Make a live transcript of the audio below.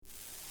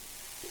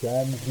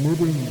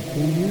Transmitting to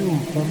you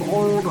from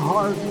Old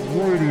Heart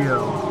Radio.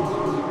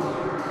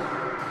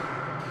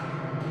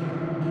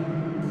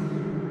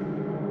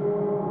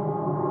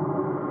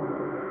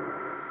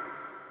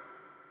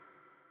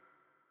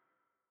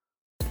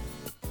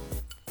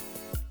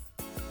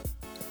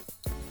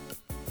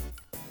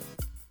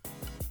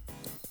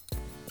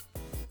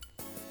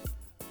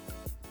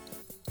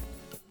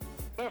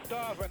 Lift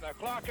off and the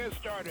clock has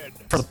started.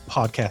 For the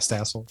podcast,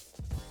 asshole.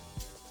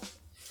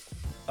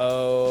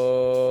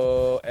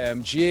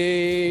 OMG,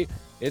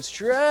 it's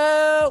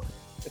true.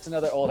 It's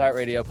another Old Heart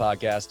Radio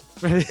podcast.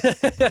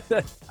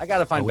 I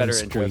gotta find better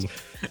intros.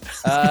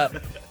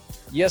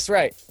 Yes,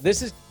 right.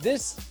 This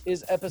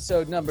is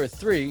episode number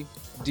 3,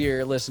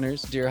 dear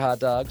listeners, dear hot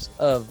dogs,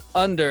 of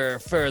Under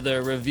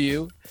Further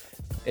Review,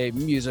 a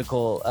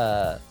musical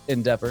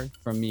endeavor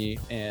from me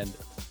and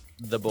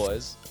the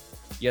boys.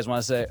 You guys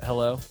want to say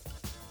hello?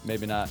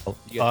 Maybe not.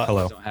 You guys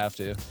Hello. don't have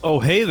to. Oh,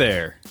 hey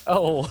there.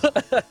 Oh.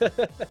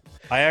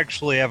 I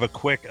actually have a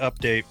quick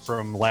update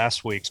from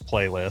last week's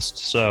playlist.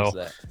 So What's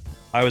that?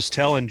 I was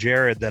telling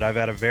Jared that I've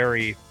had a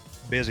very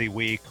busy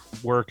week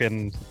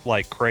working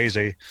like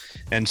crazy.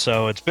 And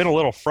so it's been a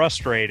little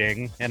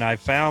frustrating. And I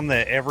found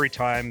that every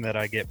time that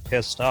I get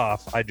pissed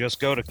off, I just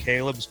go to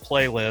Caleb's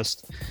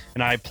playlist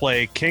and I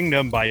play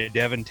Kingdom by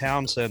Devin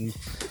Townsend.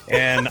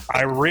 And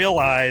I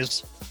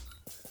realize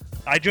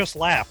I just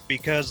laugh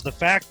because the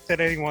fact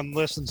that anyone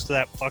listens to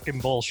that fucking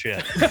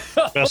bullshit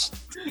just,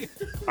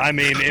 I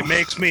mean, it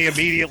makes me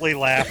immediately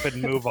laugh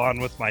and move on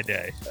with my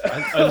day.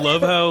 I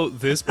love how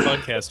this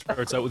podcast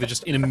starts out with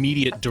just an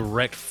immediate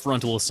direct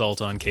frontal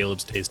assault on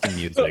Caleb's taste in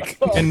music.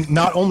 And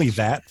not only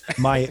that,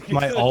 my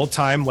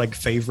all-time like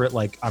favorite,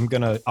 like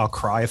I'll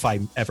cry if I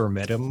ever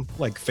met him,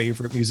 like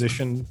favorite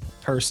musician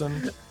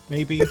person,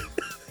 maybe.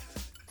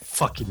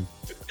 Fucking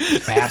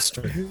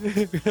bastard.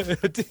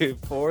 Dude,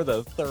 for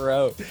the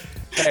throat.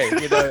 Hey,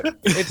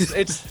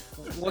 it's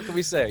what can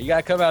we say? You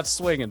gotta come out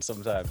swinging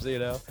sometimes,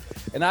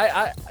 And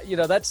I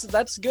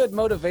that's good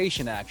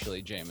motivation,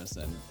 actually,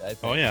 Jameson. I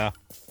think Oh yeah.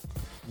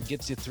 it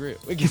gets you through.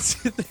 It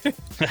gets you through.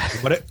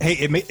 But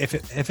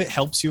if it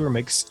helps you or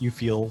makes you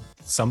feel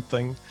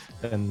something,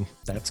 then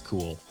that's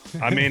cool.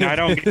 I mean, I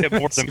don't get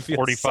more than You feel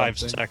 45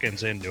 something.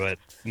 seconds into it,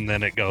 and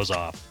then it goes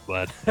off.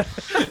 But,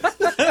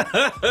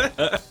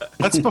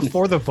 That's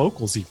before the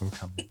vocals even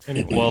come.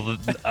 Anyway. well,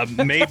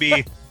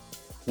 maybe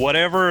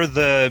whatever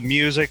the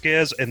music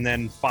is, and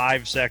then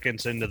 5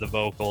 seconds into the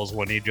vocals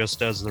when he just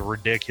does the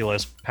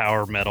ridiculous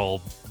power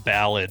metal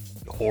ballad,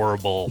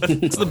 horrible.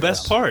 It's the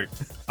best part.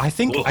 I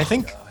think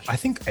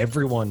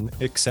everyone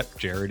except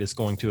Jared is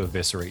going to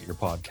eviscerate your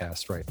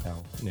podcast right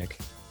now, Nick.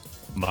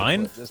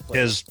 Mine? This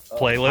His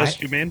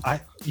playlist, you mean?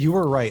 You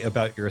were right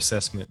about your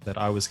assessment that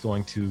I was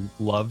going to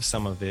love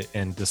some of it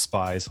and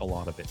despise a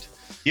lot of it.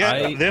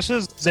 Yeah, this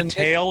is the Nick-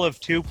 tale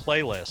of two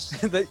playlists.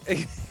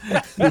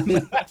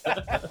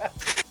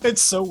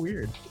 It's so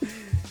weird.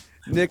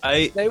 Nick,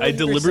 I say what you were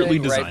deliberately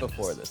saying designed right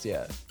before this. this.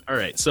 Yeah. All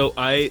right, so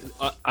I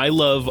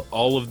love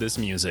all of this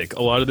music.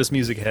 A lot of this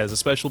music has a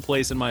special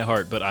place in my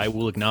heart, but I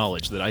will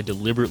acknowledge that I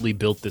deliberately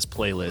built this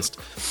playlist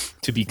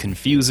to be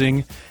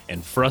confusing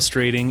and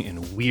frustrating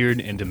and weird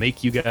and to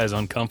make you guys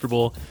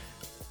uncomfortable.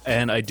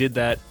 And I did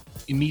that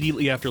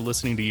immediately after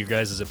listening to your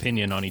guys'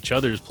 opinion on each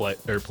other's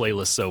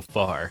playlists so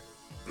far.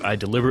 I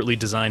deliberately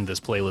designed this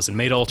playlist and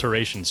made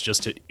alterations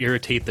just to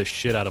irritate the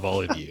shit out of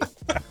all of you.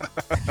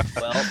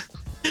 Well,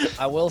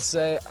 I will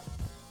say,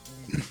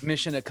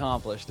 mission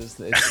accomplished.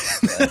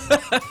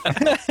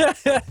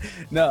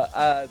 No,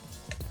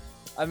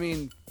 I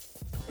mean,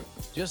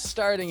 just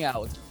starting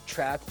out with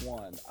track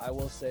 1, I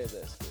will say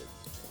this, dude.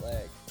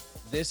 Like,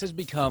 this has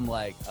become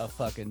like a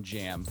fucking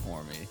jam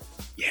for me.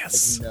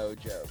 Yes. Like, no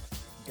joke.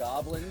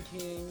 Goblin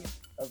King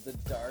of the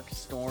Dark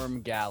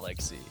Storm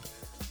Galaxy.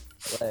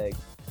 Like,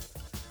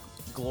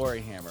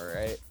 Glory Hammer,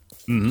 right?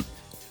 Mm-hmm.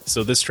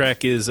 So this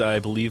track is, I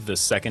believe, the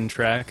second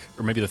track,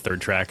 or maybe the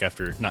third track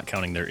after not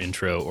counting their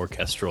intro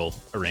orchestral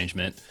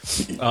arrangement.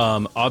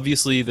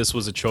 Obviously, this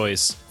was a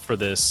choice for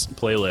this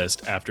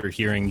playlist after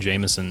hearing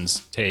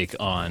Jameson's take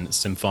on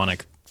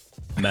symphonic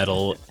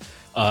metal,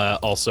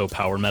 also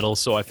power metal.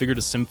 So I figured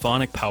a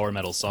symphonic power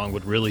metal song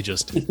would really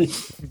just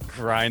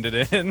Grind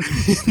it in.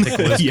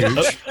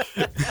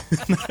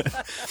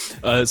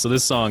 So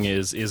this song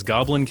is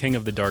Goblin King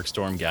of the Dark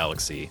Storm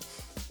Galaxy.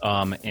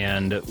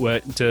 And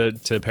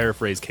to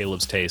paraphrase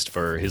Caleb's taste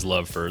for his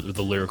love for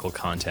the lyrical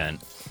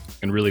content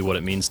and really what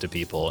it means to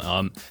people,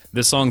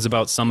 this song's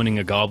about summoning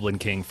a Goblin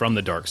King from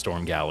the Dark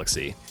Storm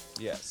Galaxy.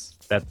 Yes.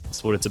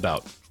 That's what it's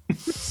about.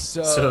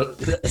 So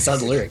that's how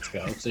the lyrics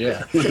go. So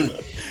yeah.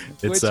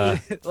 It's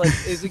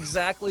which is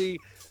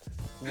exactly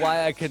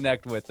why I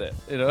connect with it,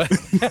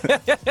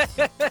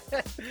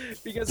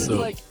 because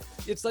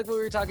it's like what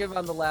we were talking about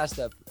in the last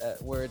step,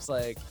 where it's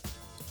like,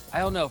 I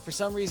don't know, for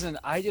some reason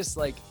I just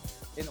like,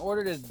 in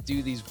order to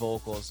do these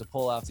vocals, to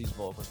pull off these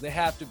vocals, they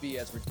have to be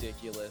as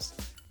ridiculous,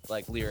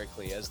 like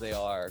lyrically, as they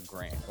are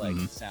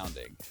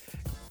sounding.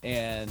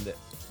 And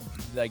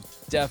like,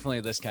 definitely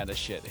this kind of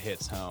shit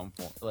hits home.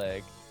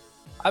 Like,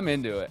 I'm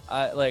into it.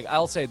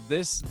 I'll say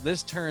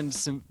this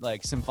turns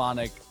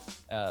symphonic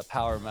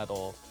power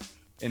metal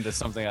into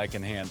something I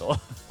can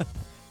handle.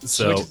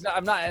 So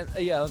I'm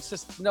not. Yeah, it's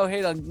just no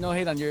hate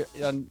on your.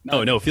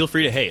 No, feel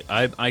free to hate.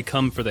 I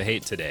come for the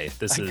hate today.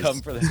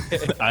 Come for the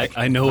hate.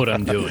 I know what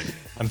I'm doing.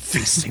 I'm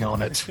feasting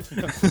on it.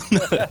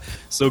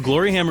 So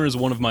Gloryhammer is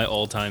one of my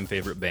all-time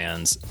favorite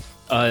bands.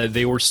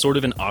 They were sort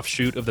of an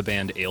offshoot of the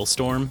band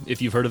Ailstorm,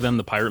 if you've heard of them,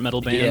 the pirate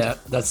metal band. Yeah,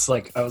 that's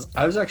like I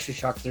was actually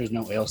shocked there's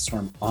no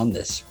Ailstorm on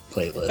this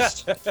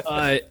playlist.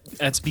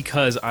 That's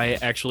because I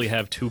actually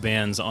have 2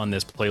 bands on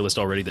this playlist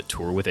already that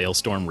tour with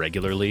Ailstorm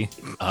regularly.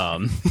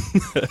 I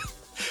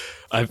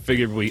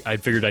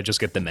figured I'd just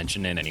get the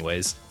mention in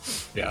anyways.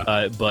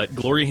 Yeah. But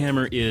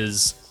Gloryhammer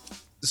is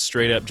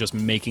straight up just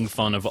making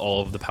fun of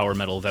all of the power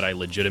metal that I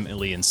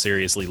legitimately and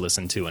seriously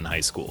listened to in high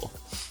school.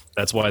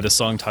 That's why the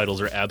song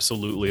titles are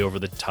absolutely over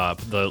the top.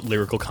 The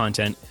lyrical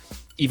content,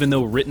 even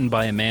though written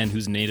by a man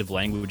whose native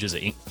language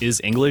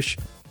is English,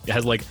 it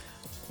has like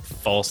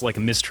false like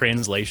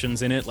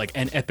mistranslations in it. Like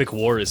an epic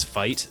war is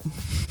fight.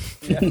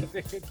 Yeah,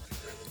 dude.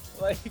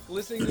 Like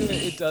listening to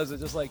it does. It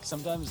just like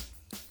sometimes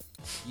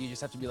you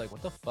just have to be like,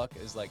 what the fuck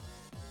is like.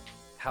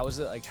 How is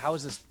this?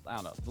 I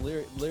don't know.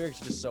 The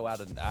lyrics are just so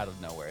out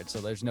of nowhere. And so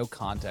there's no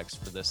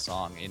context for this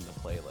song in the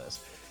playlist.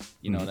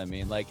 You know what I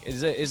mean? Like,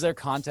 is there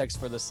context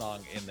for the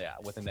song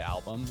within the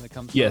album that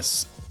comes?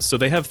 Yes. So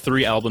they have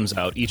 3 albums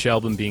out, each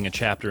album being a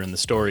chapter in the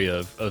story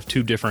of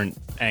 2 different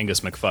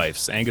Angus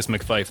McFifes. Angus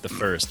McFife the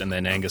first, and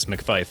then Angus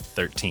McFife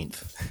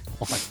 13th.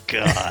 Oh my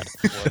god.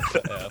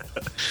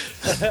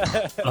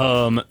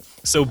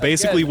 So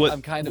basically, Again,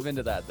 I'm kind of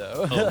into that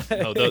though.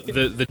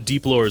 The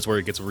deep lore is where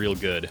it gets real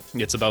good.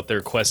 It's about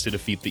their quest to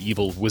defeat the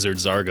evil wizard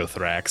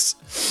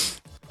Zargothrax.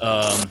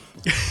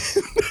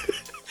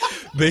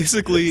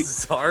 Basically,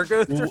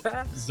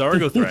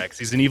 Zargothrax.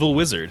 He's an evil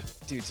wizard.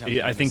 Dude,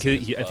 I think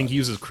he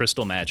uses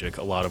crystal magic,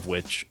 a lot of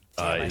which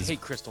I is.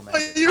 hate crystal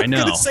magic. You're I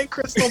know. gonna say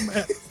crystal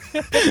magic.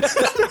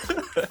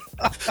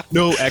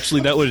 No,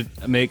 actually, that would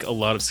make a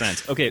lot of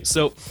sense. Okay,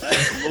 so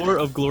the lore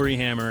of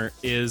Gloryhammer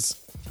is.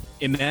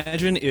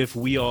 Imagine if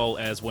we all,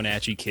 as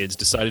Wenatchee kids,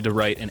 decided to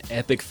write an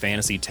epic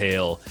fantasy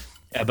tale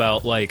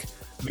about, like,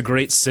 the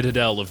great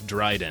citadel of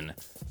Dryden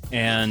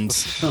and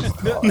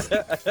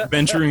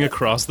venturing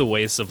across the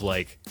wastes of,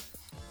 like,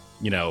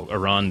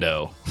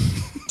 Arondo.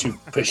 To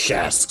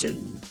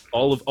Peshastin.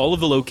 All of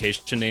the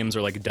location names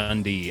are, like,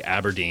 Dundee,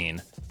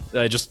 Aberdeen.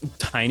 Just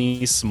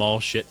tiny,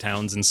 small shit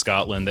towns in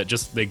Scotland that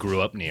they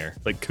grew up near,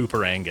 like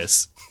Cooper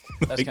Angus.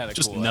 That's Like, kind of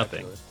just cool.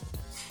 nothing. Actually.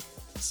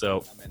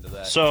 So I'm into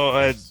that.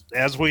 So,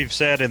 as we've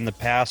said in the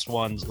past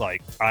ones,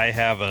 like, I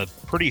have a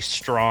pretty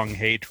strong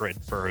hatred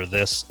for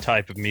this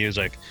type of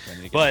music.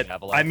 But,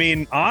 I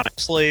mean,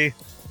 honestly,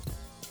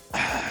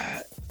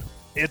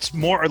 it's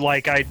more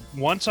like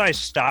once I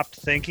stopped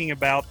thinking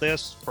about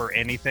this for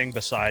anything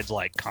besides,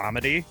 like,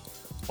 comedy,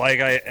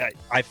 like,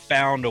 I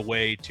found a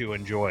way to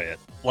enjoy it.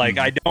 Like,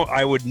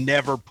 I would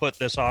never put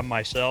this on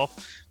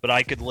myself, but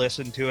I could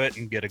listen to it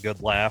and get a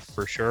good laugh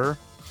for sure.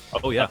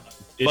 oh yeah,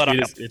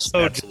 it's so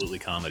absolutely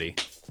comedy.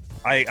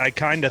 I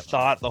kind of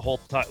thought the whole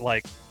time,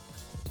 like,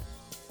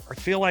 I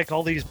feel like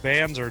all these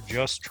bands are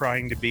just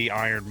trying to be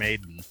Iron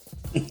Maiden.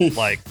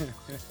 Like,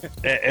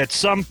 at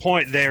some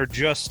point, they're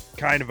just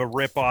kind of a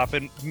ripoff,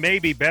 and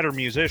maybe better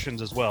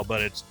musicians as well,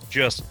 but it's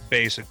just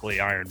basically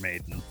Iron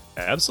Maiden.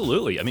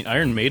 Absolutely. I mean,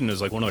 Iron Maiden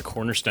is like one of the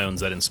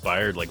cornerstones that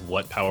inspired like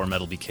what power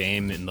metal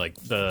became in like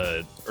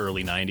the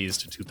early 90s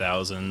to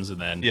 2000s,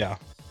 and then Yeah.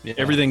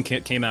 everything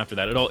came after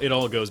that. It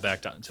all goes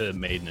back to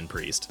Maiden and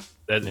Priest.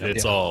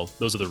 It's all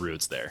those are the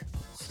roots there.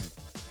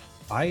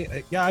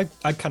 I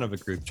kind of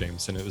agree with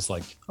James, and it was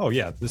like, oh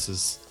yeah, this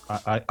is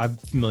I'm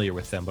familiar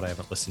with them, but I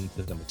haven't listened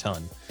to them a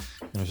ton.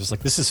 And I was just like,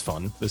 this is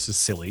fun, this is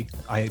silly.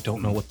 I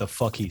don't know what the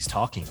fuck he's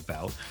talking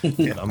about.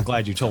 And I'm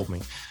glad you told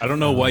me. I don't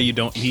know why you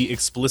don't. He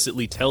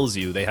explicitly tells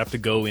you they have to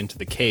go into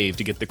the cave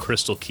to get the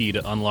crystal key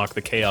to unlock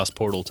the chaos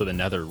portal to the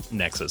Nether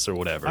Nexus or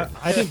whatever.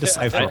 I didn't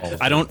decipher all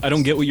of I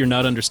don't get what you're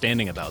not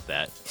understanding about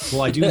that.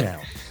 Well, I do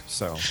now.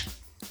 So,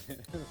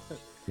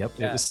 yep,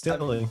 Yeah, it was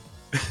silly.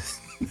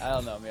 I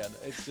don't know, man.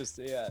 It's just,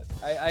 yeah.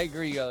 I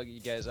agree, you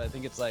guys. I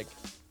think it's like,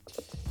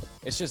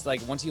 it's just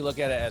like once you look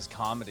at it as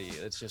comedy,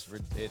 it just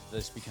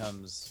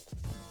becomes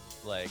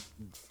like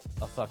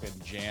a fucking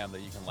jam that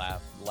you can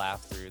laugh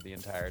through the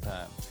entire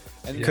time.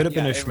 And It could have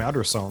been a it-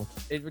 Schmouder song.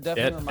 It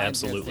definitely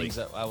reminds absolutely. me of things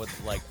that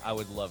I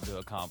would love to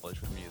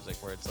accomplish with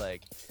music, where it's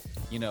like,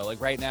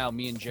 like right now,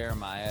 me and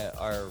Jeremiah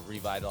are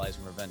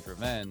revitalizing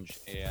Revenge,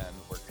 and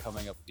we're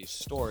coming up with these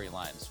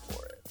storylines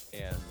for it.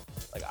 And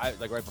like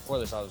right before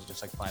this, I was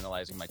just like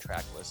finalizing my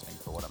track listing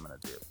for what I'm gonna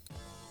do.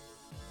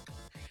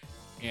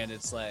 And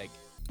it's like,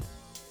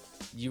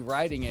 you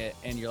writing it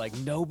and you're like,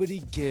 nobody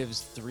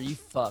gives 3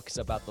 fucks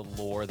about the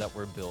lore that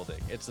we're building.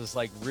 It's this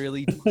like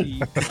really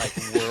deep like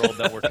world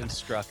that we're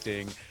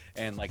constructing,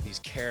 and like these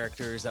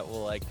characters that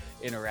we'll like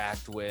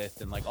interact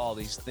with and like all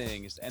these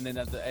things. And then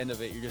at the end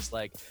of it, you're just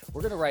like,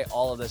 we're gonna write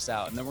all of this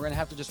out, and then we're gonna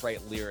have to just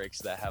write lyrics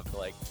that have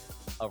like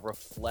a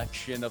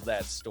reflection of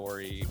that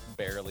story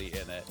barely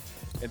in it.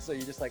 And so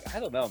you're just like, I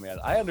don't know, man.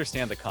 I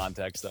understand the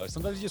context though.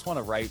 Sometimes you just want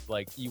to write,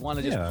 like, you want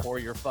to just pour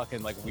your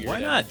fucking like weird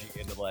energy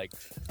into like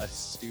a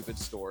stupid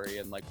story,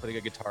 and like putting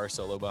a guitar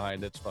solo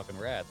behind it's fucking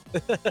rad.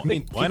 I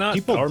mean, Why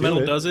not? Power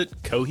Metal does it.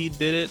 Coheed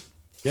did it.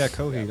 Yeah,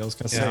 Coheed. I was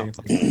gonna say,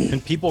 like,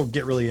 and people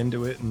get really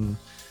into it, and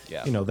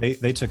you know,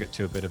 they took it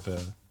to a bit of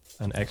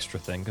an extra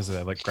thing because they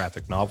have like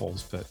graphic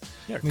novels. But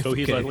yeah,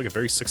 Coheed had like a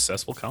very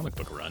successful comic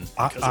book run.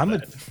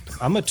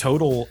 I'm a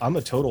total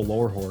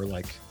lore whore.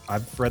 Like,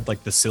 I've read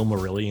like the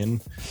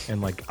Silmarillion,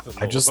 and like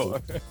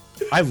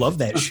I love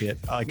that shit.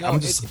 Like, no, I'm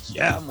just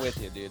I'm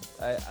with you, dude.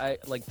 I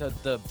like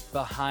the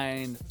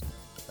behind,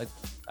 like,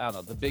 I don't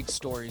know, the big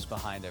stories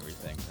behind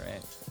everything,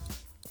 right?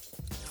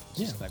 It's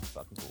just like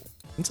fucking cool.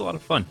 It's a lot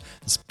of fun.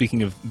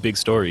 Speaking of big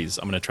stories,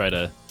 I'm gonna try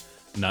to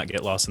not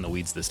get lost in the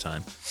weeds this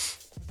time.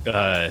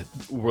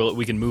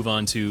 We can move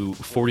on to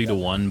 40 to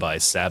 1 by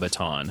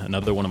Sabaton,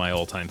 another one of my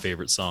all-time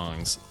favorite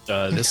songs.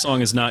 This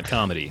song is not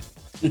comedy.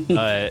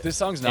 This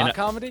song's not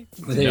comedy?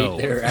 No.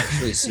 They're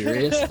actually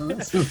serious?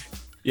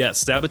 Yeah,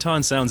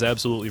 Sabaton sounds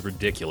absolutely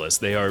ridiculous.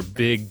 They are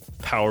big,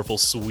 powerful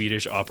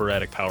Swedish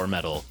operatic power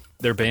metal.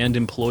 Their band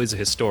employs a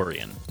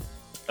historian.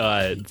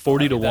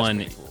 40 to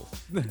 1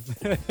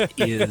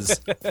 is...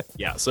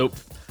 Yeah, so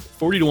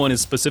 40 to 1 is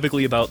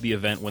specifically about the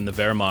event when the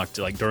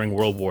Wehrmacht, like during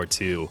World War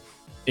II,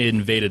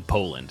 invaded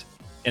Poland.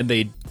 And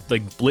they,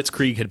 like,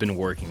 Blitzkrieg had been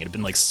working. It had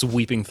been like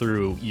sweeping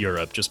through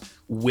Europe just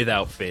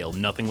without fail.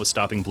 Nothing was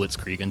stopping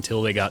Blitzkrieg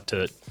until they got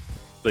to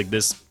like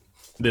this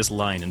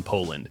line in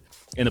Poland.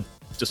 And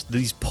just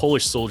these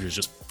Polish soldiers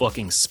just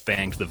fucking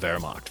spanked the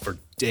Wehrmacht for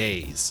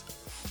days.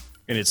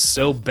 And it's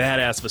so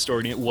badass of a story.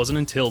 And it wasn't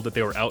until that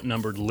they were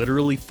outnumbered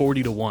literally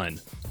 40 to 1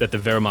 that the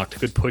Wehrmacht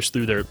could push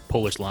through their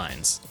Polish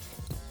lines.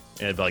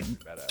 And like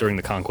during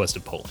the conquest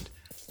of Poland.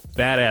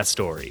 Badass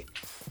story.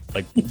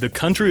 Like, the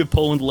country of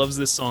Poland loves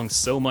this song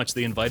so much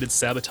they invited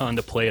Sabaton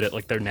to play it at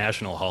like their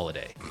national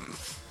holiday.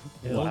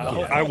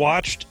 Wow. Yeah. I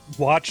watched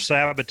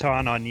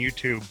Sabaton on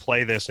YouTube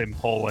play this in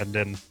Poland,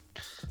 and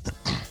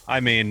I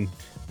mean,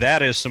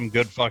 that is some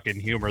good fucking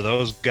humor.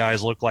 Those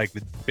guys look like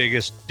the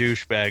biggest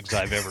douchebags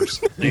I've ever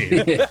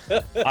seen.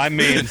 I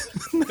mean,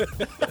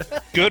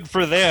 good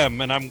for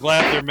them, and I'm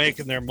glad they're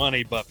making their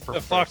money, but for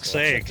fuck's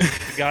sake,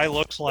 the guy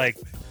looks like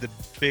the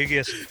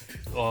biggest...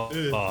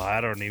 Oh, I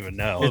don't even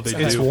know.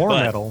 It's war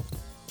metal.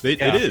 It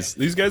is.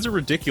 These guys are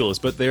ridiculous,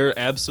 but they're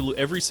absolute.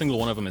 Every single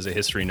one of them is a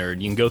history nerd.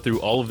 You can go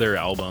through all of their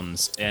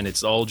albums, and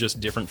it's all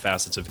just different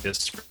facets of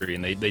history,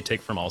 and they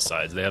take from all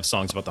sides. They have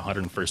songs about the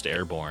 101st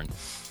Airborne.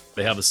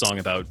 They have a song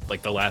about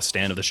like the last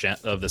stand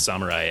of the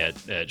samurai at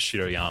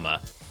Shiroyama.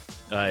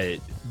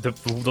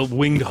 The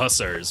winged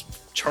hussars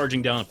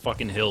charging down a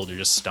fucking hill to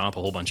just stomp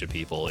a whole bunch of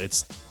people.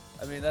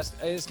 I mean, it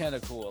is kind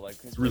of cool. Like,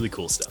 it's really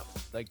cool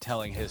stuff. Like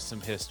telling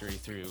some history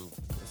through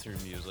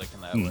music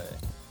in that way.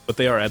 But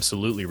they are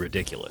absolutely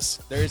ridiculous.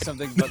 There is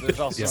something, but there's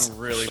also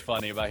something really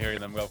funny about hearing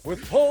them go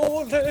with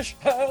Polish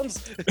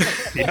hands.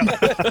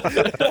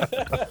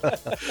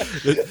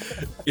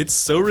 It's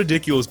so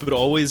ridiculous, but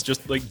always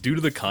just like due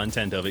to the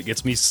content of it,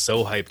 gets me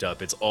so hyped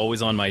up. It's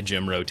always on my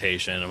gym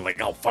rotation. I'm like,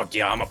 oh fuck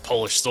yeah, I'm a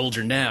Polish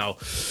soldier now.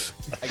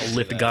 I'll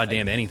lift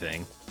goddamn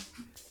anything.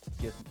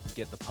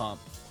 Get the pump.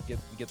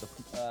 Get the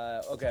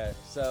okay.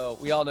 So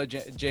we all know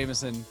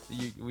Jameson.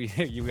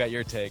 You got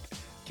your take.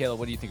 Caleb,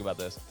 what do you think about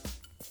this?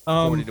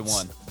 40 to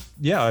 1.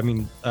 Yeah, I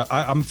mean,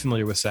 I'm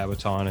familiar with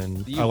Sabaton,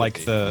 and I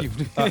like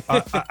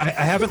I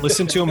haven't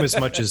listened to him as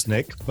much as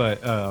Nick,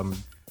 but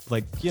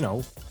like, you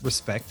know,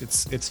 respect.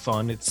 It's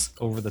fun. It's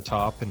over the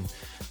top, and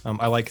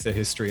I like the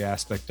history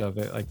aspect of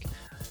it. Like,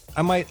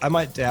 I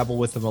might dabble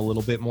with them a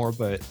little bit more,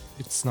 but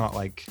it's not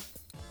like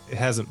it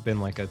hasn't been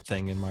like a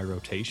thing in my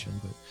rotation.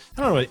 But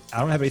I don't know. I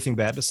don't have anything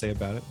bad to say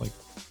about it. Like,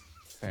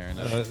 fair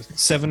enough.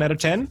 7 out of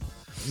 10.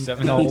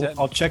 7 out of 10.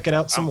 I'll check it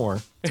out some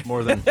more. It's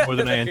more than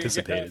I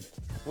anticipated.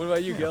 What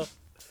about you, Gil?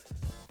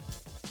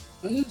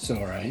 It's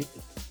all right.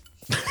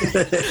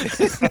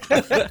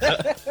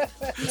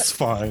 It's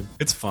fine.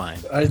 It's fine.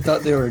 I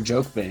thought they were a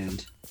joke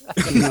band.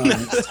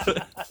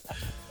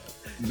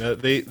 No,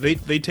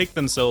 they take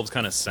themselves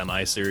kind of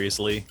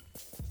semi-seriously.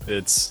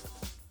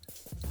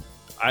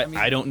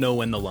 I don't know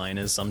when the line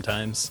is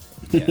sometimes.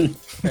 Yeah,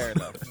 fair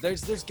enough.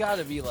 There's got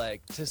to be,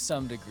 like, to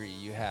some degree,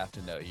 you have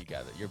to know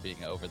you're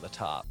being over the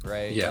top,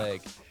 right? Yeah.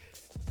 Like,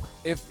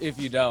 if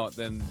you don't,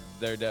 then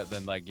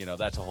then like, you know,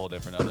 that's a whole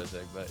different other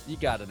thing. But you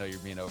got to know you're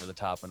being over the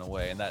top in a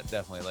way, and that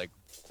definitely, like,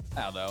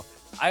 I don't know.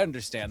 I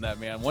understand that,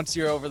 man. Once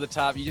you're over the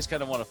top, you just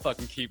kind of want to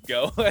fucking keep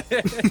going.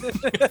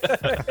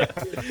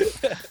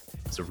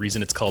 It's a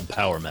reason it's called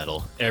power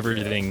metal.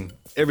 Everything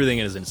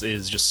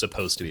is just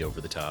supposed to be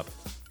over the top.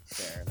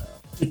 Fair enough.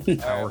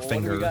 Power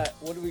finger.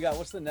 What do we got?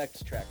 What's the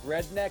next track?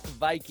 Redneck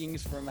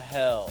Vikings from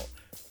Hell.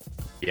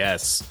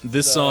 Yes,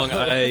 this song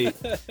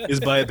is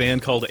by a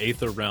band called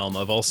Aether Realm.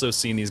 I've also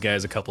seen these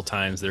guys a couple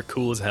times. They're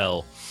cool as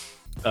hell.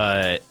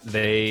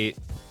 they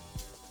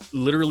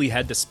literally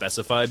had to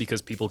specify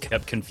because people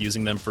kept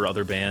confusing them for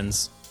other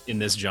bands in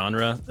this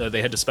genre.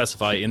 They had to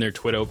specify in their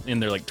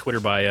Twitter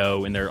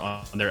bio, on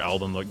their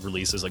album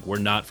releases, like, we're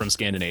not from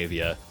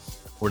Scandinavia,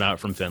 we're not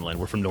from Finland,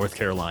 we're from North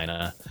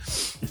Carolina.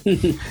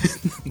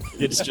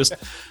 It's just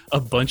a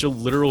bunch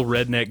of literal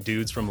redneck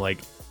dudes from like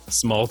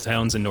small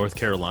towns in North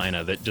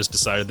Carolina that just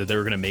decided that they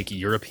were going to make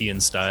European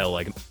style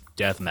like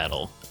death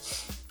metal.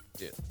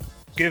 Dude.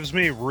 Gives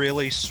me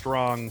really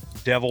strong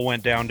Devil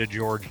Went Down to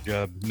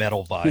Georgia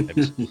metal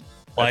vibes.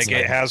 Like nice.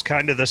 It has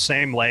kind of the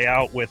same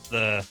layout with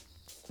the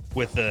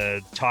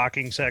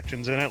talking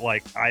sections in it.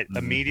 Like I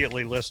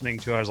immediately listening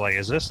to it, I was like,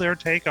 is this their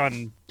take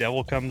on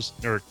Devil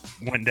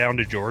Went Down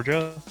to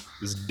Georgia?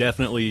 It's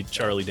definitely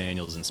Charlie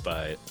Daniels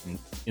inspired.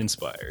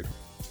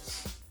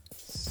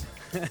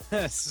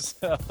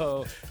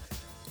 So,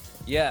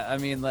 yeah, I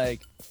mean,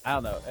 like, I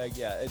don't know.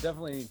 Yeah, it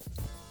definitely.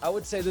 I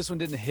would say this one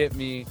didn't hit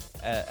me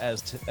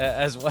as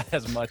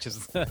much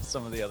as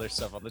some of the other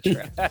stuff on the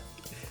track.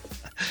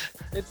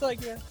 It's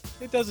like, yeah,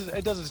 it does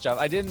its job.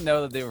 I didn't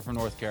know that they were from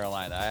North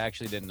Carolina. I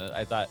actually didn't.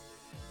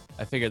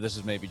 I figured this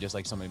was maybe just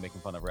like somebody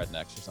making fun of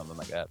rednecks or something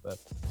like that. But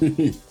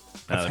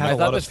I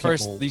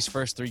thought these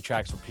first three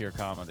tracks were pure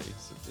comedy.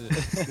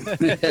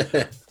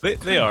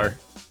 They are.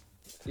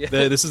 Yeah,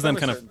 This is them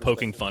kind of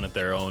poking fun at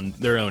their own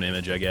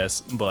image, I guess.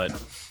 But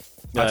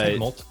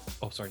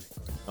Oh, sorry.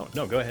 oh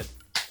no, go ahead.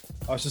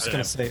 I was just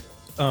gonna say,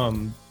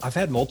 I've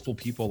had multiple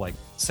people like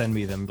send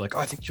me them, like, oh,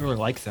 I think you really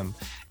like them,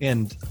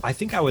 and I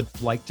think I would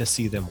like to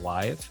see them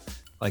live.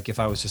 Like if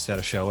I was just at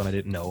a show and I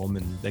didn't know them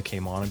and they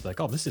came on, and be like,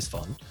 oh, this is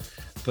fun.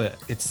 But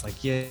it's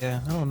like, yeah,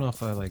 I don't know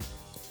if I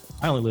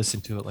only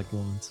listened to it like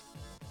once.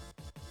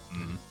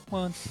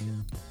 Once, Yeah.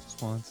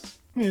 just once.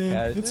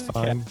 Yeah, it's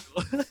fine.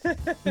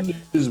 It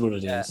is what it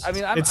is. Yeah, I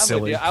mean, I'm It's with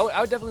silly. you. I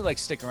would definitely like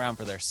stick around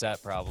for their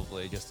set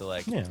probably just to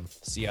like Yeah.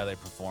 see how they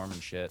perform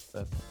and shit.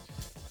 But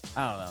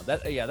I don't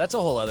know. That's a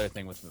whole other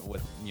thing with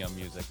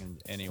music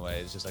and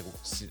anyway. It's just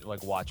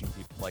like watching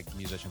people like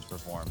musicians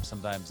perform.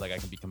 Sometimes like I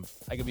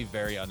can be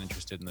very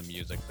uninterested in the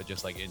music, but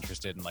just like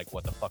interested in like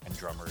what the fucking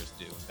drummer is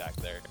doing back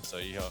there. So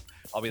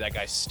I'll be that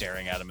guy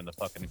staring at him in the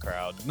fucking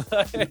crowd.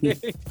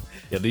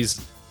 Yeah,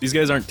 these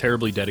guys aren't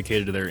terribly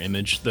dedicated to their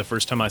image. The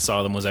first time I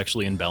saw them was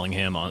actually in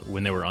Bellingham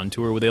when they were on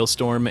tour with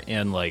Ailstorm,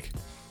 and like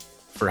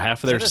for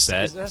half of their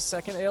set. Is that a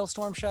second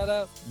Ailstorm shout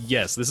out?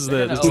 Yes, this is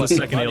They're the gonna owe us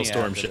second money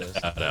Ailstorm after this.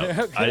 shout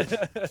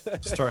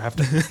out. Start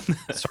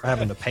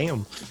having to pay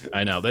them.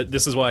 I know that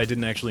this is why I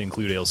didn't actually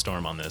include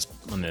Ailstorm on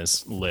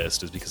this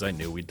list, is because I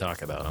knew we'd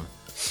talk about them.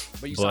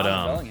 But you saw him in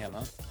Bellingham,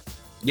 huh?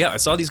 Yeah, I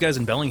saw these guys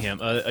in Bellingham.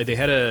 They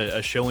had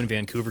a show in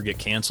Vancouver get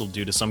canceled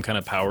due to some kind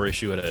of power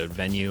issue at a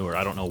venue, or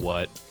I don't know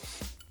what.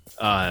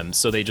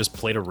 So they just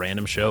played a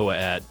random show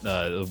at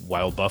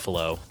Wild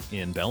Buffalo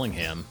in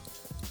Bellingham.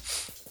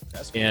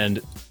 That's cool. And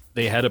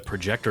they had a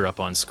projector up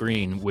on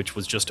screen, which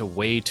was just a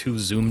way too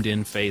zoomed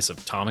in face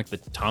of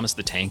Thomas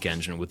the Tank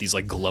Engine with these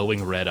like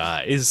glowing red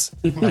eyes.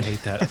 I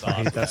hate that. I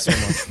hate that so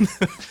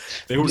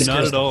much. They were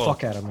not at all.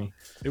 Fuck out of me.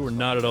 They were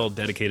not at all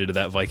dedicated to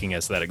that Viking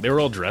aesthetic. They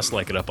were all dressed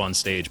like it up on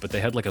stage, but they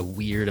had like a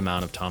weird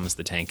amount of Thomas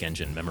the Tank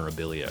Engine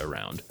memorabilia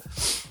around.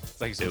 It's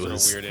like some It sort of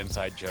was- weird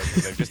inside joke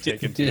that they've just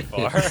taken too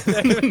far.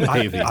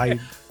 Maybe.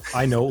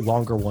 I no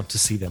longer want to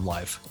see them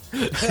live.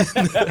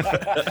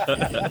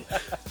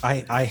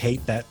 I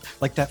hate that.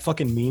 Like that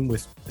fucking meme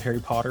with Harry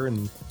Potter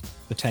and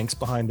the tanks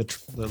behind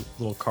the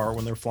little car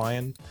when they're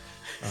flying.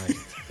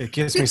 It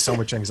gives me so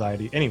much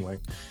anxiety. Anyway,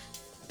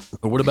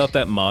 Or what about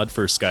that mod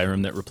for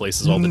Skyrim that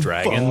replaces all the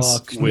dragons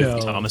Fuck, with no.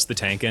 Thomas the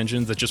Tank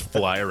Engines that just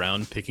fly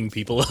around picking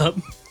people up?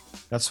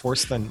 that's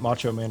worse than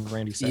Macho Man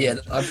Randy Savage. Yeah,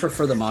 I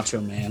prefer the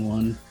Macho Man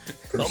one.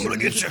 I'm gonna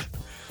get you.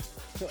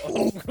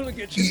 I'm gonna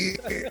get you.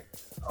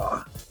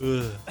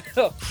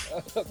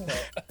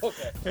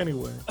 Okay.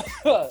 Anyway,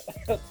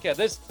 Okay,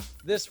 this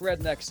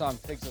redneck song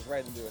takes us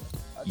right into it.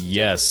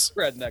 Yes.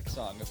 Redneck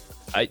song.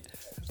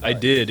 I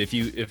did. If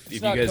you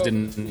not guys Kobe.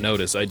 didn't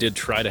notice, I did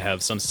try to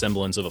have some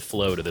semblance of a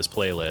flow to this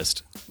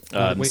playlist.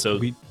 wait, So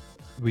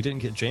we didn't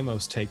get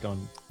JMO's take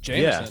on.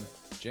 Jameson.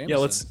 yeah,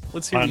 let's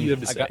hear what you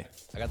have to I say.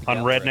 got the On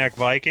gallery. Redneck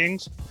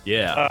Vikings?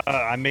 Yeah.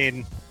 I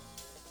mean,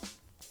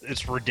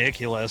 it's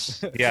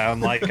ridiculous. Yeah,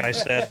 and like I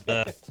said,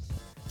 the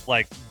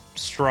like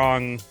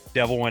strong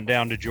Devil Went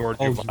Down to Georgia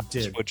Oh, you vibes,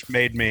 did. which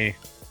made me,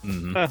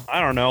 Mhm. I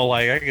don't know,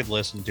 like I could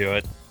listen to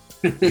it.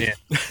 Yeah,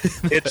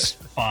 it's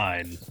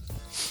fine.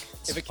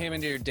 If it came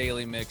into your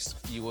daily mix,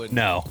 you would.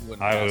 No, you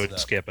wouldn't I pass would it up.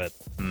 skip it.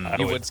 Mm.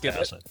 You would skip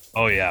pass it?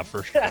 Oh yeah,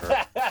 for sure.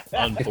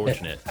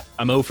 Unfortunate.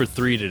 I'm 0 for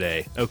 3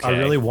 today. Okay. I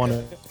really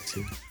wanted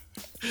to.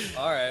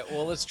 All right,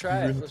 well, let's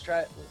try it. Let's try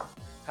it.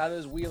 How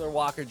does Wheeler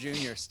Walker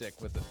Jr. stick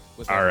with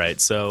it? All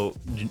right, so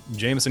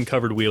Jameson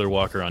covered Wheeler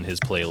Walker on his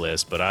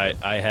playlist, but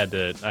I had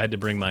to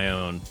bring my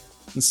own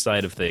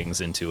side of things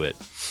into it.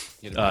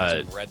 You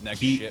had some redneck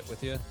he- shit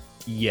with you.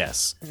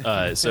 Yes.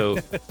 So,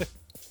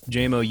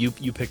 JMO,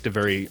 you picked a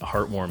very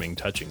heartwarming,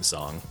 touching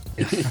song.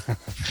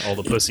 All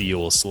the pussy you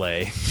will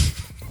slay.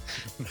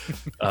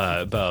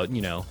 About,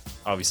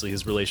 obviously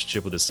his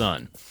relationship with his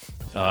son.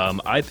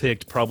 I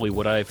picked probably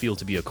what I feel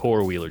to be a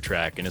core Wheeler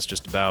track, and it's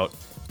just about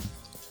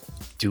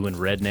doing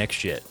redneck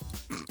shit.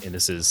 And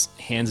this is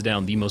hands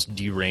down the most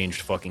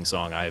deranged fucking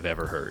song I've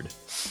ever heard.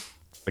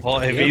 Like, Well,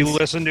 have you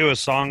listened to a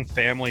song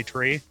 "Family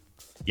Tree"?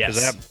 'Cause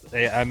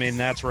Yes.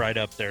 that's right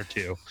up there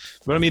too.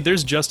 But I mean,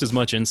 there's just as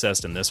much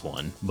incest in this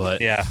one. But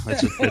Yeah,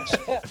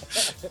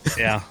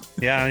 yeah.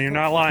 You're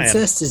not lying.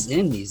 Incest is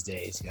in these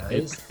days,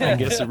 guys. I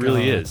guess it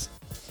really is.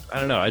 I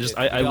don't know. I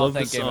We all love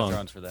thank this Game of song.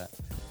 Thrones for that.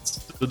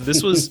 So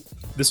this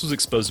was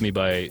exposed to me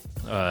by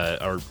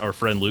our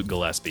friend Luke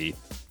Gillespie,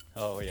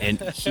 Oh yeah. and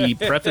he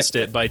prefaced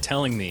it by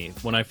telling me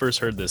when I first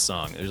heard this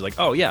song, it was like,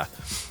 oh yeah,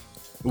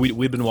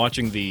 we've been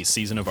watching the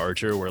season of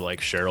Archer where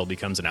like Cheryl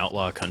becomes an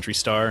outlaw country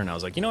star, and I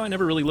was like, I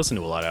never really listened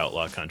to a lot of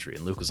outlaw country,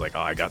 and Luke was like, oh,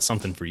 I got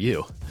something for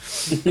you.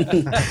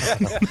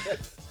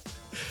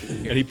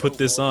 And he put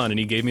this on, and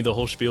he gave me the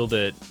whole spiel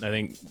that I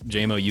think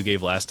JMO you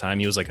gave last time.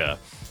 He was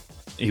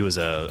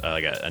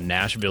a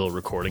Nashville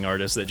recording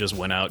artist that just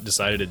went out,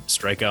 decided to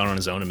strike out on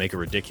his own and make a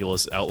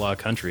ridiculous outlaw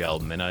country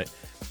album.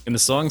 And the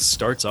song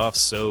starts off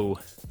so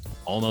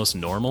almost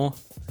normal,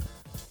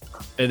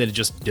 and then it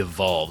just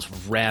devolves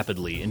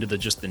rapidly into the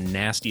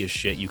nastiest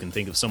shit you can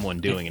think of someone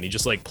doing. And he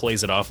just like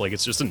plays it off like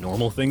it's just a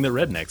normal thing that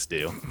rednecks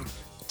do.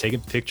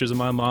 Taking pictures of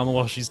my mama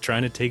while she's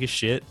trying to take a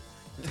shit,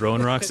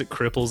 throwing rocks at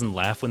cripples and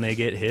laugh when they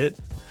get hit.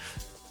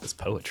 It's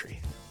poetry.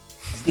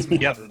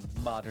 Yep.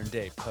 Modern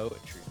day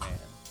poetry, man.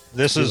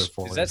 This is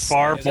Is that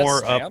far is that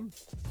more up. Sam?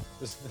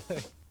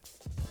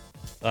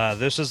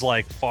 This is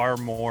like far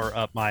more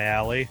up my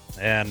alley,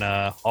 and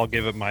I'll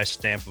give it my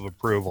stamp of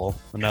approval.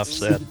 Enough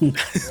said.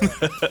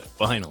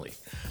 Finally.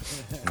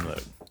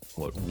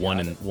 What, 1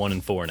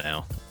 and 4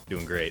 now?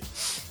 Doing great.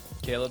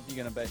 Caleb,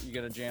 you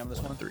gonna jam this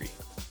one? 3.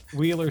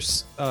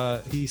 Wheeler's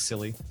he's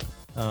silly.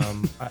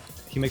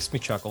 He makes me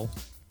chuckle,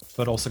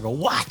 but also go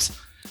what?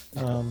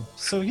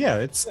 So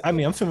yeah,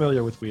 I'm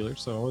familiar with Wheeler,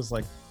 so I was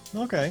like,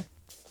 okay.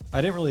 I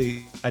didn't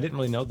really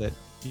know that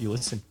you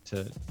listened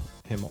to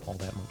him all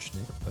that much,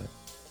 Nick, but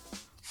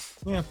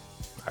yeah,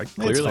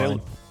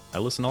 Clearly, I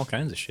listen to all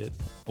kinds of shit.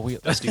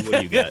 Dusty, what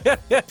do you got?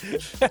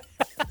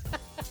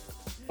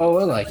 Oh,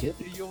 I like it.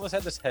 You almost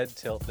had this head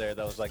tilt there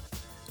that was like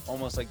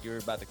almost like you were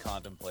about to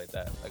contemplate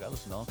that. Like I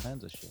listen to all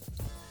kinds of shit.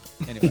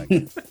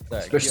 Anyway,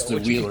 sorry. Especially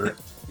what you- Wheeler.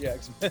 Yeah.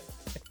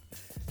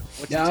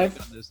 What's Yeah, your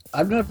take on this?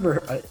 I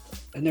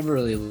never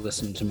really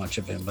listened to much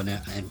of him, but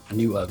I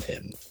knew of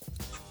him.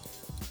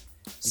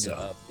 So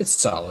of. it's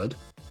solid.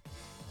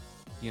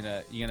 You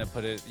gonna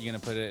put it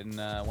in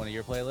one of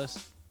your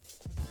playlists?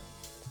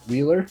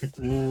 Wheeler?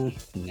 No,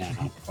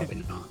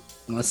 probably not.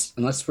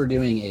 Unless we're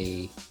doing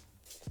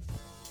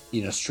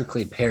a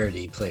strictly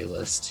parody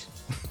playlist,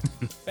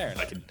 Fair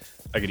enough.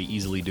 I could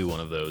easily do one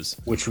of those.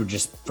 which would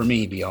just for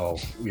me be all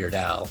Weird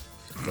Al.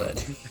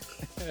 But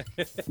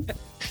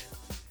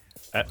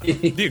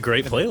That'd be a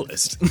great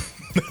playlist.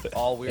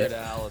 All Weird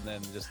Al and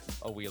then just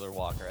a Wheeler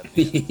Walker at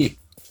the end.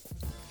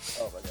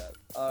 Oh my god.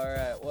 All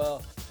right.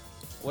 Well,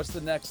 what's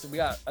the next? We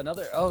got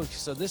another. Oh,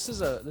 so this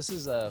is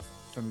a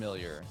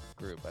familiar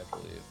group, I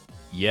believe.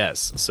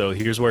 Yes. So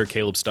here's where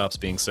Caleb stops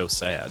being so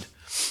sad.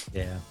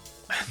 yeah.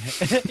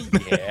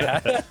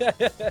 Yeah.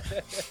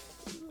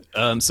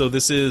 So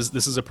this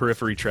is a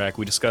Periphery track.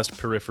 We discussed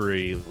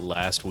Periphery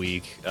last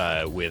week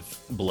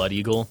with Blood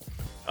Eagle,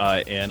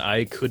 and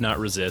I could not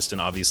resist, and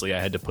obviously I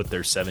had to put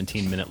their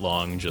 17-minute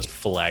long just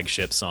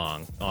flagship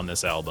song on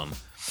this album.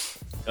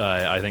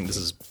 I think this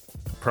is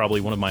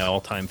probably one of my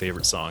all-time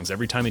favorite songs.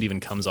 Every time it even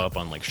comes up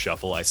on like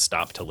shuffle, I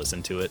stop to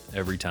listen to it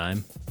every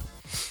time.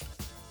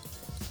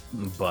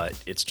 But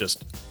it's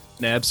just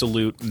an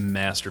absolute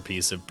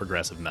masterpiece of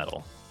progressive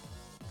metal.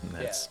 And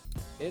that's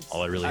It's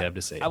all I really have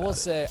to say. I will about it.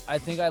 say, I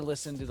think I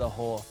listened to the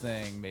whole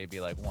thing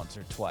maybe like once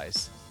or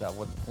twice. That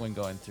when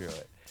going through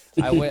it,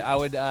 I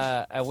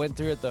went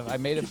through it. I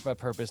made it a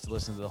purpose to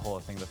listen to the whole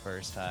thing the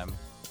first time,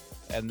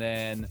 and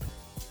then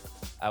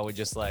I would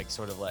just like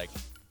sort of like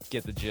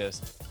get the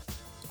gist,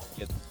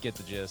 get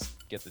the gist.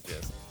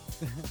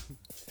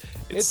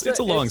 It's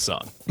a long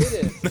song.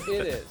 It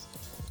is.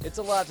 It's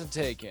a lot to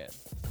take in.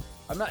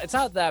 It's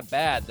not that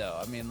bad though.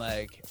 I mean,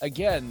 like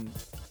again,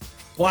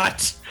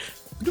 What?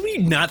 What do you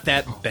mean not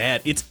that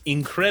bad? It's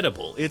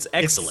incredible. It's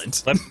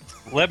excellent.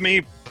 Let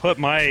me put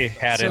my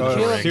hat in So, the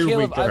Caleb, ring. here we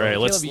Caleb, go. All right,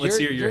 let's Caleb, hear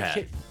your you're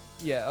hat.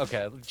 Yeah,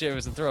 okay,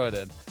 Jameson, throw it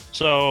in.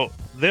 So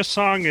this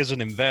song is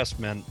an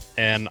investment,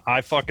 and I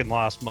fucking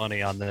lost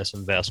money on this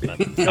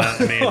investment.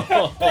 I mean,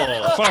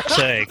 fuck's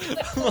sake.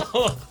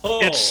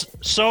 It's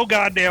so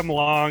goddamn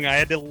long. I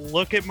had to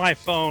look at my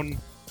phone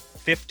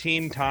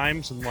 15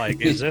 times and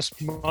like, is this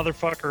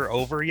motherfucker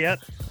over yet?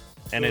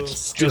 And it's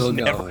Still just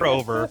never going.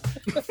 over.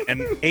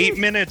 And 8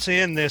 minutes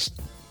in, this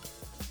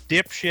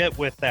dipshit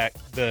with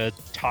the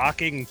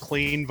talking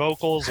clean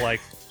vocals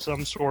like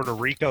some sort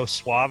of Rico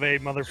Suave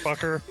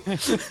motherfucker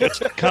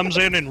just comes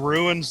in and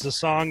ruins the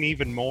song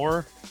even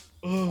more.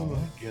 Oh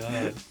my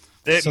god.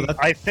 So that-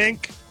 I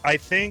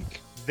think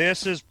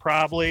this is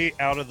probably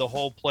out of the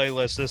whole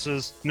playlist. This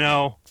is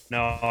no,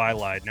 I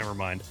lied. Never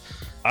mind.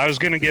 I was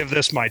gonna give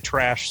this my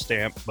trash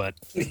stamp, but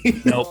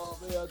Nope.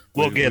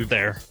 we'll We- get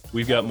there.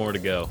 We've got more to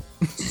go.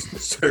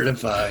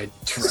 Certified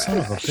trash. Son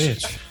of a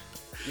bitch.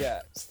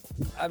 Yeah.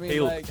 I mean,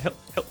 Caleb, like,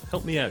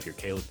 help me out here,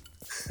 Caleb.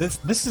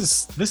 This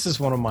is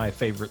one of my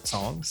favorite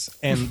songs,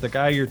 and the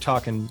guy you're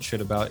talking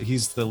shit about,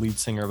 he's the lead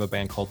singer of a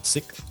band called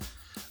Sixth,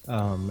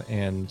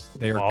 and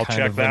they are I'll kind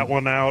check of that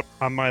one out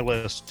on my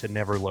list to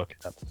never look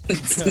at.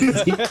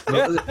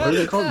 What are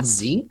they called?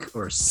 Zinc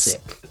or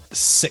sick?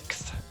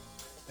 Sixth,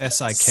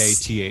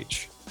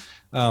 Sikth,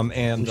 and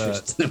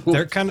Interesting.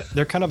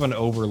 they're kind of an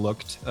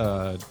overlooked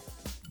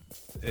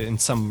in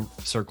some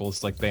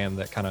circles like band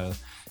that kind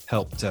of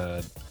helped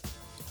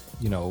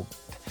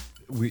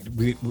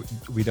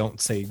we don't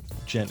say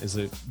gent is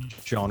a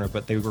genre,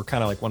 but they were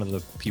kind of like one of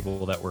the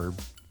people that were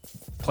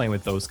playing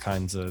with those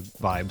kinds of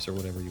vibes or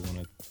whatever you want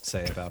to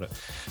say about it.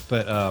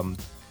 But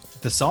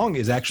the song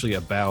is actually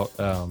about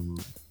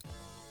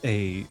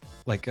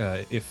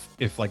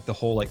if like the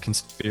whole like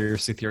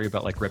conspiracy theory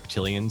about like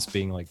reptilians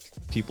being like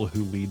people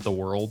who lead the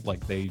world,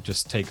 like they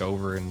just take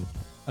over and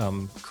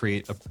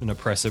create an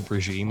oppressive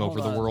regime Hold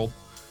over on. the world.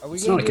 are we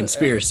It's gonna not a do-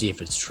 conspiracy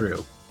if it's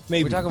true.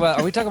 Maybe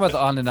Are we talking about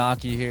the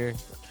Anunnaki here?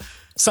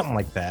 something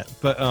like that.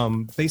 But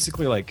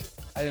basically like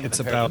I didn't It's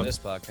prepare for about- this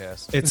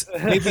podcast. it's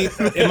maybe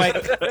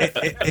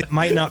it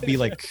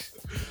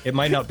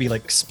might not be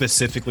like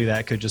specifically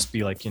that, could just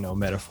be like,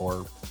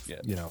 metaphor,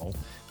 Yeah.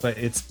 but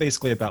it's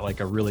basically about like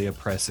a really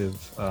oppressive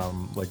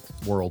like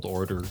world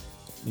order,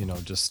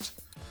 just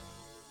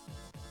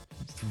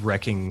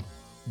wrecking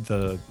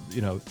the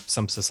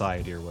some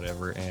society or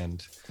whatever.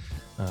 And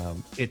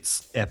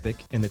it's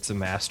epic, and it's a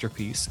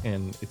masterpiece,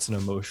 and it's an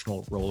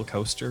emotional roller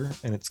coaster,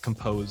 and it's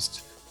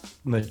composed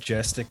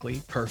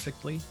majestically,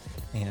 perfectly.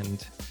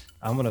 And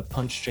I'm gonna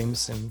punch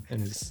Jameson in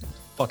his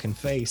fucking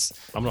face.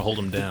 I'm gonna hold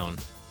him down.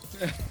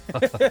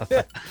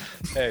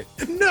 Hey,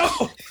 No,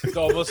 it's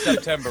almost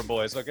September,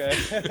 boys. Okay.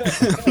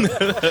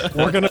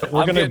 we're I'm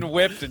gonna getting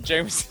whipped and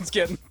Jameson's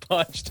getting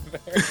punched.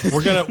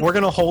 we're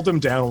gonna hold him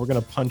down. We're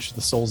gonna punch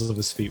the soles of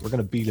his feet. We're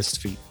gonna beat his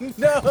feet.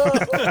 No.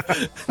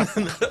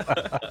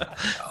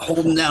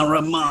 Hold him down,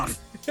 Ramon.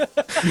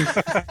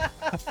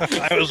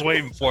 I was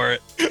waiting for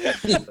it.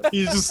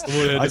 He just I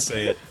had to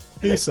say it.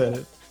 he said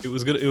it. It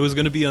was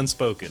gonna be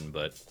unspoken,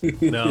 but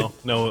no,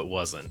 it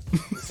wasn't.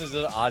 This is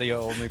an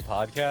audio only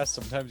podcast.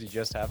 Sometimes you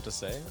just have to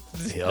say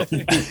it. Yep.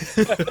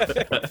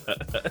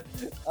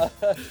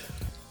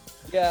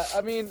 Yeah,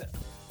 I mean,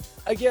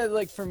 again,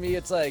 like for me,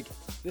 it's like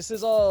this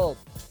is all.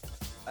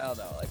 I don't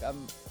know. Like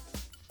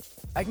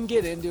I can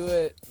get into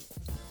it,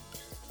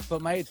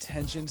 but my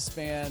attention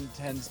span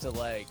tends to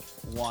like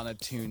want to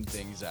tune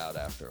things out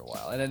after a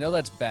while. And I know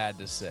that's bad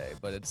to say,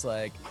 but it's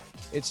like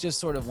it's just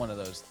sort of one of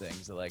those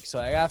things that like, so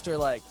after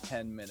like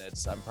 10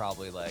 minutes, I'm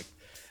probably like,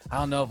 I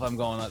don't know if I'm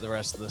going out the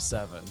rest of the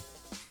 7.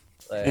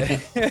 Like,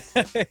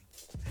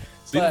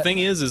 See, the But- thing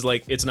is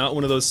like it's not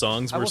one of those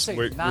songs I where will say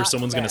where not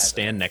someone's gonna bad.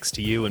 stand next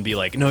to you and be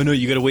like, no,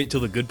 you gotta wait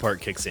till the good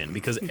part kicks in,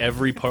 because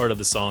every part of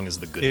the song is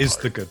the good Is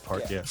part. the good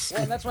part, Yeah. yes.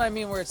 Well, and that's what I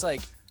mean, where it's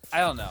like, I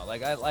don't know.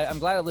 Like, I'm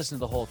glad I listened to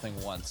the whole thing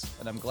once,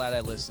 and I'm glad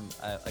I listened.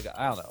 I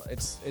don't know.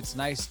 It's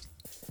nice.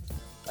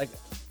 Like,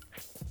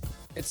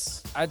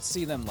 I'd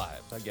see them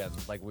live again,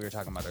 like we were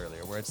talking about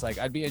earlier, where it's like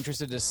I'd be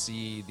interested to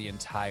see the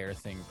entire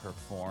thing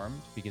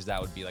performed, because that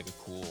would be like a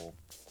cool,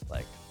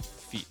 like,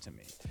 feat to me,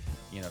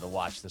 to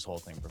watch this whole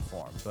thing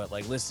performed. But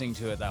like listening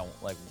to it that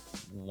like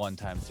one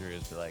time through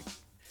is be like,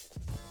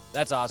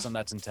 that's awesome,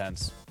 that's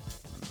intense.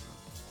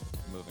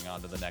 Moving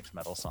on to the next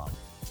metal song.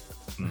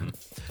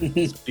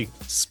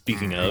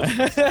 Speaking of,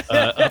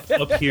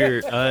 up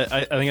here,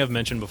 I think I've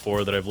mentioned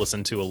before that I've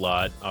listened to a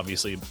lot.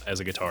 Obviously, as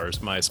a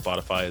guitarist, my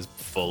Spotify is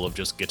full of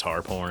just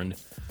guitar porn.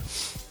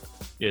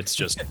 It's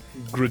just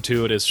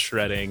gratuitous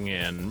shredding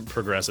and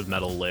progressive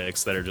metal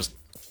licks that are just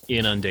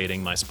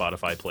inundating my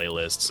Spotify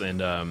playlists.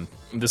 And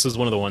this is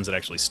one of the ones that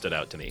actually stood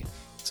out to me.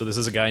 So this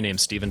is a guy named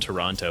Steven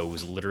Toronto,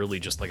 who's literally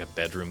just like a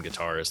bedroom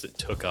guitarist that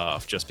took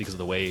off just because of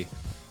the way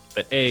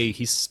that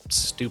he's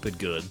stupid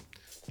good.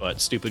 But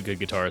stupid good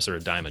guitarists are a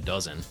dime a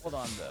dozen. Hold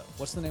on, though.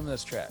 What's the name of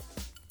this track?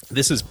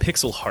 This is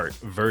Pixel Heart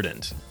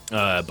Verdant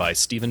by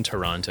Steven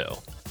Toronto.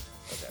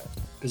 Okay.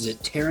 Is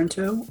it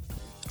Taranto?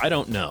 I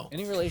don't know.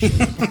 Any relation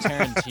to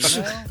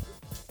Tarantino?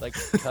 Like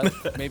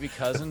maybe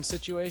cousin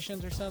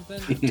situations or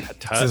something?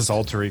 It's his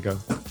alter ego.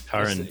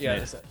 Taran, Yeah,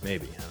 yeah, it's-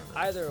 maybe.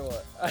 I don't know. Either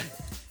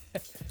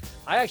way.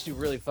 I actually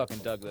really fucking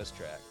dug this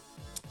track.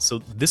 So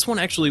this one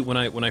actually, when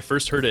I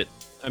first heard it,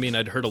 I mean,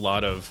 I'd heard a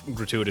lot of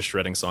gratuitous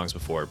shredding songs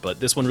before, but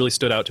this one really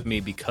stood out to me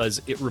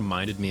because it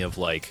reminded me of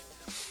like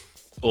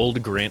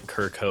old Grant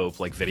Kirkhope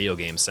like video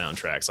game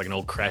soundtracks, like an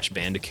old Crash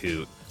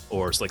Bandicoot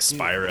or it's like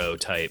Spyro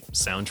type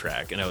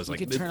soundtrack. And I was You like,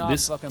 could turn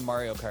this, off fucking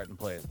Mario Kart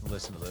and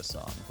listen to this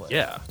song. Play it.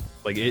 yeah,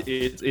 like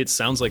it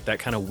sounds like that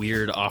kind of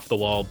weird, off the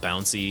wall,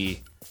 bouncy,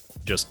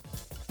 just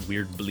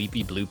weird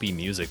bleepy bloopy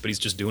music, but he's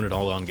just doing it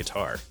all on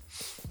guitar.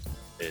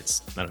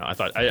 it's I don't know.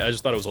 I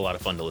just thought it was a lot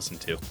of fun to listen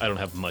to. I don't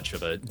have much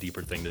of a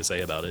deeper thing to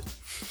say about it.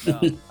 No,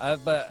 I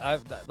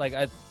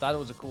thought it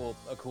was a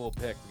cool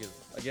pick because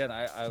again,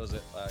 I was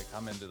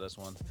I'm into this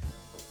one.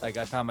 Like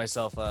I found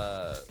myself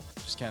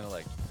just kind of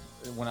like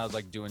when I was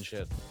like doing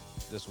shit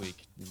this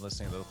week,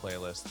 listening to the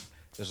playlist.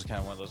 This is kind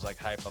of one of those like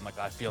hype. I'm like,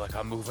 I feel like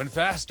I'm moving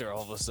faster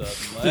all of a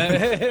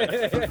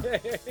sudden.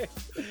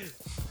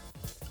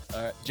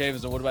 All right,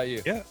 Jameson, what about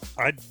you? Yeah,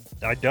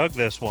 I dug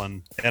this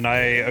one, and I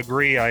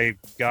agree. I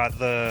got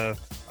the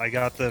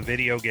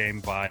video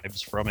game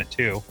vibes from it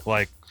too.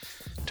 Like,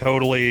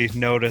 totally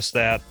noticed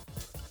that.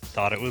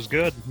 Thought it was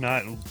good.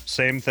 Not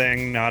same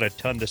thing. Not a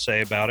ton to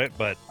say about it,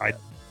 but I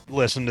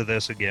listened to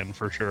this again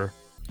for sure.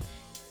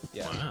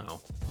 Yeah.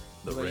 Wow,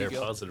 the What about you, rare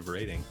Gil? positive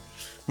rating.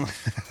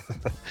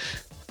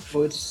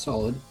 Oh, it's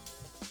solid.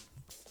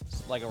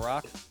 Like a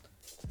rock.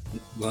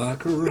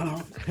 Like a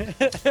rock.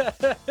 Like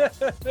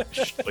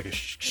a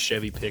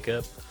Chevy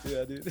pickup.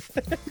 Yeah, dude.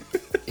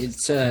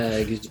 It's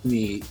gives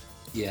me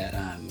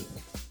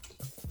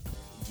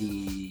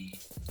the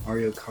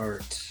Mario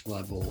Kart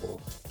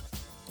level.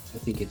 I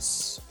think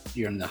it's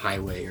you're on the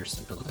highway or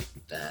something like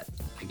that.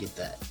 I get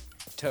that.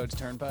 Toad's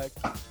Turnpike.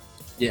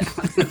 Yeah.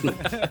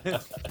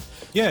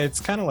 Yeah, it's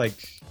kind of like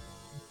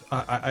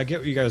I get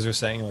what you guys are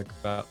saying, like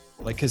about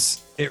like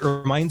because it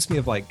reminds me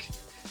of like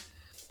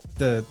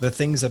the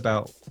things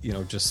about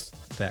just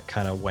that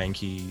kind of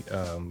wanky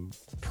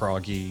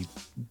proggy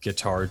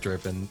guitar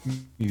driven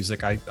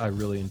music. I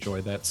really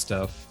enjoy that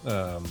stuff.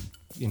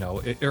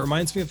 It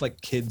reminds me of like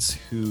kids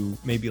who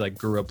maybe like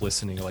grew up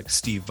listening to like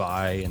Steve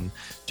Vai and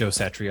Joe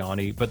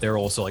Satriani, but they're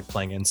also like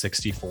playing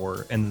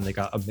N64, and then they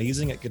got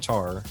amazing at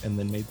guitar and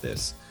then made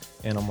this,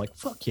 and I'm like,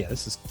 fuck yeah,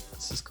 this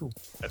is cool.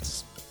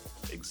 That's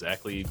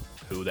exactly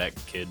who that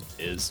kid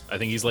is. I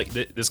think he's like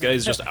this guy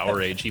is just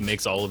our age. He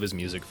makes all of his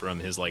music from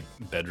his like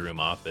bedroom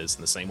office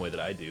in the same way that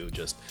I do,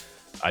 just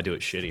I do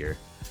it shittier.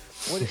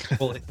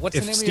 Well, What's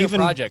if the name Steven of your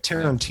project?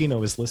 man?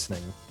 Tarantino is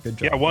listening, good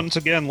job. Yeah, once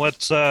again,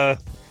 let's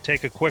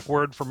take a quick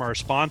word from our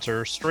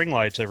sponsor, String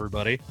Lights,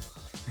 everybody.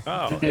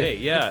 Oh, hey,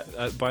 yeah.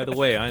 By the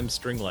way, I'm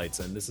String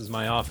Lights, and this is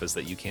my office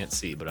that you can't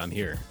see, but I'm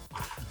here.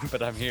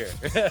 But I'm here.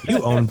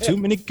 You own too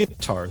many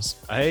guitars.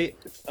 I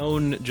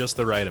own just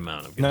the right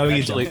amount of. No, you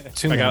Actually, don't.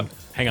 Too I got. many.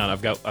 Hang on,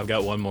 I've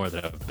got one more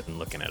that I've been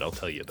looking at. I'll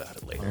tell you about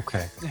it later.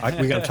 Okay,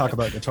 we got to talk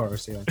about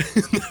guitars. Yeah.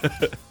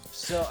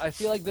 So I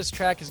feel like this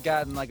track has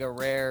gotten like a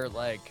rare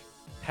like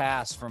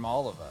pass from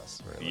all of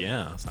us. Really.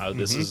 Yeah,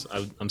 this is.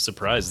 I'm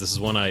surprised. This is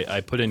one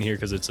I put in here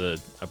because it's a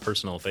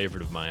personal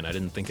favorite of mine. I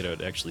didn't think it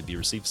would actually be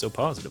received so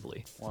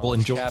positively. Well,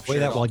 enjoy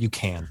that while you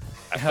can.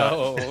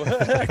 Oh.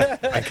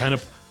 I kind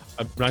of.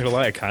 I'm not gonna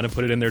lie. I kind of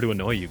put it in there to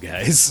annoy you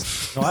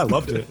guys. No, I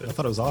loved it. I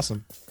thought it was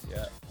awesome.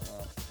 Yeah.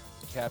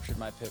 Captured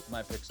my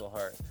pixel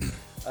heart.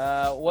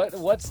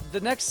 What's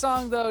the next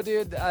song though,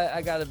 dude?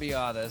 I gotta be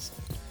honest.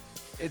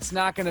 It's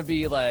not gonna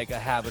be like a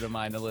habit of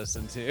mine to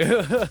listen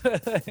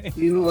to.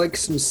 You know, like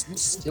some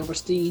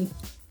Silverstein.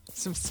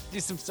 some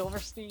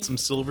Silverstein. Some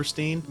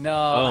Silverstein. No,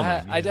 Oh, my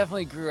I God.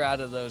 definitely grew out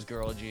of those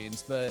girl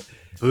jeans, but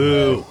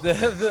Boo.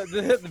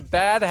 the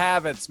bad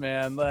habits,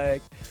 man.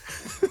 Like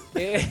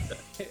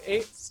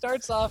it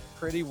starts off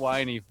pretty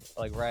whiny,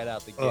 like right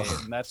out the gate,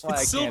 and that's why It's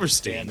I can't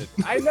Silverstein. stand it.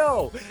 I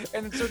know,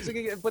 and so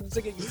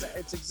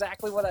it's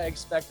exactly what I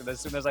expected. As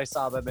soon as I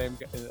saw the name,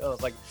 I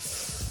was like,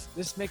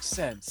 "This makes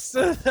sense."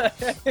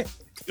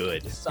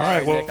 Good. Sorry, All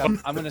right, well-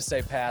 Nick. I'm gonna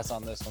say pass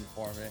on this one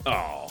for me.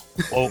 Oh.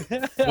 Well,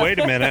 wait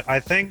a minute. I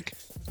think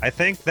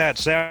that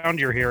sound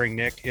you're hearing,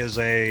 Nick, is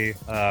an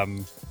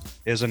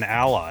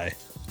ally,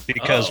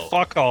 because Oh.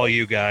 fuck all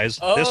you guys.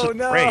 Oh this is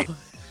no! great.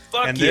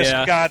 Fuck And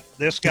yeah.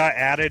 this got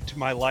added to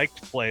my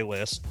liked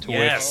playlist, to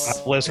Yes. which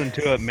I've listened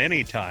to it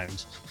many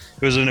times.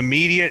 It was an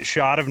immediate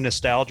shot of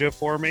nostalgia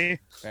for me.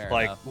 Fair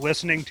Like enough.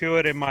 listening to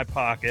it in my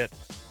pocket,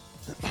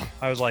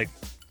 I was like,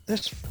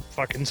 this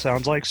fucking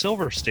sounds like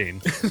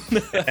Silverstein.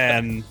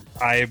 And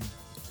I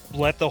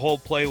let the whole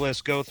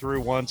playlist go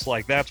through once.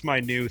 Like, that's my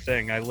new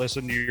thing. I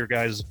listen to your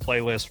guys'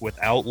 playlist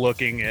without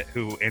looking at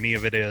who any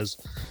of it is.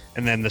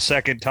 And then the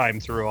second time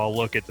through, I'll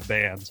look at the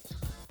bands.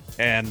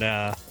 And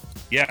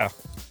yeah,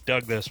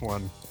 dug this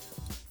one.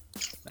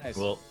 Nice.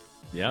 Well,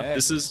 yeah.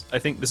 Yeah. I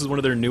think this is one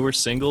of their newer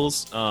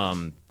singles.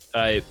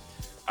 I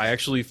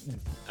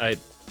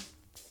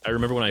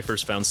remember when I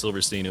first found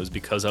Silverstein, it was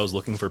because I was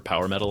looking for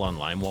power metal on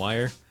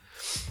LimeWire.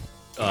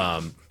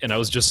 And I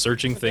was just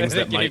searching things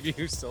that might gave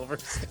you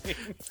Silverstein.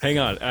 hang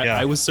on. Yeah.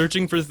 I was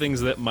searching for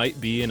things that might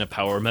be in a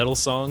power metal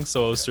song,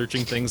 so I was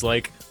searching things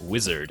like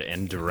wizard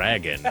and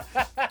dragon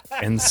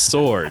and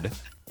sword.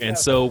 And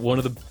so one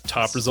of the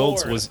top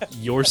results Sword. was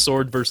Your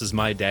Sword versus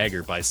My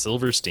Dagger by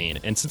Silverstein.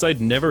 And since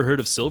I'd never heard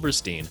of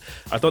Silverstein,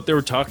 I thought they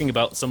were talking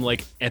about some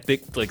like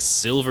epic like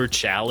silver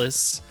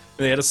chalice.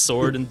 And they had a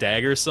sword and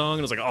dagger song,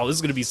 and I was like, oh, this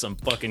is gonna be some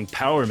fucking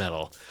power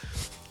metal.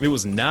 It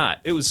was not.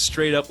 It was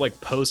straight up like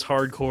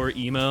post-hardcore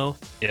emo.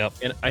 Yep.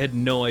 And I had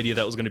no idea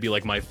that was going to be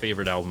like my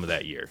favorite album of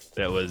that year.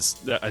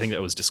 I think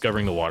that was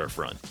Discovering the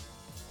Waterfront.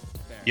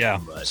 Yeah,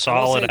 But-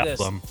 solid I will say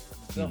this. album.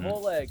 the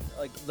whole like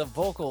the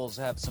vocals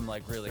have some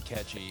like really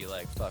catchy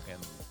like fucking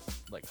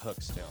like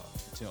hooks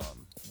to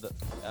them.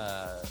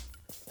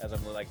 As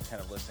I'm like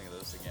kind of listening to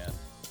this again,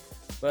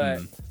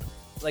 but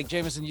like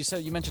Jameson,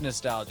 you mentioned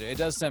nostalgia. It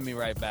does send me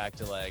right back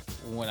to like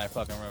when I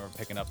fucking remember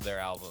picking up their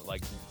album,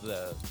 like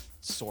the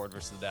Sword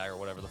versus the Dagger,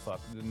 whatever the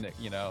fuck,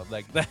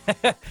 like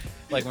that,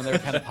 like when they were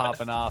kind of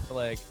popping off,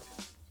 like.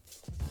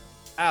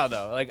 I don't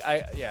know. Like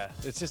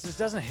it's just it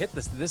doesn't hit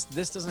this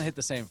doesn't hit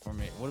the same for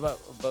me.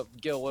 But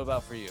Gil, what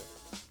about for you?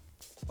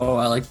 Oh,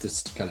 I like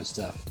this kind of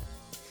stuff.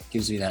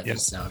 Gives me that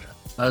nostalgia.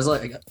 I was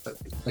like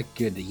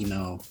good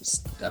emo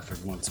stuff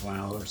every once in a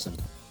while, or some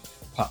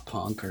pop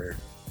punk, or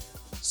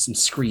some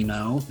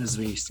screamo, as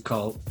we used to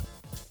call it.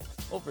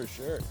 Oh, for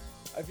sure.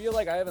 I feel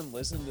like I haven't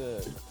listened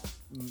to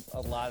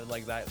a lot of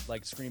like that,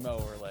 like screamo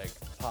or like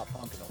pop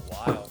punk in a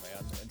while,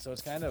 man. And so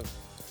it's kind of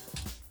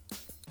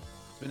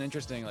been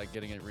interesting, like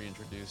getting it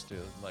reintroduced to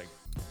like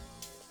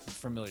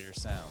familiar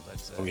sounds,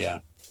 I'd say. Oh yeah,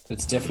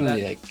 it's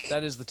definitely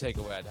that is the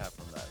takeaway I'd have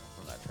from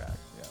that track.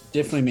 Yeah,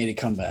 definitely made a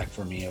comeback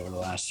for me over the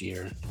last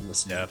year.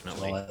 Listening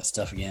to all that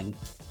stuff again.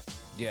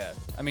 Yeah,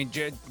 I mean,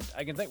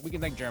 we can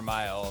thank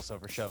Jeremiah also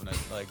for shoving it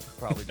like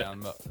probably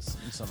down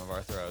some of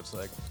our throats,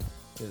 like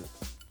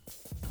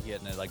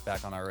getting it like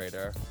back on our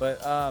radar.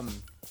 But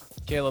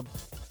Caleb,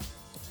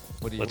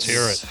 what do you? Let's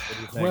hear it. What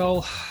do you think?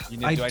 Well,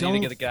 do I need to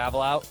get the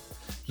gavel out?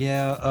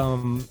 Yeah,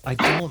 I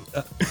don't.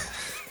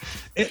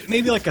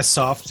 Maybe like a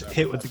soft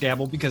hit with the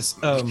gavel because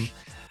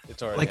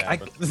it's already like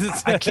happened.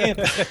 I can't.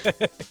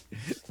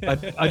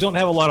 I don't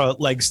have a lot of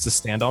legs to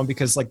stand on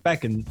because like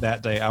back in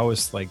that day, I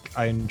was like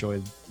I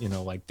enjoyed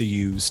like The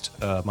Used,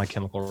 My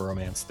Chemical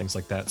Romance, things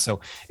like that. So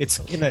it's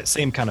in that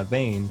same kind of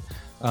vein,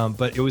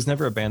 but it was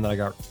never a band that I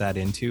got that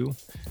into.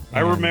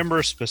 I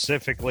remember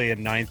specifically in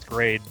 9th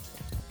grade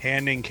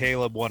handing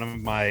Caleb one of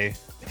my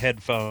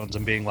headphones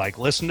and being like,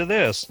 "Listen to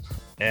this."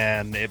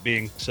 And it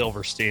being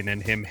Silverstein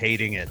and him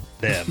hating it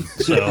then.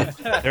 So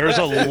there's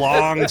a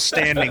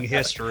long-standing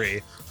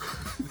history.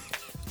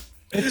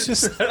 It's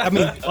just, I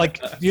mean, like,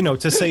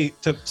 to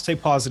say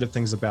positive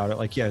things about it.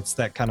 Like, yeah, it's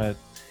that kind of,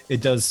 it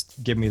does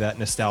give me that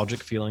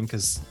nostalgic feeling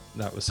because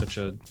that was such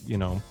a,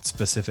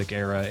 specific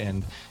era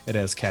and it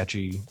has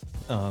catchy,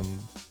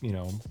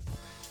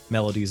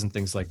 melodies and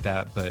things like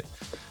that. But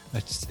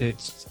it's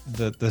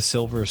the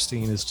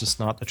Silverstein is just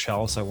not the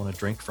chalice I want to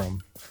drink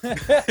from.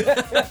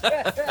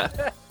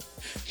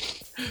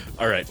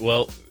 All right,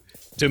 well,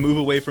 to move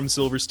away from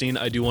Silverstein,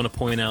 I do want to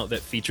point out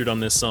that featured on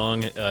this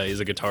song is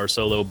a guitar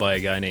solo by a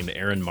guy named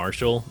Aaron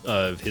Marshall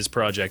of his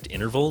project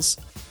Intervals.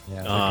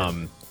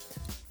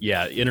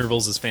 Yeah,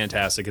 Intervals is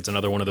fantastic. It's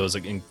another one of those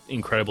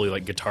incredibly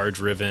like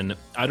guitar-driven.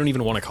 I don't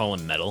even want to call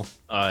him metal,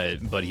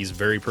 but he's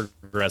very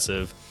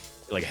progressive,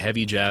 like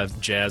heavy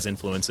jazz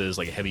influences,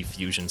 like heavy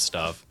fusion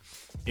stuff.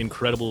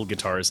 Incredible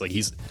guitarist. Like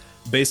he's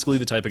basically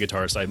the type of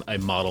guitarist I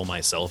model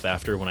myself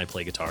after when I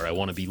play guitar. I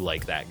want to be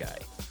like that guy.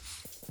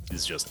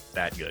 He's just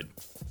that good.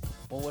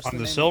 Well, on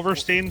the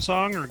Silverstein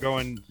song or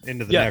going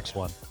into the next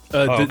one?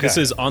 Okay. This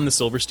is on the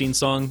Silverstein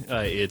song.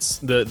 It's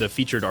the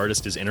featured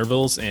artist is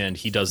Intervals, and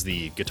he does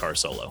the guitar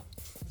solo.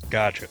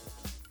 Gotcha.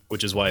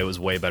 Which is why it was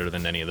way better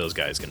than any of those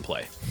guys can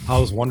play. I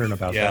was wondering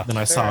about that. Then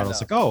I saw it. I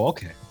was like, oh,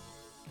 okay.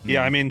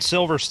 Yeah, I mean,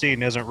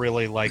 Silverstein isn't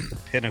really like the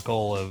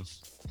pinnacle of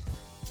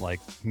like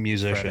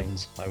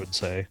musicians, I would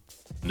say.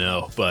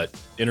 No, but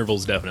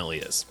Intervals definitely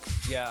is.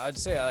 Yeah, I'd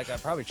say I'd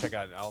probably check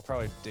out. I'll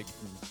probably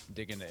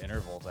dig into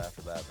Intervals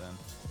after that. Then.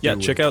 Yeah,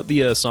 check out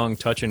the song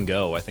 "Touch and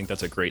Go." I think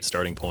that's a great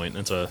starting point.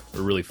 That's a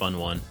really fun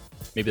one.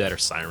 Maybe that or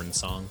Siren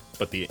Song,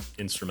 but the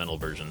instrumental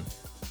version.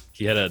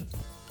 He had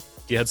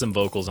some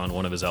vocals on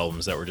one of his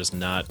albums that were just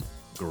not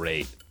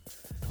great.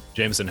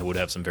 Jameson would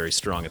have some very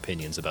strong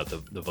opinions about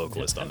the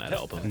vocalist on that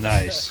album.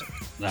 Nice.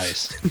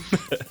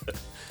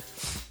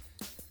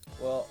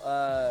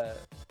 Well,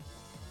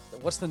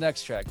 what's the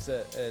next track?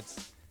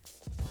 It's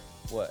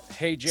what?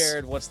 Hey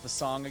Jared, what's the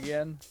song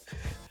again?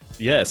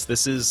 Yes,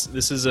 this is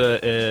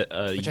a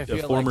Which I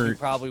feel former.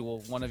 Like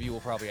one of you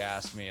will probably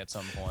ask me at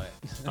some point.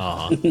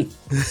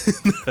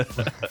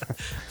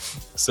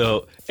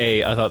 So,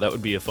 I thought that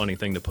would be a funny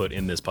thing to put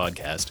in this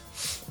podcast,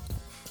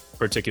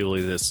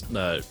 particularly this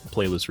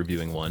playlist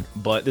reviewing one.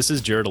 But this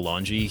is Jared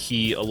Alonji.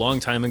 He a long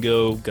time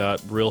ago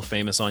got real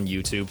famous on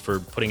YouTube for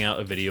putting out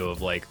a video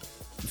of like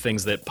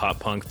things that pop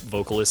punk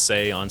vocalists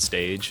say on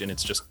stage, and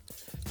it's just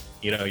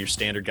your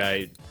standard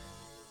guy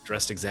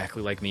dressed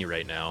exactly like me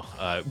right now,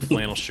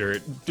 flannel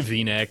shirt,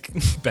 v-neck,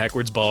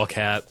 backwards ball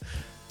cap,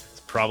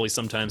 probably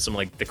sometimes some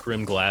like the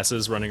Krim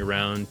glasses, running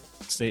around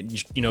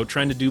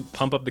trying to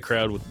pump up the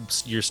crowd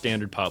with your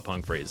standard pop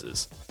punk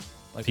phrases.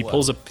 Like he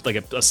pulls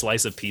a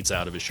slice of pizza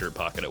out of his shirt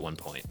pocket at one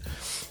point.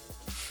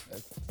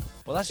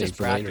 Well, that's just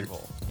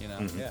practical,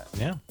 Mm-hmm.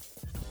 Yeah.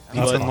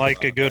 Nothing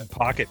like a good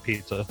pocket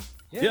pizza.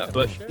 Yeah,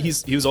 but sure.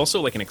 He was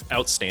also like an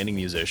outstanding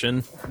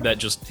musician that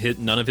just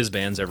none of his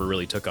bands ever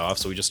really took off,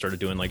 so we just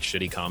started doing like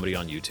shitty comedy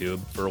on YouTube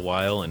for a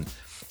while, and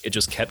it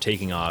just kept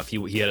taking off.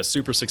 He had a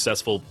super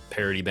successful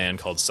parody band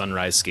called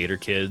Sunrise Skater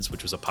Kids,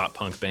 which was a pop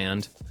punk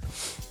band.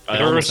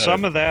 There was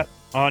some of that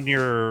on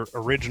your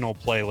original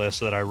playlist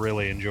that I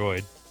really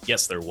enjoyed.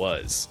 Yes, there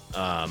was.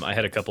 I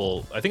had a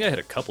couple. I think I had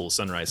a couple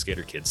Sunrise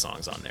Skater Kid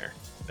songs on there.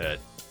 That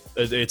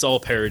it's all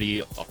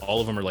parody.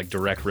 All of them are like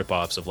direct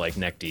ripoffs of like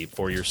Neck Deep,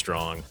 4 Year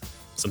Strong.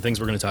 Some things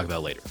we're going to talk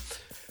about later.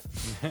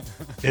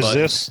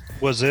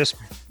 Was this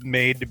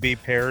made to be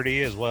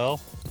parody as well?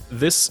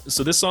 This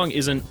song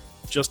isn't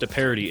just a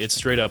parody; it's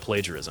straight up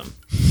plagiarism.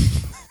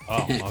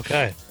 Oh,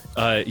 okay.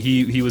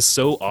 He was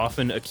so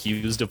often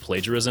accused of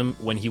plagiarism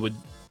when he would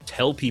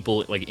tell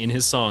people, like in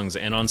his songs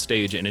and on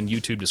stage and in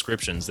YouTube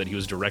descriptions, that he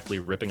was directly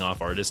ripping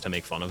off artists to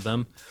make fun of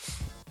them.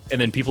 And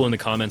then people in the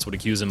comments would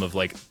accuse him of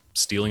like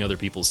stealing other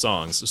people's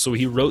songs. So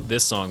he wrote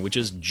this song, which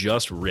is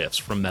just riffs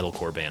from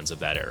metalcore bands of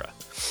that era.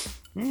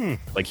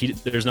 Like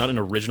there's not an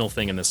original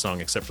thing in this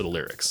song except for the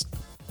lyrics.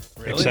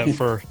 Really? Except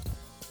for,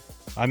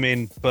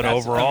 but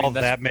overall,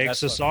 that makes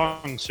the that's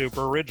song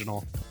super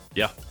original.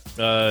 Yeah.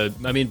 But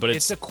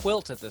It's a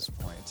quilt at this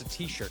point. It's a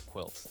T-shirt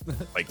quilt.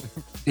 like,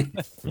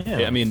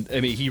 Yeah. I mean,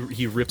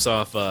 he rips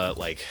off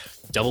like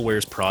Devil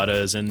Wears Prada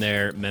is in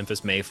there,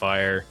 Memphis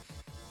Mayfire.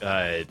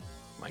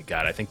 My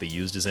God, I think The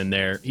Used is in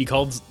there. He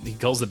calls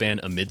the band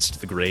Amidst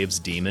the Graves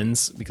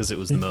Demons because it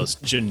was the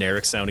most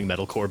generic sounding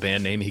metalcore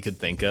band name he could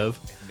think of.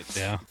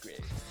 Yeah.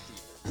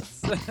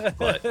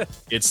 But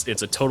it's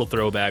a total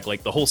throwback.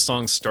 Like the whole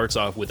song starts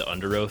off with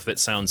Under Oath that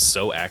sounds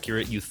so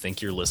accurate you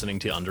think you're listening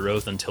to Under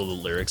Oath until the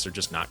lyrics are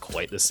just not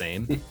quite the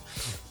same.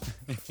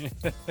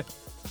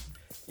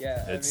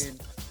 Yeah,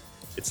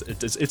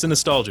 It's a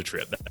nostalgia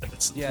trip.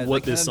 That's yeah, what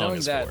like, this song knowing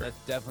is that, for. that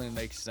definitely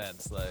makes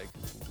sense. Like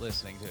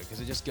listening to it because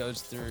it just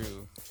goes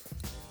through.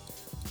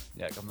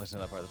 Yeah, I'm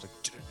listening to that part. It's like.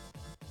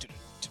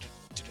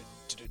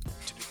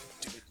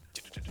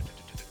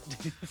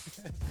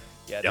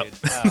 Yeah, Yep. dude.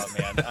 Oh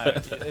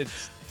man,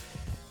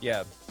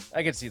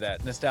 I could see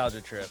that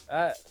nostalgia trip.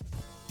 I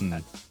don't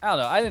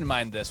know. I didn't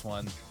mind this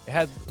one. It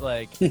had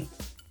like. It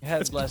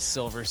had less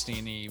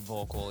Silverstein-y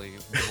vocals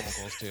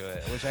to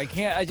it, which I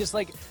can't. I just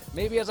like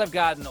maybe as I've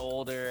gotten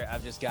older,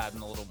 I've just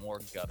gotten a little more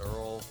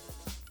guttural,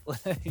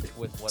 like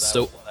with what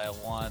I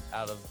want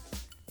out of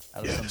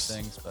some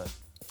things. But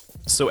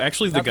So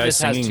actually, the not that guy this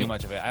has singing too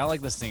much of it. I don't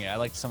like the singing. I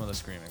like some of the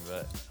screaming,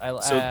 but I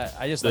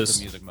just like the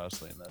music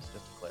mostly in this.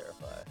 Just to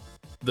clarify,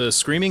 the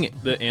screaming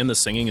and the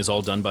singing is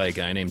all done by a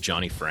guy named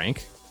Johnny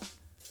Frank.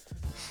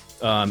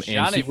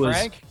 Johnny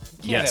Frank.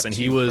 Yes, and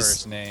he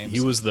was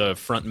the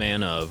front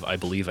man of, I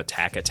believe,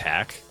 Attack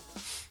Attack.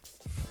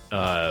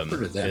 Heard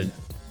of them.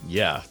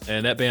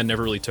 And that band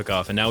never really took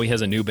off. And now he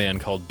has a new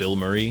band called Bill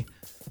Murray,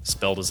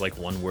 spelled as like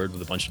one word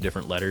with a bunch of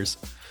different letters.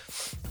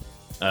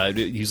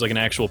 He's like an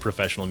actual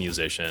professional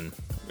musician.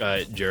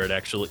 Jared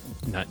actually,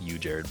 not you,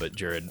 Jared, but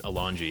Jared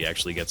Alonji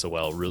actually gets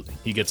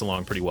he gets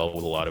along pretty well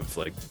with a lot of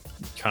like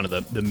kind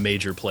of the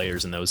major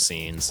players in those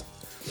scenes.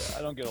 Yeah,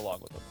 I don't get along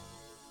with them.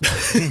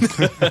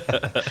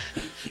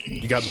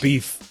 You got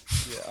beef.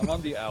 Yeah, I'm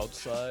on the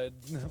outside.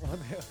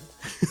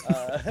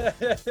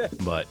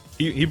 But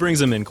he brings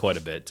them in quite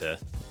a bit to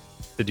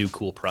do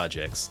cool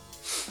projects.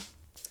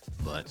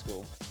 But That's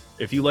cool.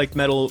 if you like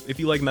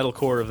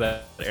metalcore of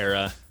that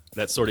era,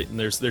 that sort of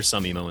there's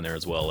some emo in there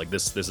as well. Like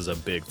this is a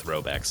big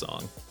throwback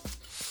song.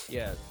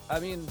 Yeah, I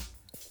mean,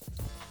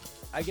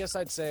 I guess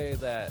I'd say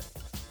that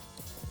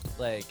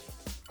like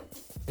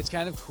it's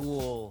kind of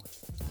cool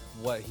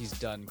what he's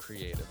done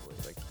creatively,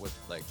 like with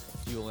like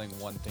fueling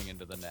one thing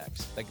into the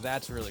next. Like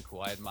that's really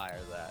cool. I admire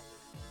that,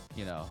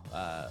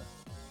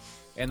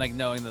 and like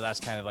knowing that that's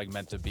kind of like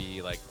meant to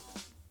be like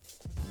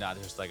not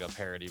just like a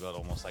parody, but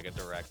almost like a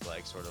direct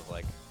like sort of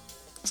like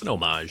It's an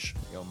homage.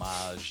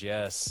 homage.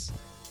 Yes.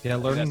 Yeah,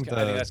 I think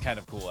that's kind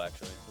of cool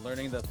actually.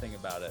 Learning the thing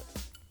about it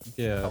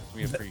helps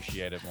me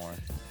appreciate it more.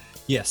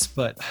 Yes,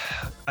 but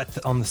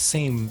on the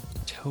same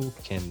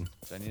token,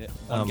 So I need it.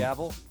 One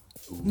gavel.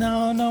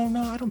 no,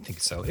 I don't think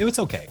so. It was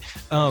okay.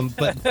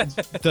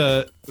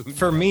 But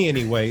for me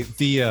anyway,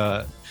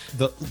 the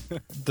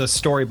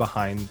story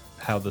behind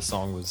how the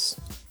song was,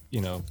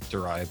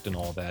 derived and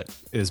all that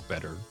is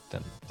better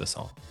than the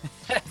song.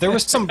 There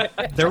was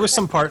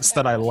some parts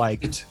that I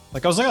liked.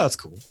 Like I was like, oh, that's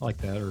cool. I like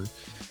that. Or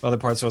other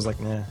parts I was like,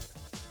 nah.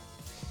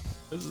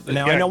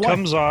 Now I know it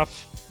why.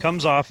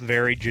 comes off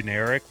very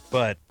generic,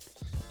 but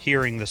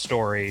hearing the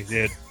story,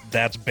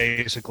 that's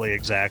basically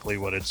exactly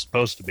what it's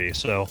supposed to be.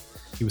 So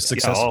He was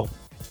successful.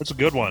 it's a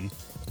good one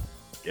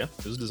Yeah,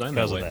 it was designed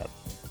that because of way. that.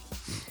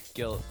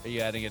 Gil, are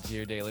you adding it to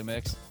your daily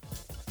mix?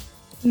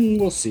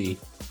 We'll see.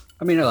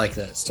 I mean, I like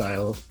that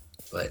style,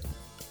 but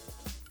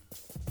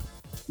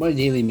my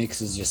daily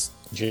mixes just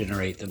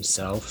generate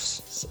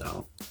themselves.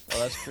 So, Oh,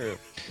 that's true.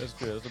 That's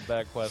true. That's a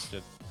bad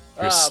question.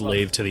 You're a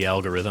slave to the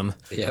algorithm.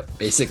 yeah,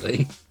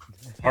 basically.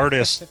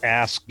 Artist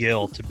asked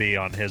Gil to be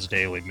on his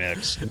daily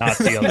mix, not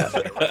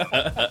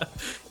the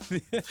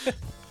other.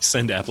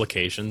 Send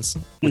applications.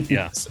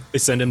 Yeah. They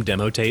send him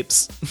demo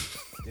tapes.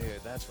 Dude,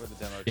 that's where the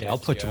demo. Yeah, I'll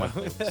put you go. on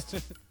my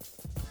playlist.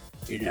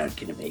 You're not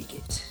gonna make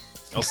it.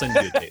 I'll send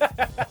you a tape.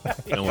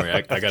 Don't worry,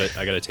 I got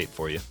a tape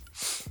for you.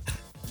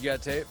 You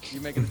got tape?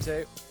 You making the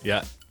tape?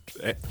 Yeah,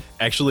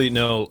 Actually,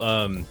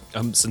 no.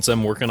 Since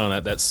I'm working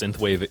on that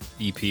synthwave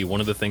EP, one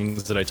of the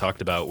things that I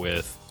talked about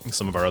with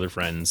some of our other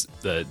friends,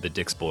 the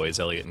Dix boys,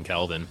 Elliot and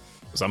Calvin,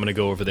 was I'm gonna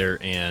go over there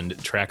and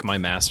track my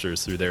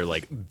masters through their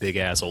like big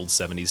ass old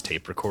 '70s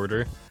tape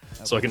recorder,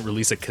 so I can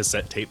release a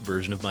cassette tape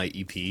version of my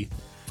EP.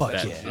 Fuck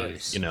that, yeah.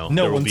 You know,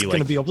 No there will one's be going to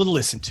like, be able to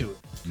listen to it.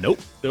 nope.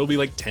 There will be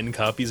like 10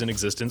 copies in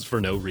existence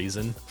for no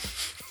reason.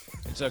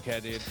 It's okay,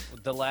 dude.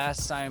 The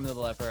last Simon the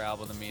Leper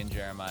album that me and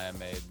Jeremiah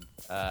made,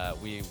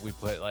 we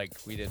put like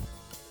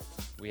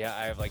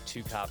I have like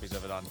 2 copies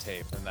of it on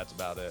tape, and that's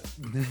about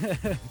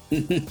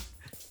it.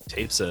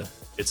 Tape's a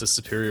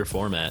superior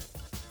format.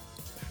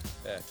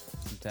 Yeah,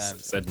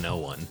 sometimes Said no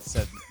one.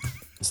 said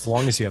As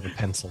long as you have a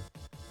pencil.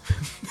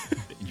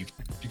 You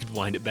could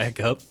wind it back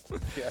up.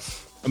 yeah.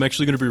 I'm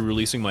actually going to be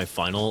releasing my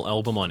final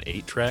album on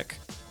 8-track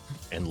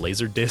and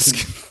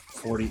Laserdisc.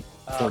 40,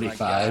 Oh my 45s.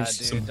 God, dude,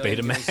 Some don't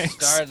get me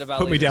Betamax. started about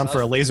Put me Laserdisc. down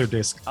for a laser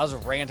disc. I was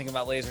ranting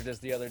about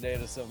Laserdisc the other day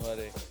to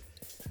somebody.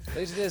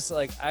 Laserdisc,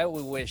 like, I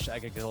would wish I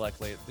could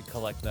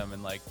collect them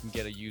and like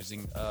get a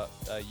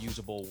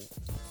usable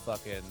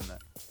fucking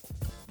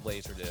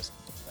Laserdisc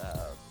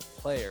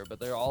player, but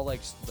they're all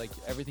like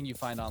everything you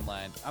find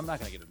online. I'm not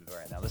gonna get into it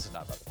right now. This is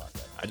not about the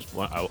podcast. I just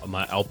want,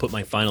 I'll put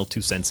my final 2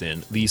 cents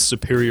in. The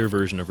superior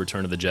version of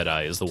Return of the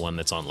Jedi is the one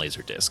that's on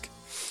Laserdisc.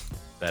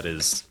 That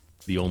is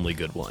the only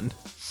good one.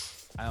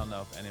 I don't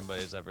know if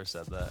anybody's ever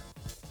said that.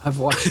 I've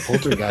watched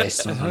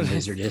Poltergeist on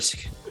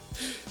Laserdisc.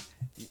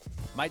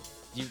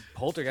 You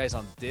Poltergeist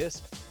on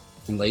disc,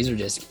 On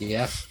Laserdisc,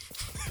 yeah.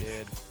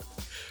 dude.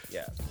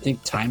 Yeah. I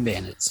think Time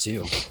Bandits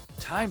too.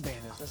 Time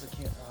Bandits.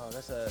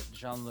 That's a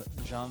Jean-Luc.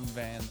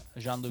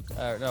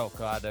 No,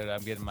 God, dude,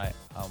 I'm getting my.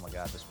 Oh my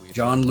God, this weird.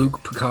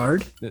 Jean-Luc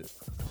Picard.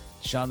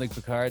 Jean-Luc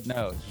Picard.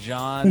 No,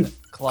 Jean-Claude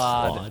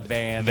Claude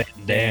Van Van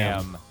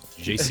Damme.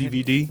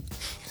 JCVD?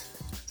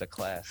 It's a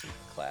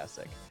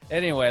classic.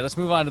 Anyway, let's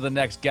move on to the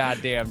next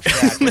goddamn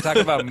track. We're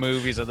talking about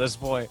movies at this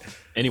point.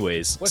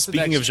 Anyways, What's the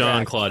speaking next of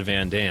Jean-Claude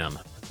Van Damme,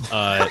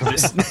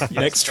 this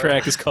next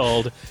track is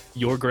called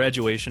Your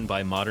Graduation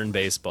by Modern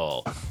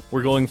Baseball.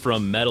 We're going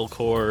from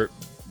metalcore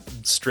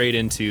straight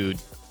into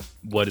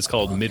what is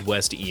called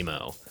Midwest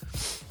emo.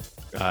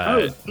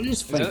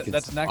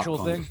 That's an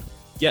actual thing?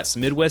 Yes,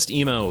 Midwest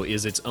emo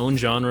is its own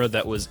genre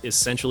that was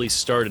essentially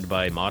started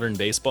by Modern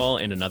Baseball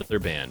and another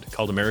band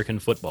called American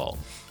Football.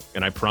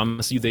 And I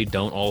promise you they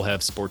don't all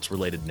have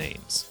sports-related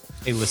names.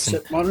 Hey, listen.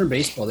 So Modern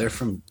Baseball, they're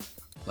from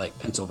like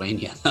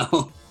Pennsylvania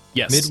though.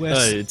 Yes,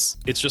 Midwest-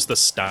 it's just the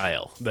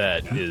style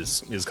that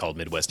is called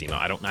Midwest emo.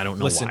 I don't know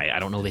Listen. why. I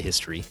don't know the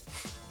history.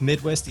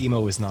 Midwest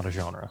emo is not a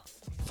genre.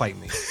 Fight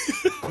me.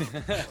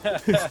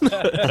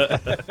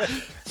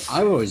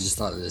 I've always just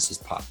thought of this as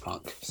pop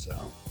punk.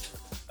 So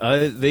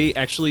They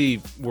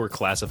actually were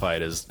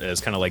classified as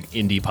kind of like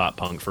indie pop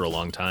punk for a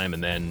long time,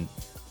 and then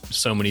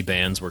so many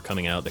bands were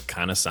coming out that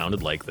kind of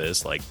sounded like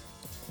this. Like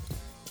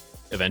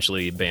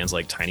eventually, bands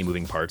like Tiny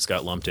Moving Parts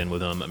got lumped in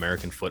with them.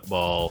 American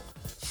Football.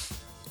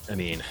 I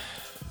mean,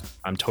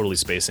 I'm totally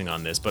spacing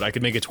on this, but I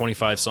could make a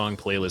 25-song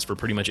playlist for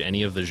pretty much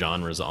any of the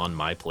genres on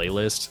my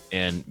playlist,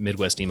 and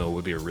Midwest emo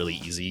would be a really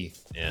easy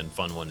and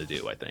fun one to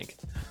do, I think.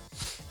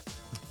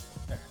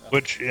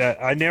 Which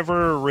I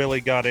never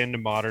really got into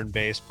Modern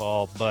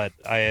Baseball, but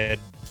I had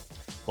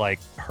like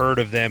heard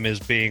of them as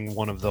being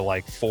one of the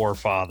like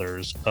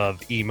forefathers of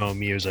emo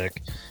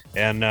music,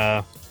 and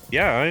I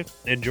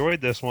enjoyed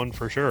this one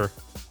for sure.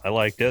 I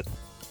liked it.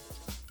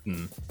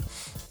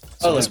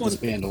 I like this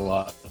band a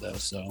lot though.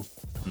 So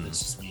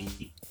this is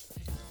me.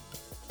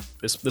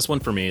 This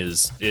one for me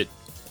is it.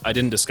 I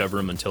didn't discover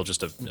them until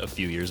just a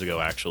few years ago,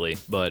 actually,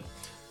 but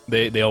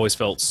they always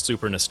felt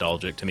super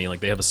nostalgic to me. Like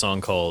they have a song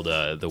called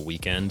 "The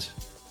Weekend."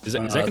 Is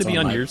that going to be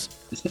on yours?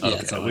 Yeah,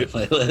 it's on my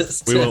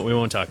playlist. We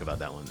won't talk about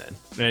that one then.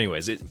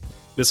 Anyways,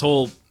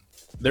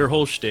 their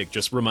whole shtick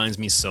just reminds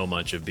me so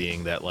much of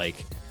being that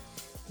like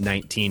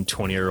 19,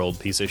 20-year-old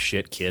piece of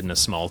shit kid in a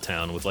small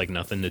town with like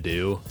nothing to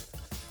do,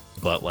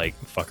 but like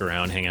fuck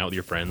around, hang out with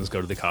your friends,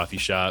 go to the coffee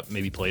shop,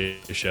 maybe play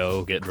a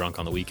show, get drunk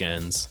on the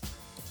weekends,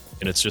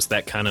 and it's just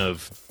that kind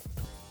of.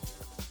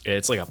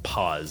 It's like a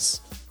pause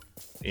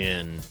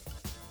in,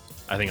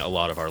 I think, a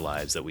lot of our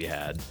lives that we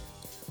had.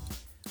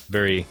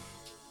 Very.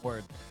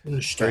 Word.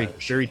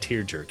 Very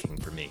tear-jerking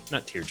for me.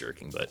 Not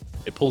tear-jerking, but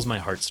it pulls my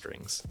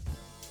heartstrings.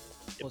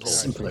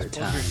 Simpler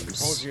times.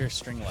 Pulls your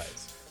string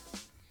lights.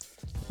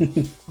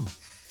 Yeah.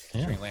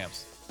 String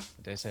lamps.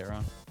 Did I say it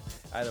wrong?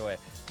 Either way.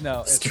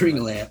 No. it's-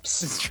 String lamps.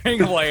 String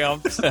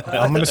lamps.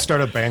 I'm going to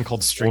start a band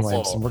called String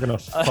Lamps, and we're going to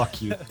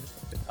fuck you.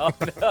 Oh,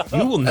 no.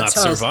 You will not That's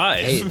how-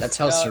 survive. Hey, that's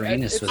how No,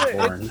 Serenus it's was a-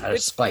 born, out of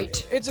it's-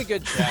 spite. It's a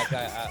good track.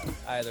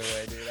 Either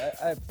way,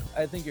 dude.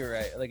 I think you're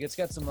right. Like it's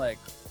got some like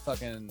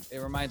fucking. It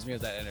reminds me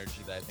of that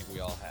energy that I think we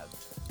all had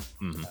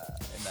Mhm.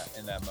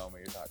 in that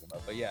moment you're talking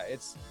about. But yeah,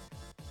 it's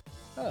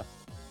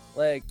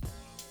like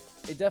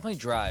it definitely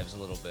drives a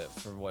little bit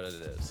for what it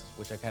is,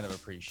 which I kind of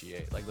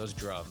appreciate. Like those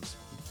drums.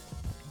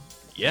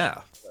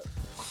 Yeah.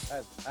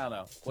 I don't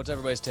know. What's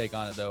everybody's take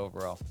on it though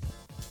overall?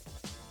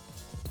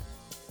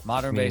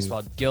 Modern I mean-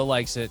 baseball. Gil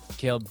likes it.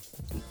 Caleb.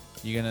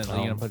 You gonna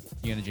jam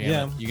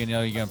yeah. it?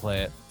 You're gonna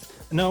play it.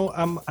 No,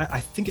 I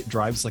think it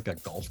drives like a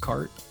golf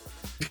cart.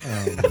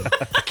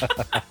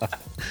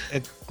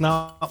 It's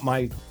not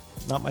my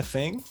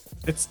thing.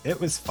 It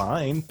was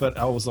fine, but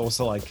I was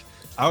also like,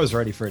 I was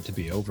ready for it to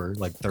be over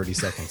like 30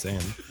 seconds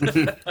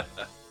in.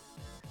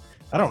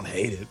 I don't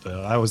hate it, but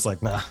I was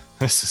like, nah,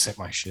 this isn't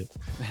my shit.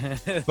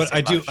 But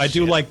I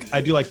do like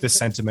the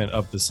sentiment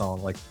of the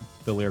song, like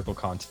the lyrical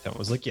content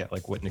was like, yeah,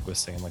 like what Nick was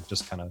saying, like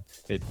just kind of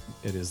it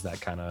is that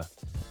kind of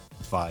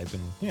vibe,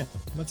 and yeah,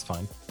 that's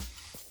fine.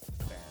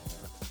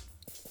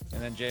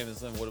 And then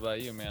Jameson, what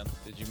about you, man?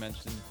 Did you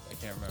mention? I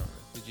can't remember.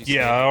 Did you?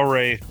 Yeah,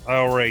 I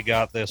already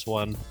got this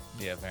one.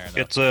 Yeah, fair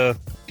enough.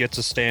 Gets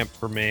a stamp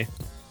for me.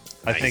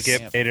 I think Nice.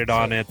 it made it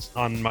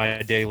on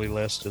my daily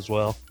list as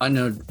well. I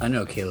know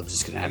Caleb's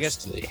just gonna I guess-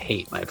 absolutely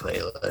hate my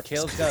playlist.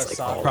 Caleb's got a Like,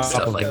 soft, all the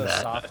stuff like got a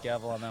that. soft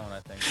gavel on that one, I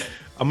think.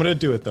 I'm gonna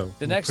do it though.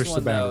 The next Push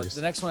one, the though, boundaries.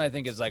 the next one I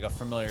think is like a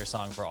familiar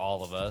song for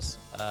all of us.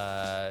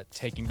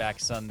 Taking Back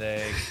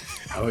Sunday.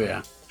 Oh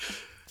yeah,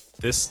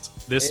 This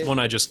It- one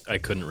I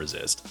couldn't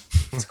resist.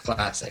 it's a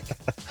classic.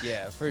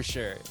 Yeah, for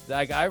sure.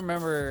 Like I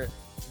remember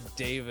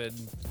David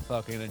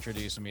fucking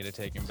introducing me to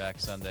Taking Back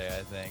Sunday.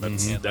 I think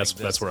That's And, like, that's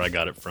this- where I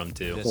got it from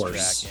too. this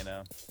course. track, you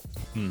know.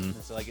 Mhm.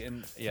 It's like,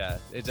 yeah,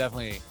 it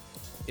definitely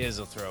is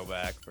a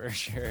throwback for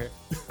sure.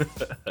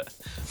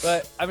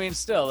 But I mean,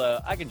 still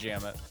though, I can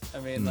jam it. I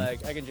mean,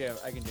 like I can jam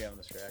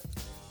this track.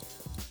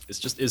 It's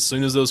just as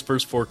soon as those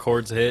first 4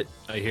 chords hit,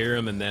 I hear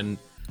them, and then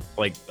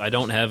like I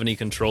don't have any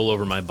control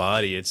over my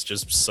body. It's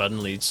just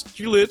suddenly it's,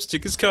 your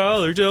lipstick is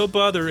colored, don't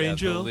bother, Yeah,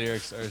 angel. the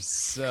lyrics are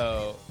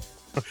so.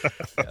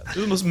 It's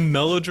the most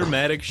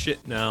melodramatic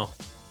shit now.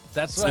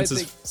 That's what I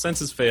think.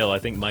 Senses Fail, I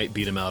think, might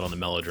beat him out on the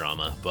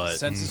melodrama, but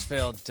Census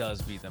Fail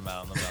does beat them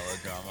out on the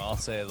melodrama. I'll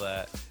say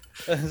that.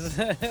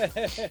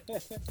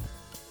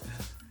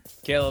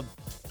 Caleb,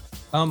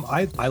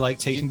 I like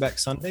Taking Back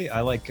Sunday.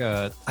 I like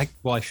I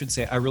should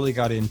say I really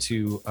got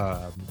into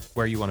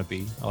Where You Want to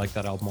Be. I like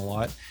that album a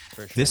lot.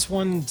 for sure. This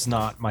one's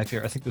not my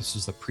favorite. I think this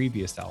was the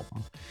previous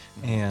album,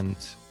 and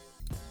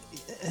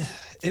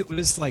it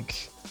was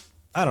like,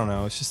 I don't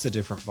know, it's just a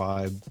different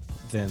vibe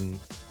than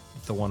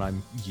the one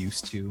I'm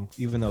used to.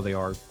 Even though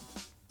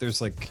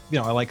there's like,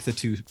 I like the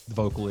 2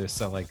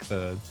 vocalists. I like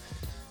the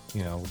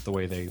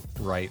way they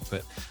write,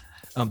 but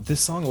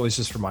this song always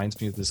just reminds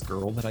me of this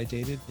girl that I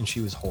dated, and she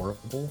was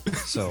horrible.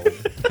 So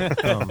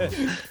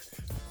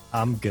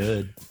I'm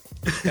good.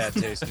 Bad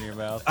taste in your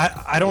mouth.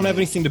 I don't have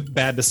anything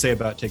bad to say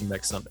about Taking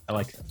Back Sunday. I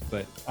like it,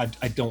 but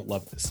I don't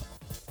love this song,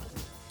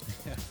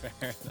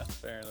 Fair enough.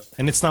 Fair enough.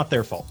 and it's not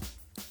their fault.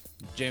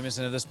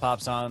 Jameson, if this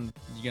pops on,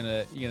 you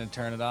gonna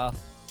turn it off?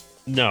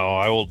 No,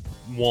 I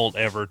won't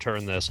ever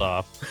turn this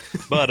off.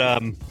 But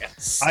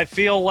I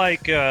feel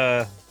like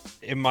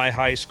in my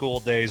high school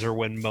days, or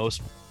when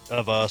most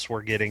of us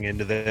were getting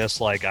into this,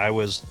 like I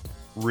was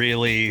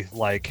really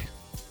like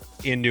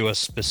into a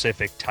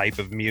specific type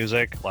of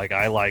music. Like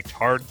I liked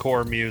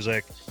hardcore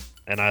music,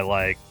 and I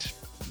liked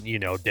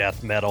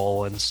death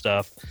metal and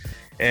stuff.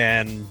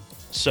 And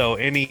so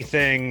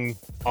anything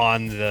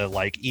on the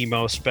like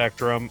emo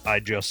spectrum, I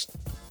just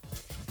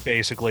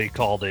basically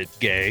called it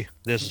gay.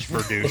 This is for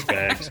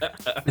douchebags.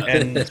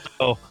 And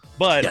so,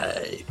 but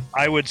Yay.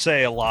 I would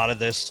say a lot of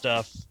this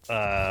stuff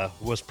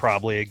was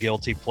probably a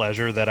guilty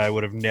pleasure that I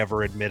would have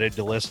never admitted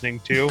to listening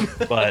to,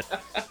 but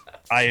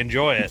I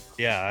enjoy it.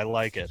 Yeah, I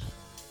like it.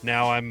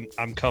 Now I'm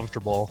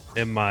comfortable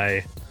in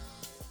my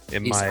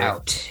He's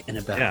out and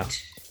about. Yeah.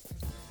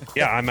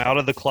 Yeah, I'm out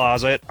of the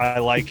closet. I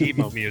like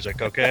emo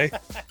music, okay?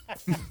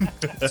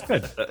 It's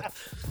good.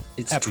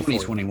 It's Happy for you.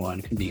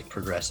 2021. Can be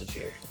progressive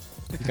here.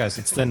 You guys,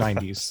 it's the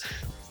 90s.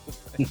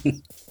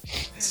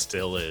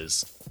 still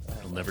is.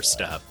 It'll never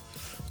stop.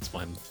 That's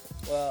why I'm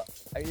Well,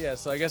 yeah.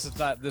 So I guess it's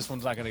not. This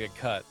one's not gonna get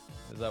cut.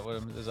 Is that what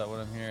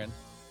I'm hearing?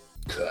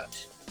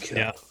 Cut.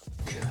 Yeah.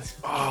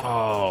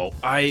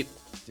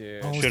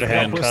 Dude. Oh, Should have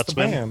yeah, had Horse the Cutsman.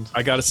 Band.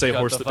 I gotta say, Shut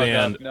Horse the fuck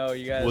Band up. No,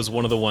 you guys. was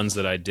one of the ones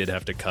that I did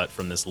have to cut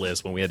from this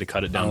list when we had to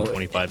cut it down Oh, to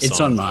 25 it's songs.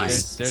 on mine.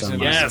 There's It's on some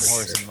mine. Yes.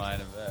 horse in mine.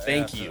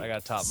 Thank Yeah, you. I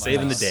got top mine.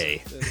 Saving the out.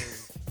 day.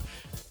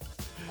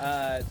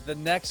 The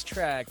next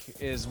track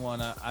is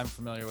one I'm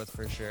familiar with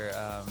for sure.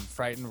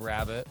 Frightened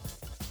Rabbit.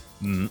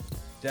 Mm,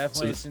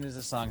 Definitely, So- as soon as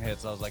the song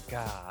hits, I was like,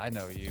 God, I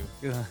know you.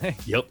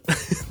 yep.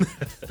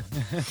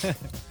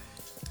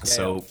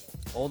 So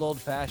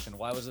Old fashioned.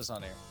 Why was this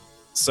on here?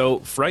 So,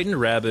 Frightened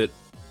Rabbit,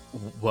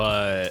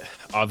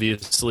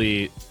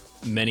 obviously,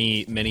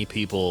 many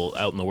people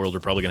out in the world are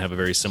probably gonna have a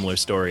very similar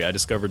story. I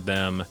discovered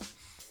them.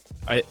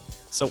 I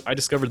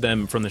discovered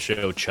them from the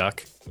show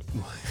Chuck,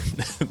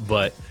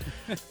 but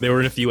they were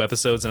in a few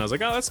episodes, and I was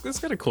like, oh, that's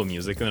kind of cool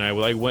music. And then I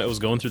was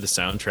going through the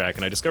soundtrack,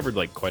 and I discovered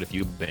like quite a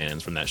few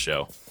bands from that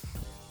show.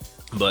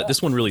 But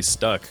this one really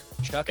stuck.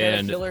 Chuck had a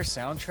And- killer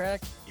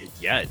soundtrack.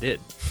 Yeah, it did.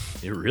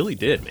 It really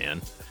did,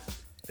 man.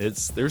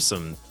 There's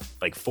some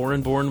like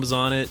Foreign Born was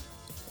on it.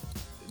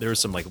 There was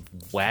some like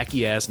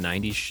wacky ass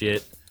 90s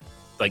shit.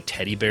 Like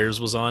Teddy Bears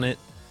was on it.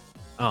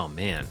 Oh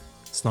man.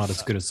 It's not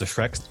as good as the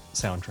Shrek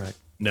soundtrack.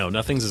 No,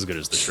 nothing's as good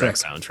as the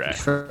Shrek soundtrack.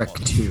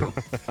 Shrek 2. Well,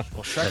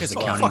 Shrek Has is the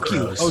awesome. Counting Fuck you,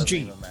 Crows. OG. Doesn't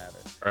even matter.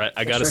 All right,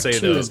 I gotta Shrek say 2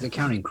 though, is the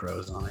Counting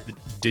Crows on it.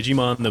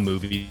 Digimon the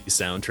movie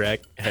soundtrack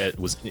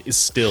is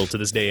still to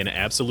this day an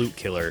absolute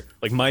killer.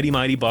 Like Mighty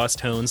Mighty Boss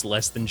Tones,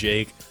 Less Than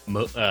Jake,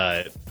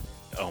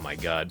 oh my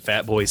God,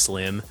 Fat Boy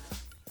Slim.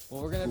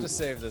 Well, we're gonna have to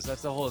save this.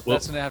 That's the whole. We'll-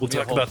 That's gonna have we'll to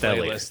be talk a whole about that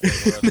playlist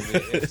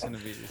thing where it's gonna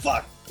be.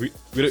 Fuck. We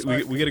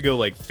gotta go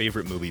like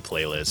favorite movie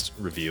playlist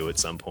review at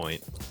some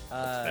point.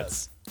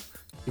 That's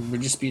It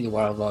would just be the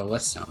Wild Wild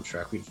West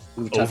soundtrack. We've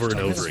Over touched and on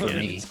over this for again.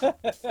 me.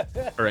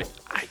 all right.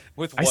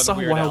 With I one saw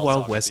Weird Wild Al Wild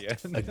song at West the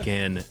end.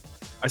 again.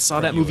 I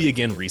saw that movie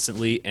again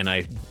recently, and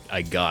I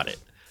got it.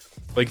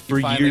 Like for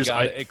Finally years,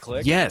 got it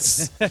clicked?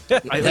 yes,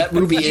 That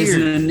movie is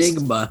an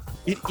enigma.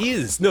 It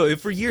is. No,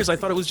 for years I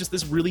thought it was just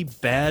this really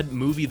bad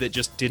movie that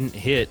just didn't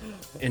hit,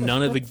 and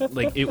none of the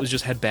like it was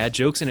just had bad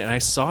jokes in it. And I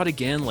saw it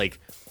again like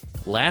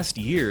last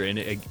year, and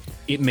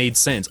it made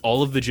sense.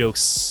 All of the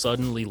jokes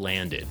suddenly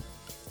landed,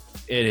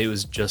 and it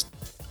was just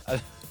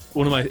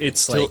one of my.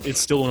 It's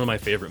still one of my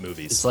favorite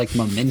movies. It's like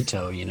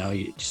Memento, you know.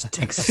 You just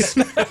takes.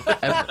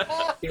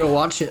 You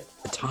watch it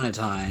a ton of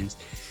times.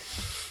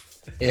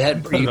 You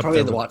probably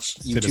had to watch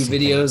YouTube Citizen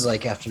videos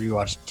like after you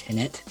watched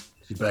Tenet.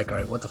 You'd be like, all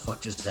right, what the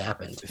fuck just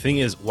happened? The thing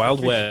is,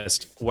 Wild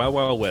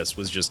Wild West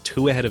was just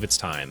too ahead of its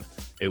time.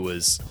 It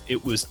was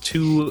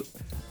too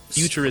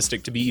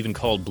futuristic to be even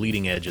called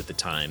bleeding edge at the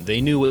time.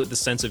 They knew what the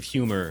sense of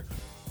humor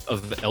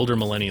of elder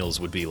millennials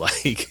would be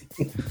like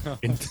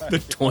in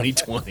the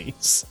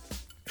 2020s.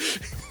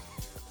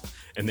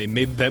 And they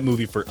made that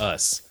movie for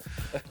us.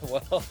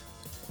 Well,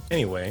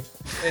 Anyway,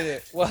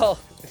 well,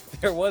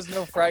 there was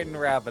no Frightened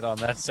Rabbit on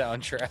that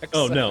soundtrack.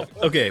 Oh so- no.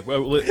 Okay, well,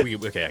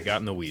 okay, I got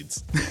in the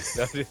weeds.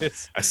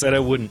 it's I said I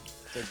wouldn't.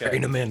 okay.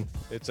 bring them in.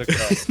 It's okay.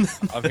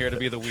 I'm here to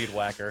be the weed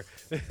whacker.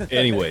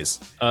 Anyways,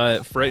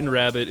 Frightened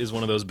Rabbit is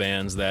one of those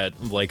bands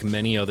that, like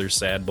many other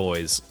sad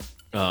boys,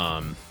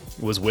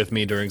 was with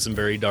me during some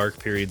very dark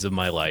periods of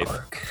my life.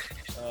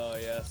 Oh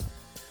yes.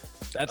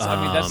 That's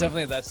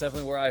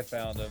definitely where I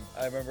found him.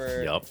 I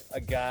remember Yup. a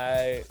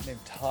guy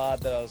named Todd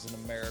that I was in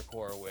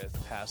AmeriCorps with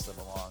passed them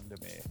along to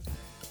me,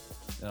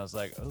 and I was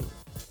like,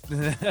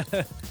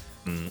 oh.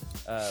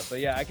 But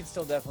yeah, I can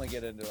still definitely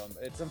get into him.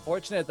 It's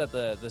unfortunate that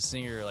the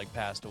singer like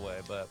passed away,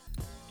 but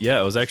Yeah,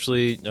 I was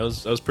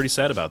pretty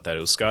sad about that. It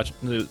was Scott.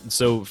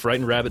 So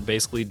Frightened Rabbit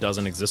basically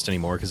doesn't exist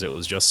anymore because it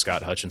was just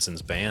Scott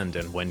Hutchinson's band.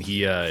 And when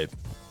he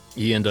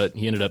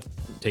ended up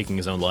taking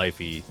his own life,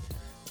 he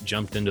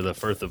jumped into the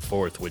Firth of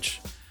Forth, which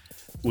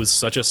was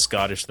such a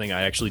Scottish thing.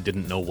 I actually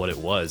didn't know what it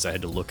was. I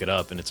had to look it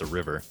up, and it's a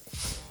river.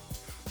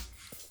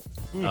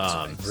 It's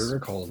a river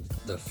called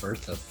the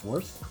Firth of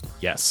Forth.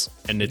 Yes,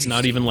 and it's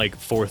not even like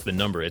fourth the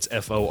number. It's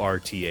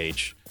Forth.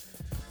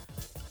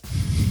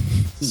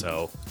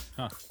 So,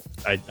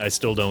 I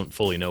still don't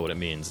fully know what it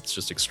means. It's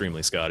just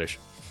extremely Scottish.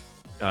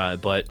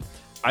 But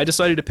I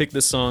decided to pick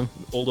this song,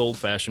 Old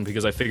Fashioned,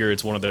 because I figure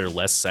it's one of their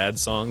less sad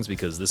songs,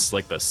 because this is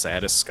like the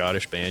saddest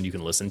Scottish band you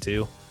can listen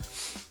to.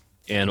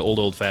 And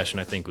Old Fashioned,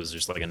 I think, was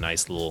just like a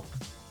nice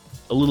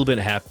a little bit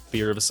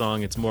happier of a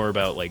song. It's more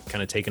about like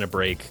kind of taking a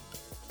break,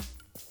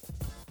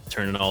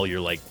 turning all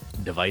your like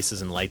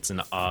devices and lights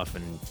off,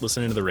 and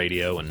listening to the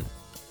radio, and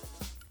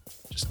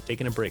just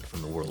taking a break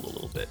from the world a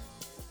little bit.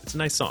 It's a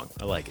nice song.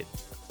 I like it.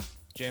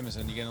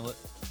 Jameson, you gonna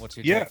what's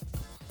your Yeah,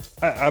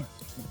 take?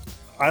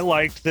 I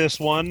liked this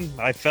one.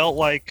 I felt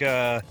like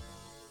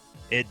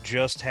it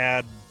just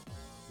had,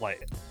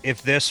 like,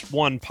 if this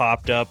one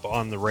popped up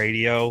on the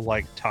radio,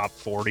 like top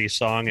 40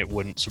 song, it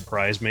wouldn't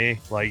surprise me.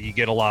 Like, you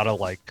get a lot of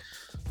like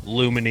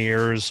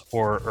Lumineers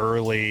or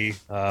early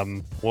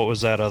what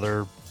was that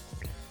other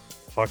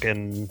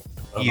fucking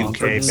UK Mumford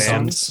 & band?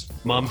 Sons?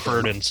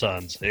 Mumford and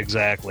Sons,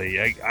 exactly.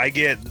 I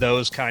get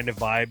those kind of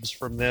vibes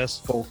from this,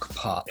 Folk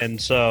pop. and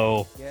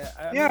so Yeah,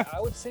 I mean, yeah,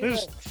 I would say it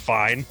was that.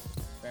 fine.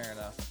 Fair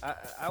enough.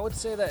 I would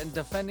say that in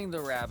defending the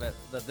rabbit,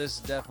 that this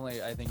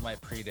definitely I think might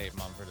predate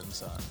Mumford and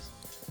Sons.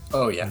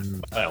 Oh yeah.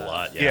 By a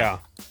lot, Yeah,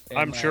 And,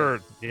 I'm like,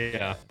 sure.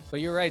 Yeah. But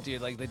you're right,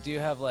 dude. Like they do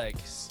have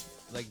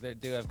they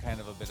do have kind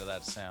of a bit of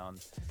that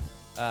sound.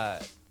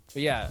 But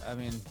yeah, I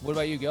mean, what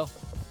about you, Gil?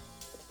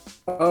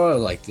 Oh, I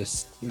like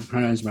this. It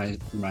reminds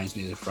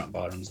me of the Front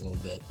Bottoms a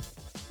little bit.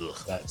 Ugh.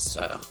 That's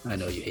I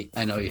know you hate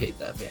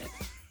that band.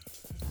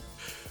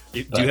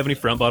 Do you have any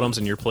front bottoms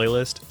in your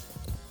playlist?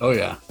 Oh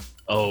yeah.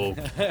 Oh,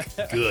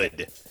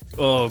 good.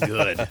 Oh,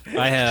 good.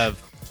 I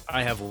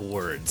have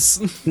words.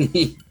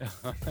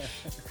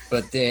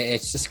 But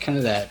it's just kind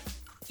of that.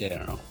 I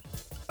don't know.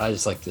 I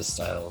just like this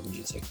style of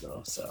music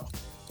though. So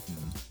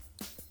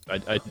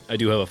I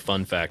do have a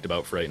fun fact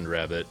about Frightened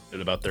Rabbit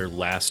and about their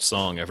last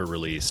song ever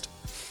released.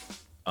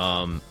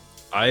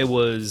 I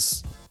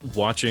was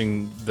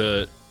watching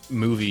the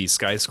movie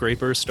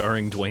Skyscraper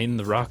starring Dwayne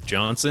 "The Rock"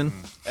 Johnson.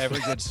 Every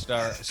good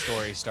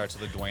story starts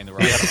with a Dwayne the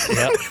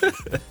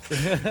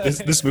Rock.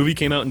 This movie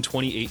came out in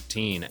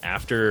 2018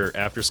 after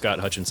Scott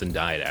Hutchinson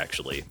died,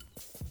 actually.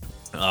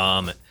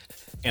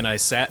 And I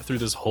sat through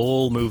this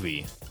whole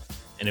movie,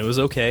 and it was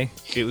okay.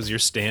 It was your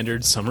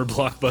standard summer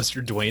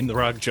blockbuster Dwayne The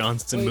Rock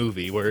Johnson Wait,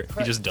 movie where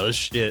he just does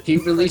shit. He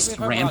released Correct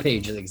me if I'm wrong.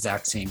 Rampage at the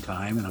exact same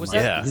time, and I'm Was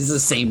like, that- this is the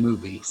same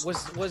movie.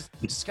 Was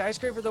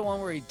Skyscraper the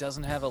one where he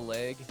doesn't have a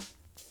leg?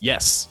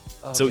 Yes.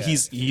 So Okay.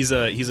 he's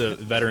a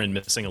veteran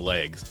missing a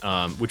leg,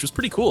 which was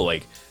pretty cool.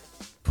 Like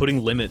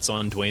putting limits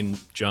on Dwayne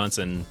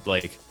Johnson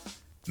like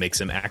makes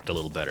him act a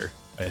little better.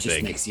 I Just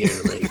think makes the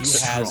other leg He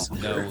has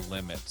stronger. no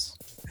limits.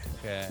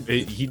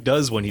 Okay. He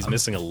does when he's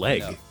missing a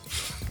leg. No.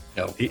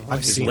 No. I've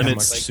His seen how much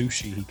limits.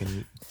 sushi he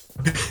can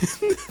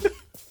eat.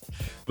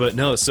 But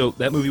no, so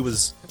that movie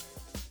was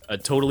a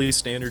totally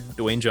standard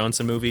Dwayne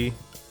Johnson movie.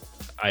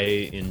 I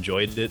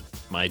enjoyed it.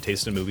 My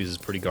taste in movies is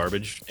pretty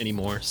garbage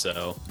anymore,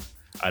 so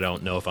I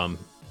don't know if I'm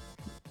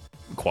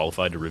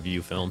qualified to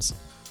review films.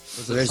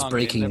 Was So the there's song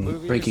in the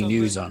movie or breaking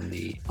news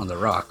something? on the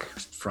Rock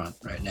front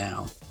right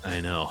now. I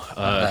know.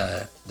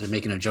 They're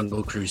making a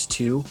Jungle Cruise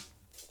 2.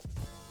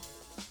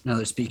 Now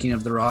they're speaking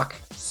of the Rock,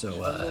 so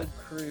Jungle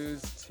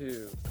Cruise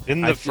 2.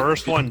 Didn't I the feel-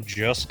 first one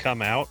just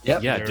come out?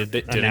 Yep. Yeah, They're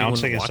did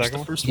announcing anyone a watch second the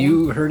one? first one?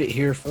 you heard it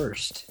here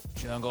first.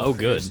 Jungle Oh,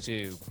 Cruise good.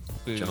 2.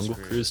 Booze Jungle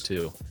Cruise. Cruise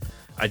 2.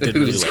 I did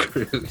really Booze like.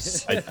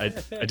 Cruise.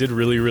 I did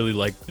really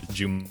like the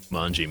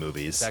Jumanji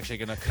movies. It's actually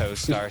going to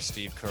co-star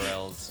Steve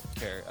Carell's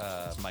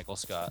Michael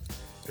Scott.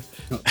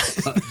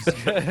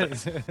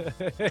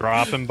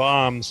 Dropping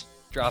bombs.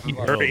 Dropping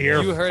You heard it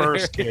here You heard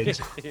first, it.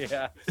 kids.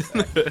 Yeah.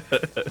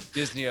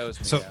 Disney owes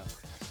me So- now.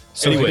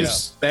 So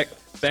Anyways, back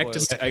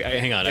Spoilers. to I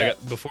hang on. Yeah. I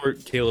got, before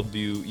Caleb,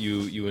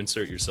 you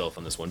insert yourself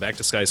on this one. Back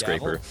to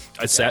Skyscraper. Gavel?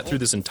 I sat Gavel? through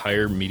this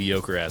entire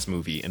mediocre ass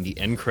movie, and the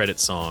end credit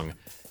song,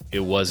 it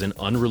was an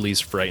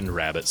unreleased Frightened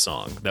Rabbit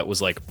song that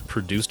was like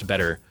produced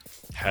better,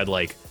 had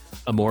like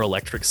a more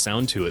electric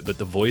sound to it, but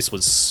the voice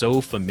was so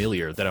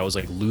familiar that I was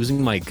like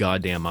losing my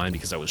goddamn mind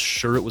because I was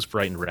sure it was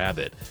Frightened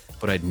Rabbit,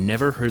 but I'd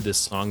never heard this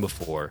song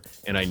before,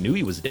 and I knew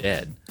he was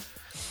dead.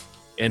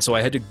 And so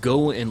I had to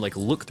go and like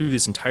look through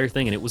this entire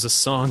thing, and it was a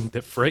song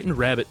that Frightened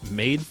Rabbit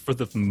made for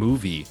the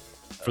movie,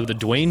 for the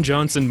Dwayne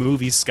Johnson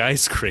movie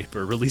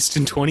Skyscraper, released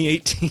in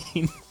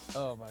 2018.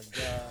 Oh my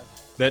god.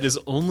 That is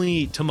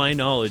only, to my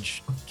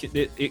knowledge,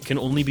 it can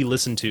only be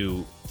listened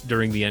to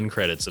during the end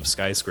credits of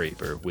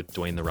Skyscraper with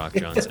Dwayne The Rock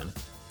Johnson.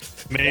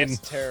 I mean,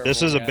 That's terrible,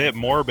 this is a man. bit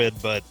morbid,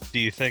 but do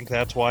you think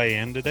that's why he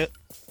ended it?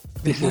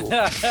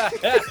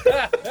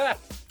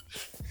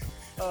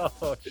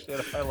 Oh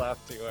shit! I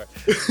laughed too hard.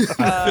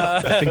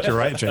 I think you're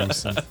right,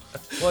 Jameson.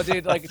 Well,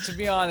 dude, like to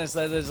be honest,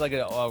 that is like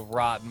a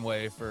rotten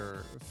way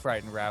for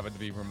Frightened Rabbit to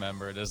be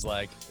remembered as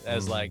like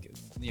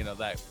you know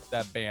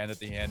that band at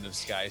the end of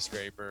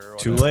Skyscraper. Or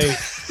Too whatever.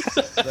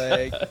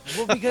 late. Like,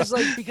 well,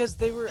 because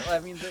they were. I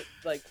mean,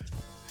 like.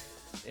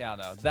 Yeah, I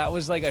don't know. That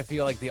was like I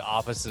feel like the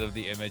opposite of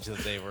the image that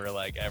they were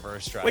like ever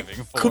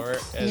striving for.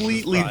 as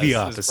completely the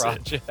as opposite.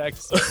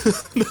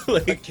 projects.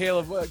 Like,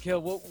 Caleb,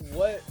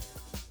 what?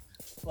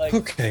 Like,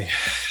 Okay.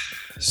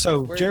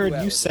 So Where are Jared, you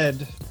at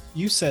with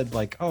you said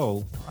like,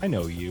 oh, I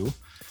know you.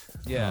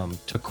 yeah.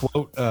 To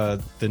quote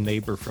the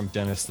neighbor from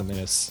Dennis the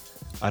Menace,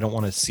 I don't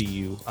want to see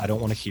you. I don't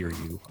want to hear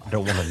you. I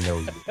don't want to know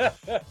you.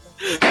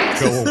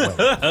 Go away.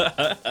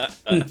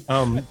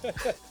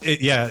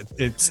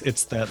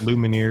 It's that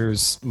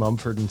Lumineers,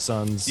 Mumford and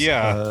Sons,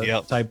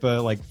 Yep. type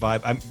of like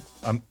vibe.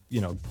 I'm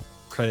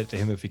credit to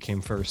him if he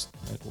came first,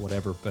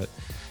 whatever. But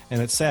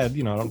and it's sad, I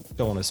don't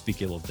want to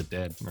speak ill of the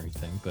dead or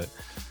anything, but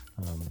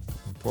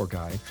poor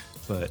guy.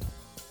 But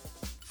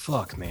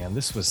fuck, man,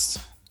 this was.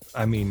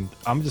 I mean,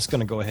 I'm just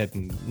gonna go ahead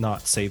and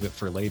not save it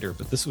for later,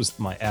 but this was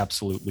my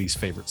absolute least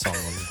favorite song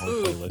on the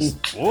whole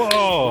playlist.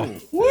 Whoa!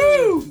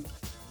 Woo!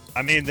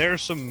 I mean,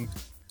 there's some.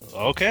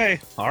 Okay,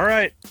 all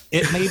right.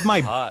 It made my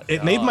Hot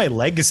made dog. my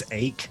legs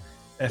ache.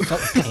 I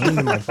felt pain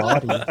in my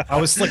body. I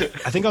was like,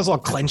 I think I was all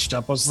clenched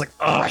up. I was like,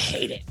 oh, I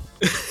hate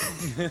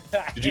it.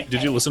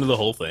 did you listen to the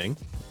whole thing?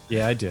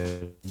 Yeah, I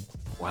did.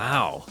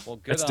 Wow, Well,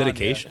 good that's on ya.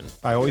 dedication.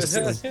 I always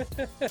did.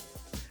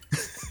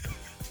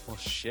 Well,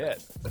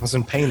 shit. I was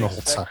in pain the whole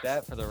time. Respect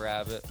that for the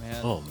rabbit,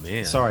 man. Oh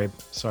man, Sorry,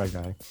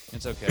 guy.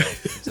 It's okay.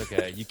 It's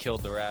okay. You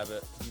killed the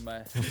rabbit. You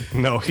might.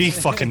 No, he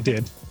fucking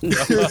did.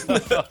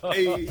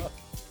 Hey.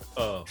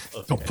 Oh,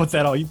 okay. Don't put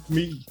that on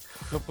me.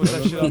 Don't put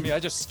that shit on me. I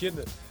just skinned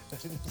it.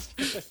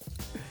 It's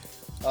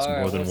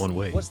more than one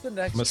way. What's the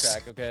next Must-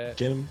 track? Okay.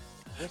 Get him.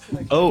 What's the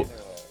next Oh, track?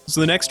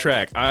 So the next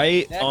track,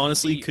 I Next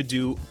honestly beat. could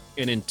do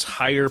an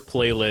entire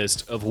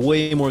playlist of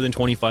way more than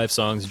 25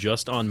 songs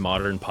just on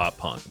modern pop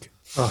punk.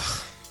 Ugh.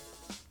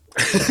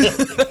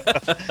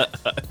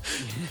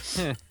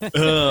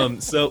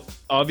 So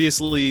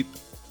obviously,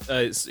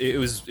 it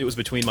was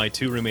between my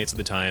two roommates at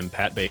the time,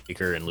 Pat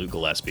Baker and Luke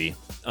Gillespie.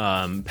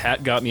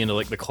 Pat got me into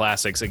like the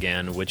classics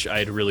again, which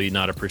I'd really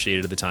not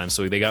appreciated at the time.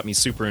 So they got me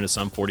super into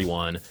Sum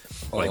 41.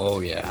 Like, Oh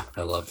yeah,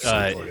 I love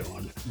Uh,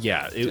 41.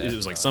 yeah, it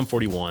was like Sum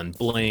 41,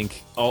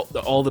 Blank,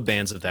 all the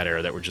bands of that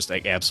era that were just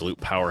like absolute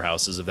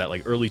powerhouses of that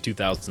like early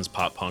 2000s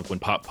pop punk when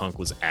pop punk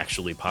was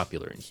actually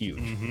popular and huge.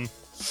 Mm-hmm.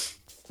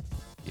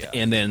 Yeah.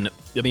 And then,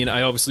 I mean,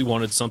 I obviously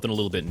wanted something a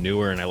little bit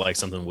newer, and I like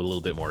something with a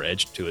little bit more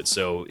edge to it.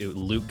 So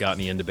Luke got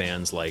me into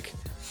bands like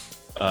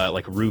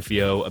like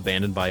Rufio,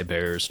 Abandoned by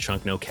Bears,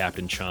 Chunk No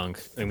Captain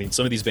Chunk. I mean,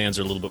 some of these bands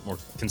are a little bit more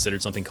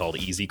considered something called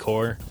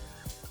easycore,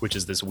 which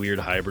is this weird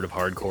hybrid of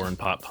hardcore and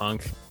pop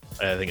punk.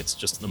 I think it's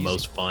just the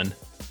most fun.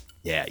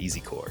 Yeah,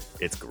 easycore.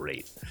 It's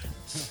great.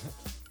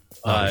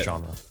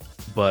 Genre.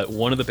 But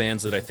one of the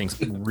bands that I think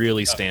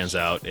really stands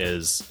out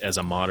as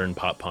a modern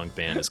pop punk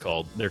band is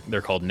called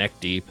they're called Neck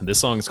Deep. This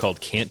song is called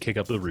Can't Kick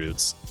Up the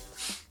Roots.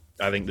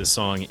 I think this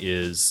song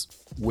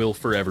will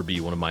forever be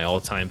one of my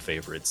all-time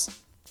favorites.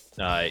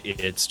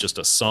 It's just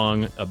a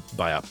song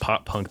by a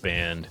pop punk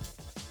band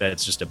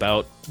that's just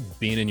about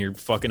being in your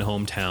fucking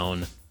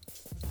hometown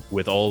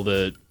with all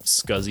the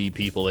scuzzy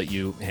people that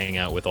you hang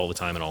out with all the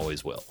time and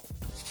always will.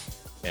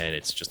 And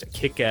it's just a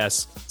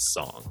kick-ass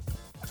song.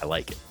 I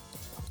like it.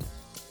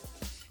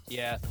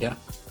 Yeah. Yeah.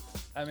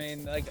 I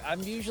mean, like, I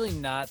usually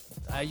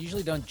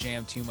don't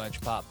jam too much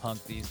pop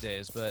punk these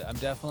days, but I'm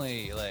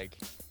definitely like,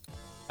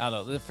 I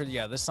don't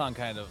know. This song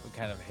kind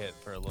of hit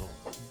for a little.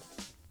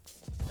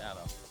 I don't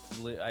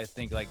know. I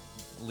think like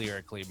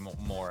lyrically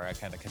more, I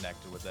kind of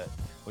connected with it,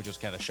 which was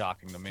kind of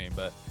shocking to me.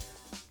 But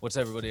what's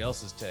everybody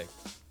else's take?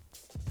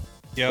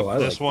 Yep, I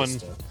this like one.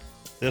 stuff.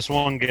 This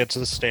one gets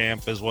a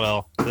stamp as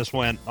well. This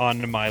went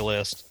onto my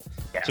list.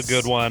 Yes. It's a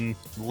good one.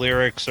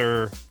 Lyrics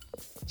are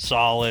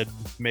solid.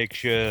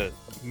 Makes you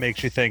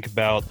think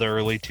about the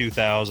early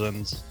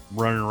 2000s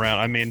running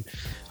around. I mean,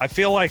 I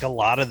feel like a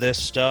lot of this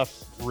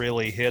stuff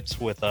really hits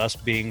with us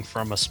being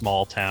from a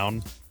small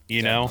town,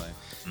 you know,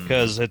 Definitely.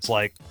 because it's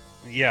like,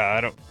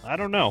 yeah, I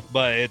don't know,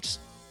 but it's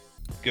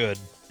good.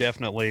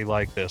 Definitely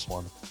like this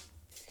one.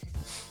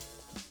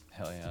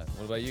 Hell yeah.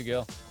 What about you,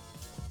 Gil?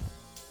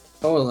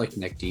 Oh, I like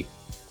Neck Deep.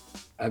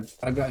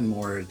 I've gotten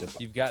more into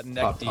You've gotten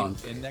neck pop deep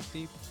punk. in neck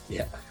deep.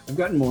 Yeah, I've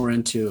gotten more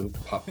into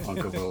pop punk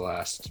over the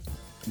last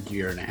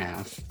year and a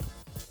half.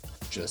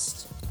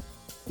 Just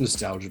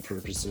nostalgia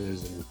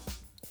purposes and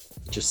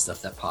just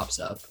stuff that pops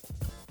up.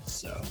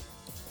 So,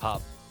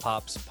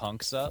 Pops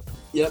punks up.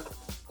 yep,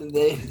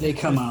 they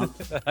come out.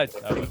 I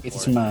would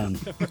It's for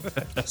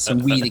it. some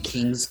We the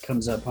Kings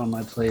comes up on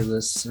my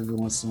playlist every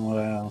once in a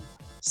while.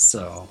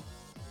 So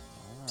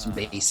some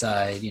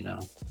Bayside, you know.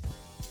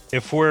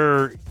 If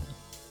we're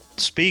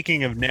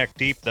speaking of Neck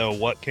Deep, though,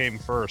 what came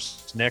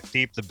first? Neck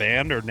Deep the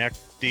band or Neck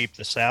Deep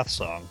the Sath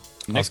song?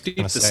 Neck Deep,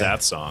 the gonna say-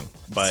 Sath song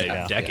by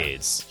Yeah.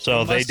 decades.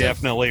 So they must have-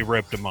 definitely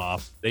ripped them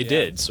off. They Yeah.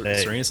 did.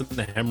 They- Serenus and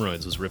the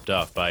Hemorrhoids was ripped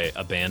off by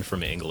a band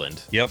from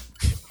England. Yep.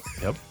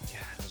 Those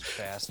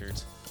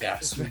bastards.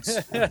 Bastards.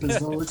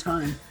 Happens all the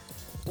time.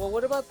 Well,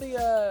 what about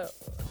the?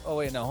 Oh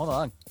wait, no, hold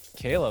on,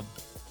 Caleb.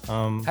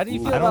 How How do you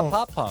feel about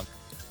pop punk?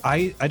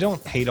 I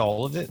don't hate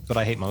all of it, but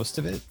I hate most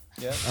of it.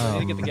 Yeah, so you need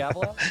to get the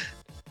gavel out.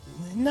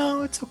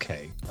 No, it's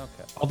okay.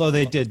 Okay. Although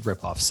they did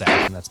rip off Sack,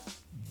 and that's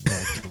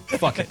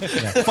fuck it.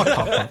 Yeah, fuck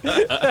pop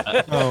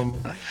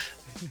punk.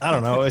 I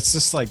don't know. It's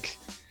just like,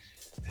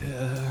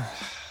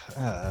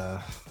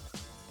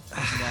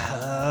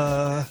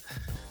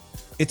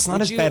 it's not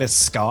Would as you- bad as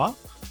ska.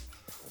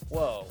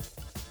 Whoa.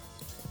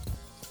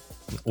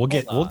 We'll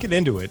get on.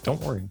 into it.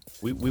 Don't worry.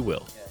 We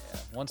will. Yeah.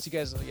 Once you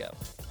guys, yeah.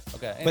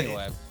 Okay. But-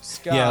 Anyway,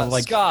 ska, yeah,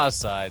 like- ska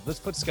aside. Let's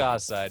put ska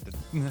aside.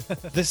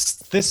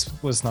 This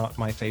was not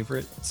my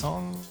favorite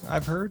song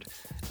I've heard.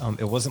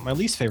 It wasn't my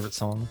least favorite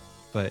song,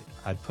 but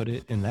I'd put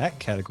it in that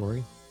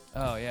category.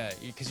 Oh yeah,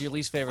 because your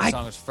least favorite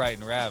song was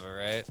 "Frightened Rabbit,"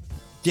 right?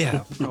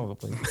 Yeah,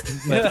 probably.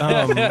 But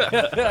I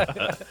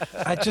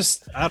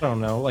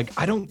don't know. Like,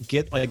 I don't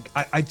get, like,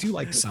 I do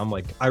like some,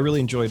 like, I really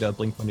enjoyed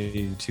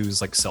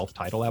Blink-182's like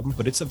self-titled album,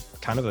 but it's a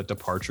kind of a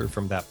departure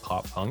from that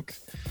pop punk.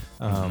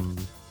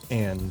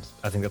 And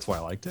I think that's why I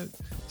liked it.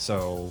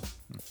 So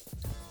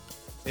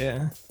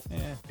yeah.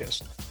 Yeah.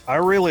 Yes. I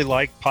really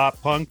like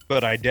pop punk,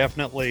 but I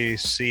definitely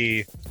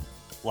see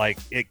like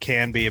it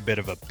can be a bit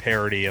of a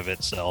parody of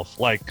itself.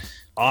 Like,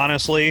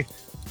 honestly,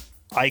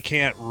 I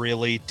can't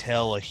really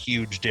tell a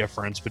huge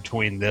difference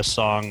between this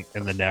song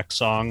and the next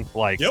song.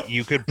 Like,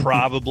 you could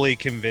probably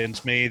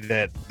convince me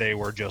that they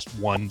were just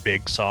one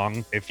big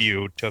song if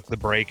you took the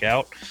break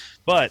out,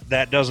 but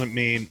that doesn't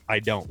mean I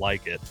don't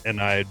like it,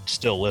 and I'd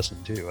still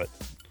listen to it.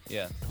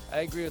 Yeah, I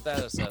agree with that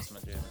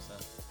assessment, Jameson.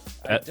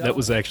 That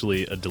was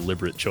actually a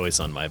deliberate choice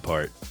on my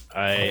part.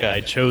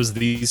 I chose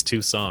these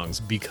two songs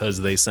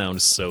because they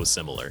sound so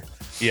similar.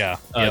 Yeah.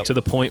 To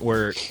the point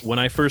where when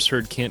I first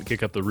heard Can't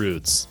Kick Up the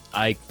Roots,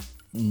 I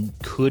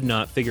could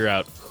not figure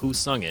out who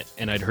sung it,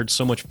 and I'd heard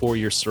so much 4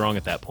 Year Strong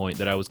at that point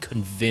that I was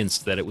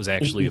convinced that it was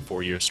actually a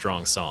 4 Year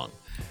Strong song.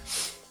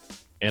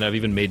 And I've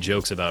even made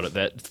jokes about it,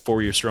 that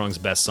 4 Year Strong's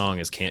best song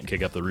is Can't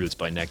Kick Up the Roots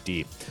by Neck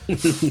Deep.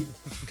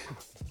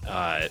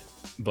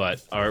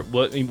 But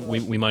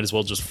we might as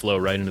well just flow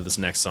right into this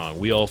next song.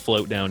 We All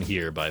Float Down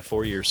Here by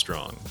 4 Year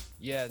Strong.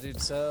 Yeah,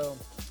 dude. So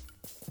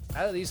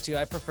out of these two,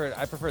 I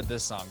preferred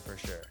this song for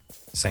sure.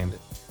 Same.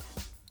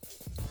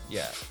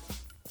 Yeah.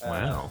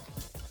 Wow.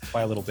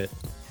 By a little bit.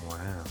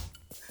 Wow.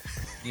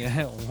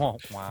 Yeah. Wow.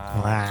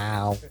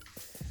 Wow.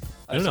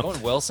 I don't Is know.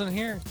 Owen Wilson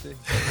here?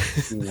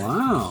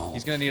 Wow.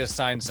 He's gonna need to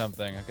sign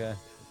something. Okay.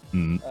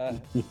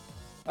 Mm.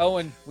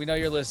 Owen, we know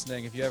you're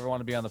listening. If you ever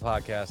want to be on the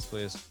podcast,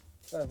 please.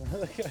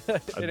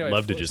 I'd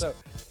love to just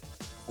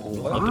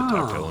love to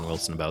talk to Owen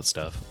Wilson about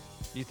stuff.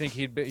 You think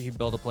he'd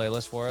build a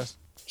playlist for us?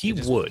 He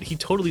would. He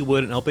totally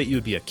would, and I'll bet you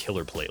it'd be a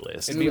killer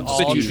playlist. It'd be It'd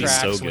all be so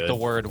tracks with good. the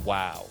word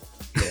 "wow."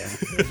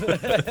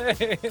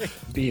 Yeah.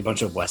 Be a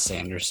bunch of Wes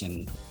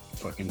Anderson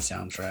fucking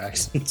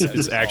soundtracks.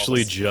 It's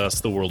actually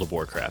just the World of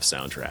Warcraft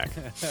soundtrack.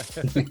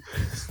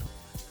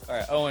 All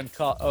right,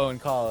 Owen,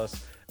 call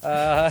us.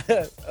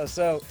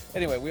 So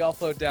anyway, we all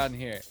float down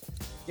here.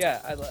 Yeah,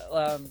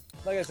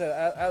 like I said,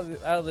 out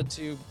of the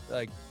two,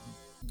 like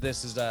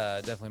this is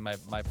definitely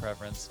my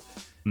preference.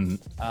 Mhm.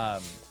 I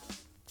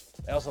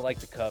also like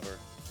the cover.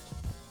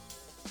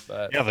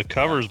 But Yeah, the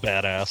cover's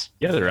badass.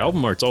 Yeah, their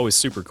album art's always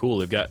super cool.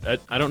 They've got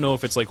I don't know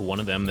if it's like one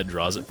of them that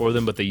draws it for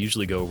them, but they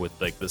usually go with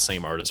like the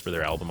same artist for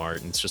their album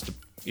art, and it's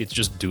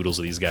just doodles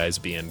of these guys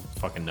being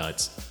fucking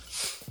nuts.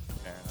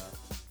 fair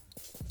enough.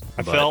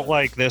 I But- felt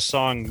like this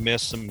song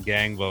missed some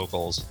gang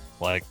vocals.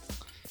 Like,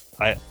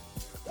 I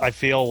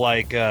feel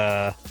like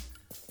that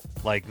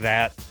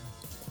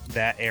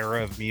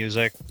era of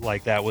music,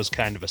 like that was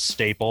kind of a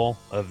staple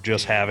of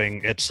just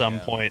having at some Yeah.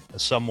 point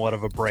somewhat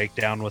of a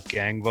breakdown with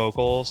gang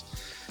vocals,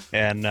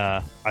 and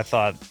I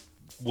thought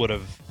would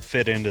have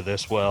fit into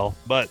this well.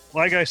 But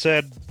like I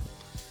said,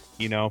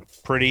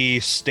 pretty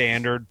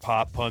standard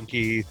pop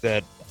punky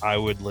that I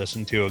would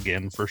listen to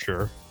again for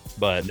sure.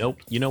 But Nope.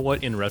 You know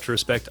what? In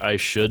retrospect, I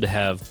should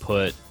have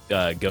put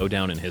Go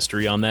Down in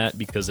History on that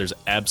because there's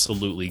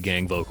absolutely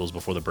gang vocals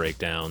before the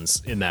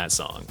breakdowns in that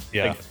song.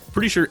 Yeah. Like,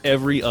 pretty sure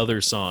every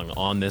other song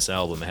on this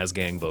album has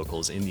gang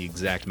vocals in the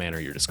exact manner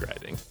you're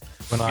describing.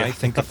 When I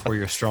think of For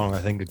You're Strong, I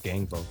think of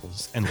gang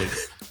vocals and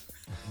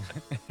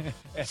Luke.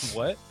 And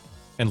what?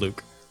 And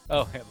Luke.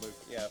 Oh, and Luke.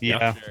 Yeah.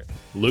 Yeah. for sure.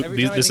 Luke,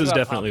 Every time I this think is about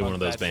definitely pop one of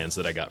punk, those that's- bands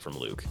that I got from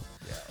Luke.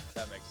 Yeah,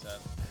 that makes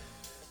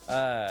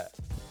sense.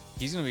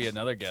 He's gonna be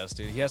another guest,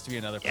 dude. He has to be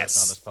another person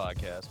Yes. on this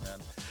podcast,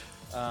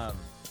 man.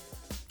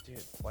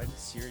 Dude, why did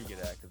Siri get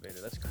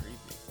activated? That's creepy.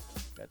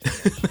 Gotta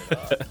take that shit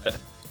off, man.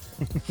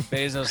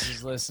 Bezos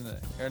is listening.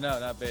 Or no,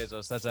 not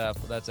Bezos. That's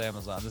Apple. That's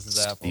Amazon. This is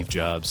Apple. Steve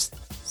Jobs.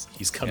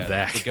 He's come Yeah,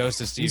 back. The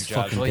ghost of Steve He's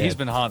Jobs. fucking Well, he's dead.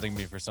 been haunting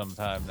me for some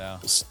time now.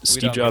 We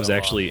Steve don't Jobs get along.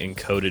 actually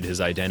encoded his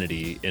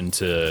identity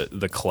into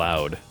the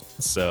cloud,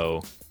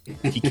 so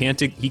he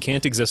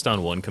can't exist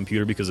on one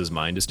computer because his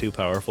mind is too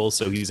powerful.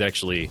 So he's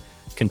actually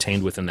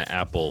contained within the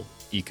Apple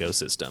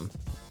ecosystem.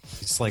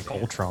 It's like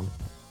Ultron.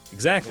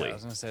 Exactly. Yeah, I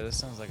was gonna say this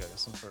sounds like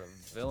some sort of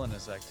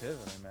villainous activity,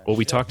 man. Well,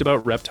 we Shit. talked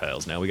about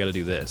reptiles. Now we got to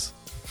do this.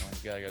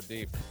 You gotta go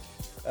deep.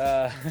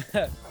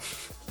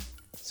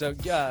 So,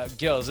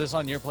 Gil, is this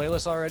on your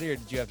playlist already, or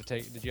did you have to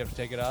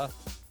take it off?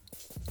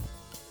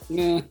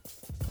 Yeah.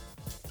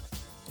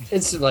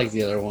 It's like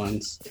the other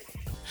ones.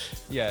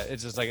 Yeah,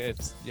 it's just like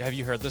it's. Have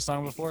you heard this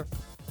song before?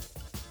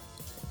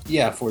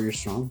 Yeah, For You're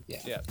Strong.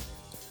 Yeah. Yeah.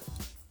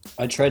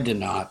 I tried to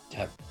not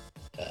have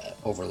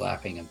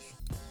overlapping of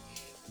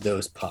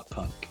those pop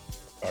punk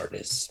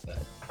artists, but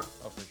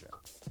Oh, for sure.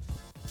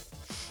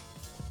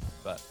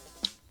 But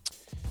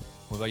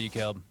what about you,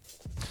 Caleb?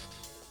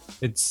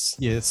 It's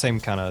the same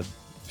kind of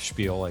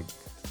spiel. Like,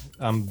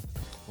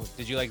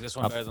 Did you like this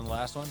one better than the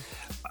last one?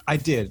 I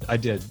did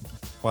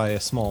by a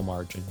small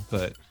margin,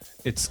 but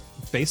it's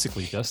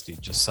basically Dusty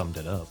just summed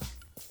it up.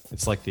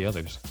 It's like the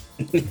others.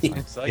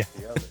 It's like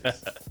the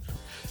others.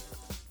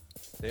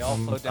 They all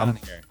float down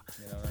here.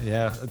 You know what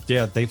I mean?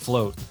 Yeah, they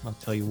float. I'll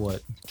tell you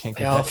what, can't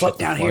get they all that float shit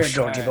down to here, flush.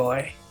 Georgie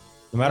boy.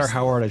 No matter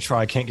how hard I try,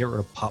 I can't get rid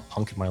of pop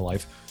punk in my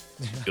life.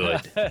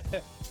 Good.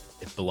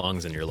 It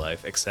belongs in your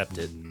life. Accept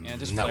it. Yeah, it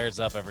just No. flares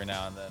up every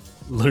now and then.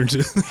 Learn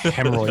to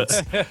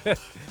Hemorrhoids.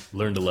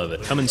 learn to love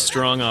it. Coming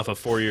strong off of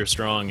 4 Year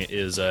Strong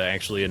is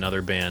actually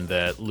another band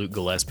that Luke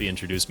Gillespie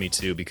introduced me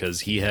to because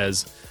he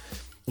has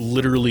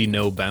literally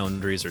no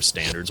boundaries or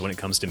standards when it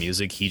comes to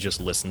music. He just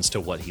listens to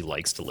what he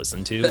likes to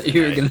listen to.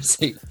 You were gonna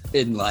say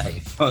in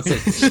life. I was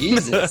like,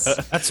 Jesus.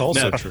 That's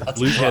also No, true. That's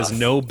Luke has rough.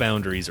 no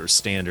boundaries or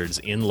standards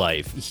in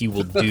life. He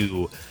will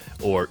do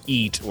or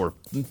eat or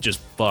just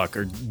fuck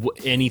or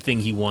anything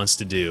he wants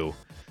to do.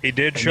 he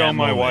did In show that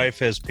my moment. wife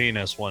his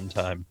penis one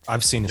time.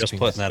 I've seen his Just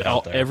penis. putting that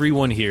out there.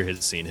 Everyone here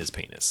has seen his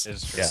penis.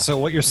 It's true. Yeah. So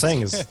what you're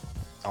saying is,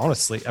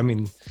 honestly, I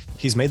mean,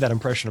 he's made that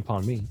impression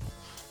upon me.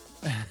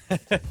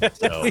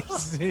 So,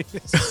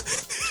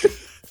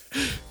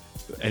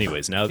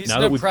 anyways, now He's now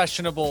an that we've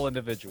impressionable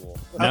individual.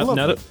 now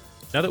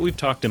that we've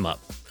talked him up,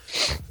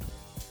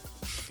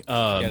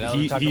 Yeah, now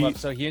we're talking he- about.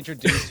 So he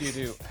introduced you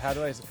to how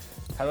do I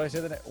say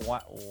the name?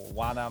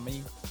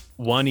 Wanami.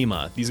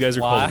 Wanima. These guys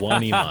are called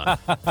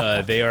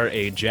Wanima. They are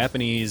a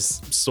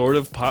Japanese sort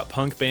of pop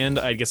punk band.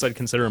 I guess I'd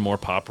consider them more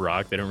pop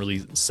rock. They don't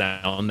really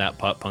sound that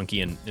pop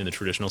punky in the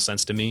traditional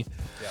sense to me.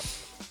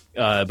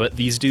 But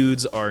these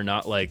dudes are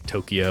not like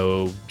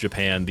Tokyo,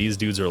 Japan. These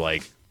dudes are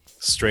like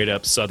straight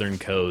up Southern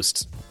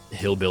Coast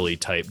hillbilly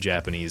type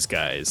Japanese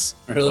guys.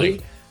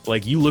 Really?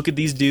 Like you look at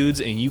these dudes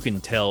and you can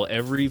tell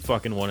every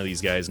fucking one of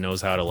these guys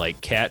knows how to like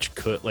catch,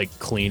 cook, like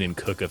clean and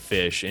cook a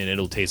fish, and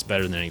it'll taste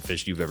better than any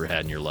fish you've ever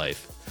had in your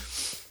life.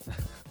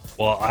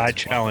 Well, I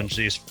challenge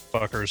these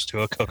fuckers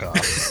to a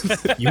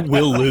cook-off. You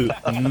will lose.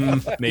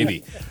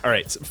 Maybe. All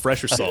right, so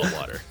fresh or salt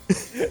water?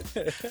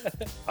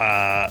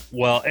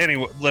 Well,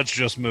 anyway, let's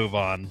just move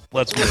on.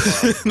 Let's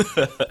move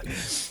on.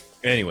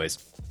 Anyways,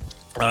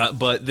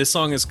 but this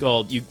song is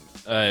called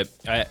I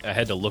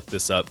had to look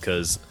this up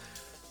because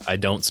I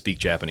don't speak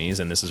Japanese,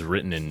 and this is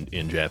written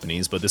in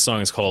Japanese. But this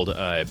song is called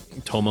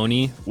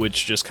Tomoni,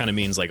 which just kind of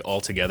means like all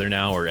together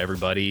now, or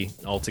everybody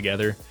all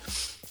together.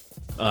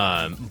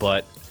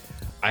 But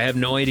I have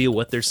no idea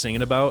what they're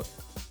singing about.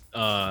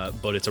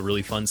 But it's a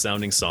really fun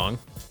sounding song,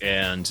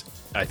 and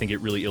I think it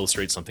really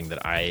illustrates something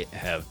that I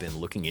have been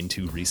looking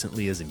into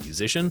recently as a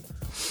musician,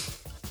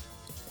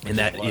 and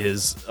that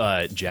is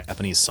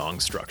Japanese song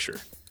structure.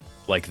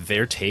 Like,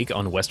 their take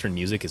on Western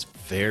music is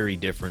very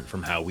different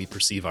from how we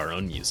perceive our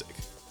own music.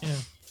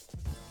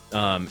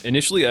 Yeah.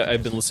 Initially,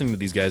 I've been listening to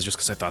these guys just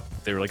because I thought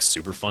they were like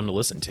super fun to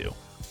listen to.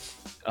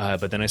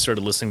 But then I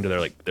started listening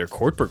to their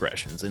chord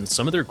progressions, and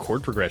some of their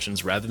chord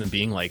progressions, rather than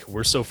being like,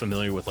 we're so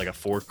familiar with like a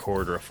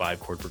 4-chord or a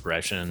 5-chord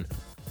progression,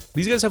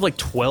 these guys have like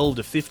 12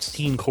 to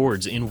 15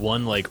 chords in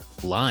one like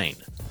line.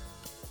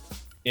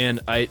 And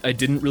I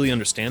didn't really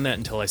understand that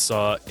until I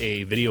saw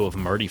a video of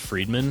Marty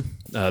Friedman,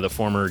 the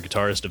former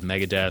guitarist of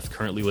Megadeth,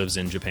 currently lives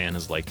in Japan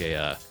as like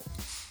a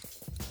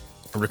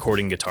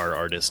recording guitar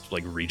artist,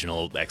 like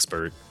regional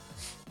expert.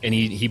 And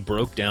he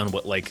broke down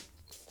what like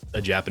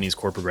a Japanese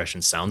chord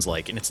progression sounds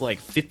like, and it's like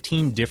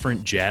 15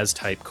 different jazz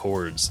type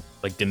chords,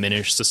 like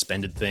diminished,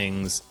 suspended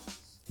things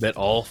that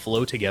all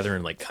flow together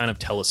and like kind of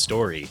tell a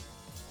story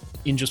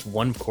in just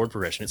one chord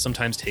progression. It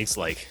sometimes takes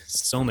like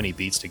so many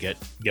beats to get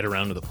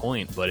around to the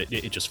point, but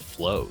it just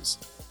flows.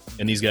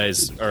 And these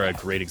guys are a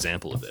great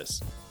example of this.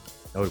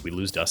 Oh, did we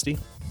lose Dusty?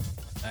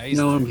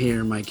 No, I'm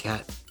here. My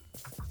cat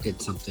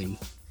did something.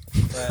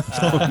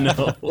 Oh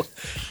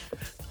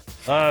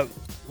no.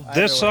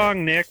 This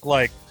song, Nick,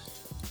 like,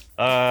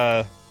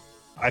 I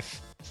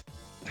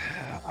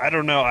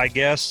don't know. I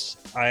guess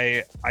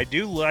I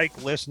do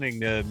like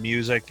listening to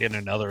music in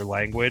another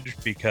language,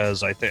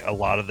 because I think a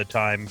lot of the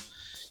time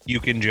you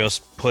can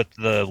just put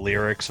the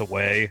lyrics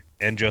away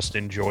and just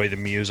enjoy the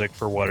music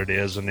for what it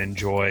is, and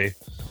enjoy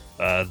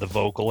the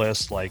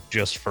vocalist, like,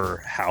 just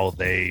for how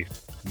they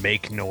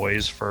make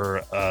noise,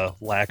 for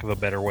lack of a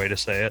better way to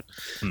say it.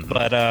 Mm-hmm.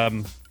 But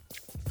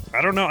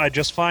I don't know. I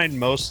just find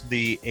most of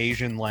the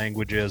Asian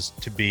languages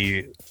to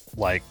be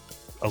like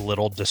a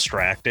little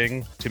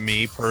distracting to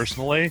me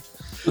personally.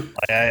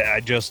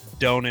 I just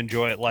don't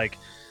enjoy it. Like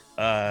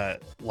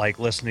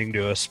listening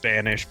to a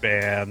Spanish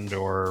band,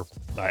 or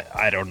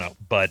I don't know.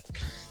 But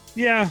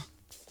yeah,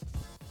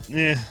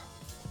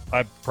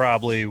 I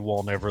probably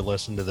won't ever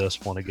listen to this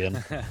one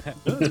again.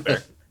 That's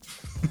fair.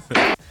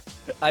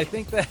 I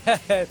think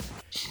that,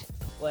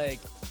 like,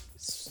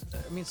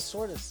 I mean,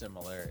 sort of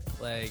similar.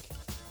 Like,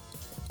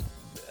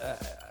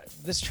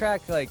 this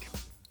track, like,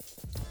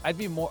 I'd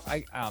be more,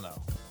 I don't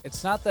know.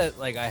 It's not that,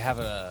 like, I have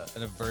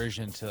an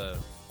aversion to,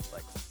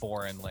 like,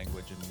 foreign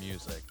language and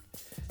music.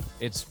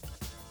 It's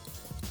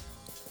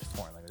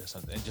foreign language or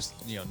something, and just,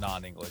 you know,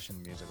 non-English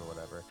in music or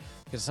whatever.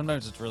 Because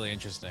sometimes it's really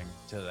interesting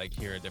to, like,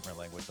 hear a different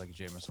language, like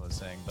Jameson was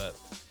saying. But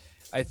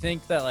I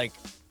think that, like,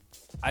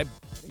 I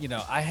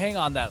hang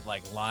on that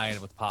like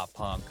line with pop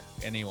punk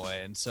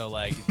anyway, and so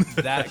like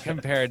that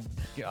compared,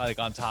 like,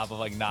 on top of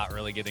like not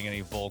really getting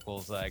any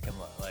vocals that I can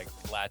like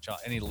latch on,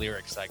 any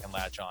lyrics that I can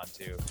latch on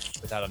to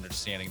without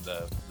understanding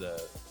the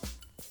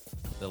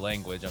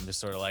language, I'm just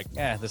sort of like,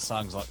 this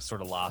song's sort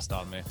of lost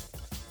on me.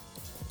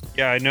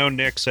 Yeah, I know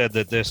Nick said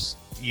that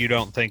you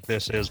don't think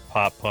this is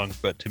pop punk,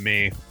 but to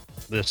me,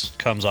 this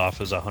comes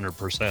off as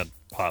 100%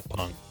 pop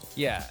punk.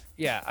 Yeah.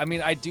 I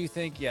mean, I do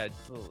think,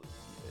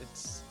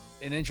 it's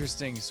an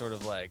interesting sort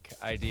of like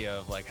idea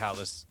of like how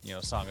this, you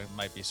know, song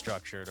might be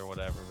structured or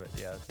whatever, but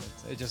yeah,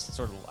 it just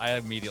sort of, I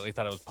immediately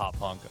thought it was pop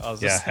punk.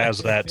 It has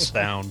that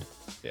sound.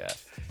 Yeah.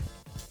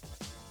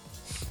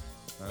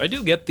 I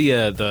do get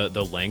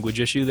the language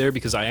issue there,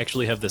 because I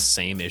actually have the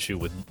same issue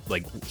with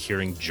like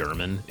hearing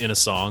German in a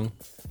song.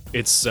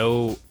 It's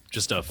so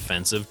just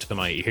offensive to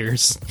my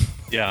ears.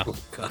 Yeah. Oh,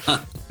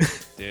 God.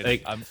 Dude,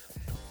 like,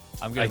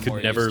 I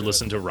could never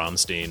listen to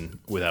Rammstein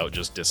without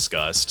just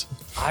disgust.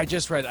 I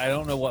just read, I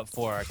don't know what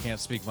for, I can't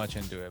speak much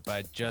into it, but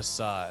I just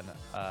saw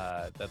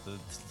that the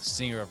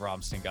singer of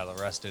Rammstein got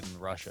arrested in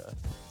Russia.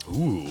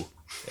 Ooh.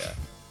 Yeah.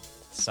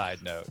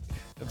 Side note.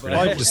 But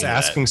I'm just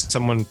asking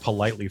someone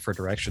politely for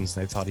directions,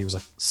 and they thought he was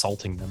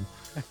assaulting them.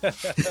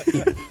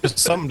 Just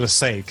something to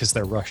say, because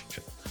they're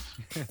Russian.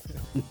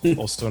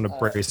 Also an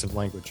abrasive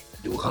language.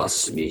 Du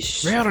hast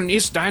mich. Wer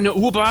ist deine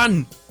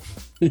U-Bahn?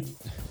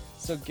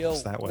 So Gil,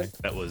 It's that way.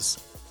 That was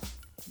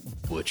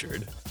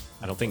butchered.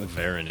 I don't think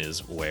Varen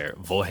is where.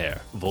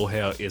 Woher.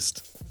 Woher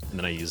ist. And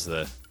then I use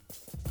I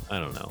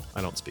don't know.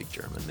 I don't speak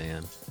German,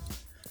 man.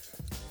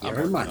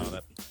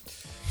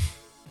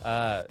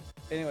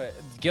 Anyway,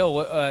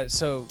 Gil,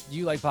 so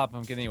you like pop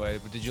punk anyway,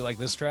 but did you like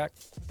this track?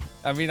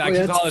 I mean, I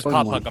yeah, can call it's it a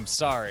pop fun punk. one. I'm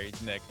sorry,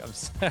 Nick. I'm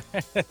sorry.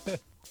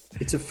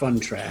 It's a fun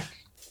track.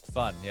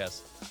 Fun,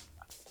 yes.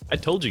 I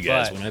told you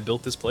guys But- when I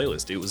built this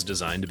playlist, it was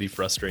designed to be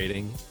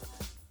frustrating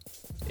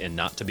and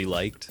not to be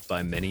liked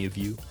by many of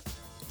you.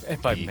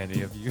 And by The-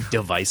 many of you.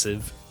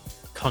 Divisive,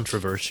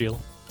 controversial.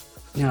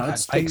 You know, it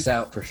sticks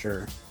out for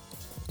sure.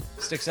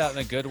 Sticks out in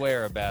a good way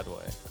or a bad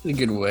way? In a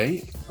good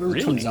way. Whenever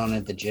it comes Really? on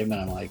at the gym,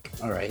 and I'm like,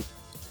 all right,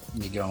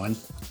 me going.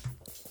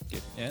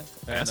 Yeah,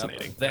 fair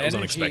Fascinating. enough. That was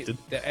unexpected.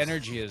 The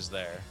energy is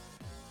there.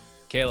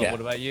 Caleb, Yeah.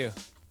 what about you?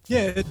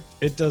 Yeah,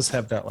 it does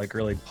have that like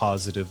really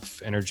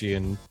positive energy,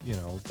 and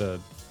the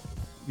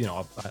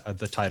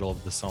title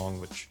of the song,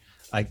 which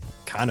I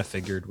kind of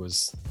figured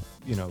was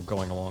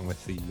going along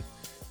with the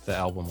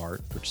album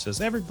art, which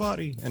says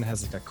everybody and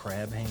has like a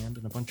crab hand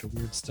and a bunch of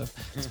weird stuff.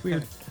 It's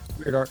weird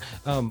art.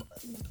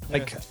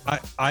 Like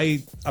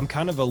I'm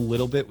kind of a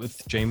little bit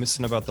with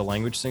Jameson about the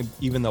language thing,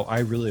 even though I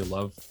really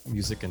love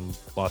music in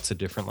lots of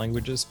different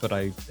languages, but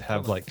I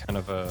have like kind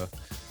of a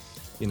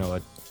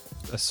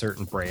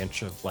certain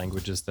branch of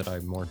languages that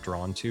I'm more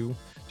drawn to,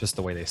 just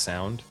the way they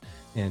sound.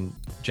 And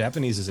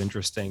Japanese is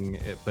interesting,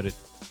 but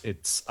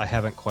it's I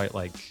haven't quite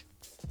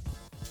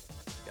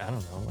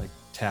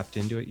tapped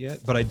into it yet.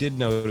 But I did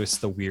notice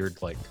the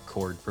weird like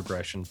chord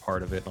progression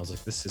part of it, and I was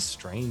like, this is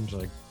strange.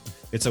 Like,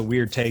 it's a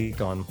weird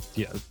take on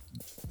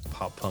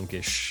pop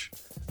punkish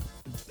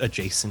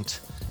adjacent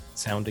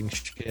sounding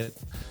shit.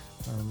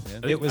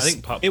 I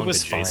think pop it punk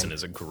was adjacent fine.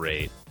 is a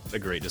great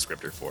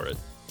descriptor for it.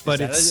 But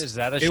is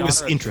that a it was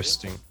genre too?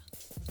 interesting.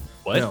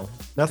 What? No,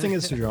 nothing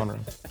is a genre.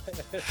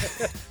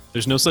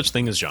 There's no such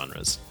thing as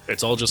genres.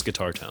 It's all just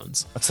guitar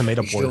tones. That's a made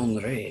up word.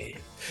 Genre.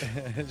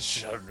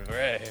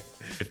 Genre.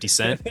 50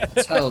 Cent.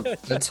 That's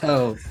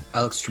how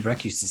Alex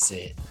Trebek used to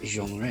say it.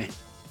 Genre.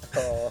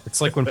 It's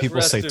like when people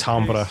Rest say in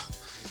timbre.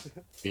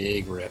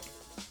 Big rip.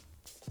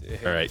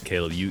 All right,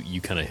 Caleb,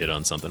 you kind of hit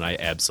on something. I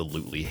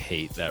absolutely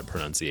hate that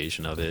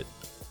pronunciation of it.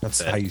 That's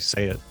how you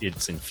say it.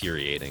 It's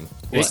infuriating.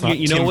 It's not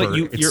you know what?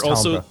 timber,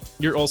 it's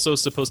You're also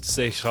supposed to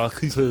say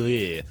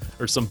charcuterie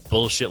or some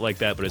bullshit like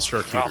that, but it's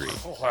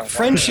charcuterie.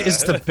 French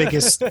is the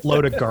biggest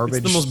load of garbage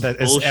It's the most that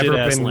has bullshit ever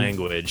ass been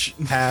language.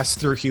 passed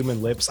through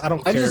human lips. I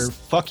don't I care. just-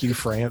 Fuck you,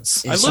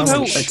 France. It I love sounds how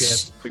like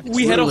it's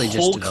We had a literally just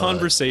whole a-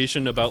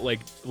 conversation about like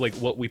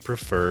what we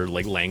prefer,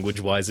 like language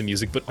wise in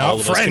music, but Not all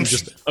of us can French.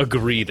 just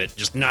agree that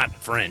just not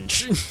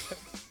French.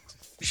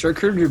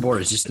 Charcuterie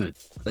board is just an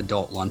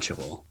adult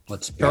lunchable.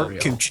 Let's be Dark real.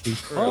 coochie.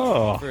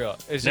 Oh, For real.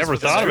 It's never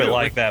just- thought of it true.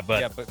 like that,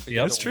 but yeah, but you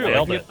yep, have That's to true. watch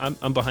nailed I- it.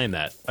 I'm behind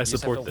that. I just have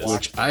support to this.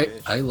 watch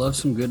I love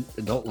some good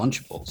adult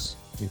lunchables.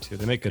 Me too.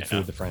 They make good Yeah.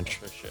 food, the French.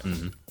 For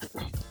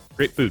sure.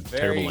 Great food,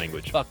 Very terrible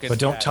language. fucking But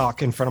don't bad.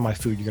 talk in front of my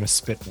food. You're gonna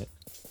spit in it.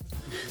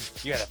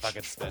 You gotta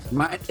fucking spin.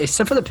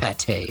 Except for the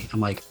pate, I'm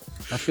like,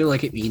 I feel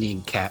like I'm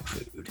eating cat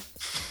food.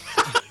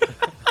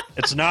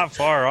 It's not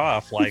far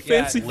off. Like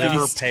Fancy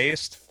liver feast.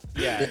 paste.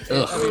 Yeah.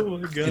 Ugh. Oh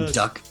my The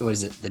duck, what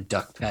is it? The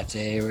duck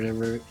pate or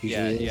whatever. It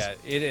Yeah, usually is. yeah,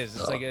 it is.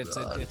 It's Oh, like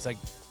God. it's like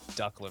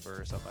duck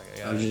liver or something like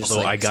that. I was Yeah. just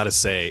Although like- I gotta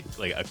say,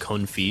 like a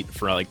confit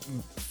for like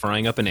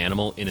frying up an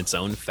animal in its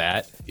own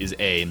fat is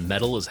A,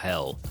 metal as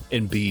hell,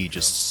 and B,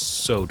 just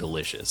so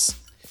delicious.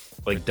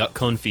 Like duck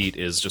confit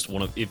is just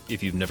one of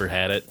if you've never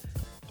had it,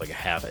 like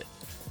have it.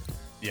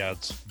 Yeah,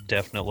 it's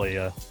definitely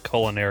a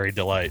culinary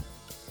delight.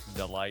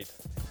 Delight.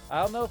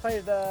 I don't know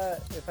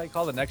if I'd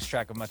call the next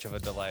track much of a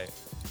delight.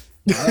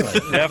 I like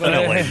it.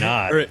 Definitely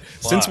not. All right,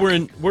 since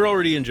Fuck. we're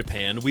already in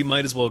Japan, we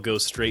might as well go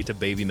straight to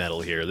baby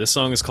metal here. This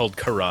song is called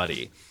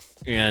Karate,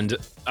 and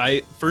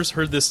I first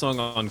heard this song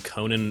on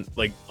Conan,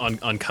 like on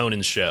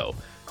Conan's show,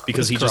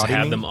 because he just karate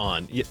had mean? them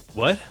on. Yeah,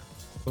 what?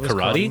 What does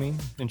Karate? mean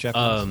in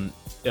Japanese?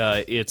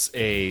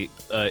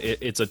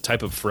 It's a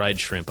type of fried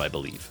shrimp, I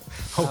believe.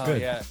 Oh,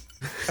 good. Yeah.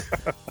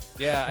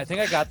 Yeah, I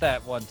think I got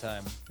that one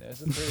time.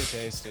 It's pretty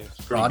tasty.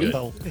 Roddy?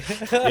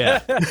 Yeah.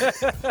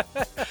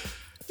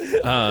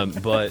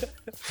 But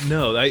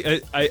no,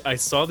 I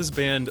saw this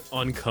band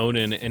on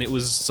Conan, and it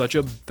was such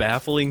a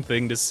baffling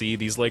thing to see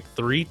these like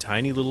three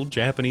tiny little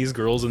Japanese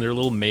girls in their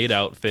little maid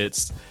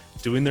outfits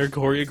doing their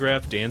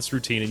choreographed dance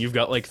routine, and you've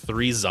got like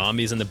three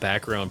zombies in the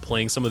background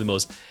playing some of the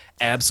most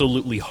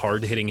absolutely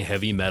hard-hitting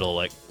heavy metal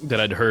like that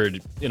I'd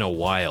heard in a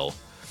while.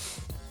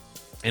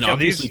 And Yeah,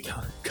 obviously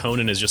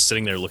Conan is just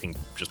sitting there looking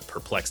just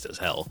perplexed as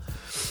hell.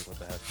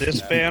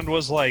 This band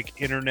was like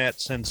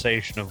internet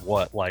sensation of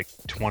what, like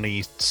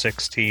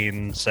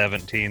 2016,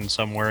 17,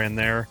 somewhere in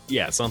there.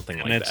 Yeah, something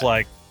like And it's that.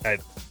 like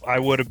I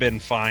would have been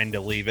fine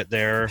to leave it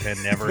there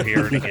and never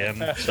hear it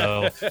again.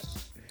 So,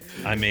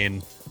 I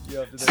mean,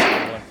 yeah.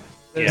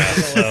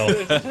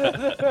 So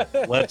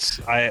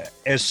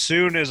as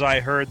soon as I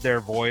heard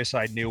their voice,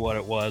 I knew what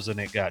it was, and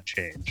it got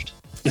changed.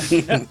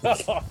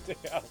 Oh,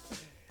 damn.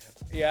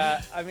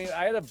 Yeah, I mean,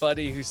 I had a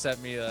buddy who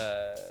sent me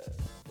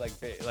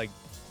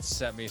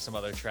sent me some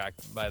other track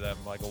by them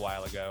like a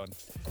while ago, and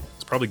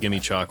It's probably Gimme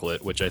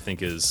Chocolate, which I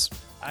think is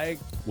I,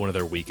 one of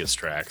their weakest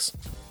tracks.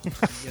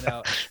 you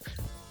know,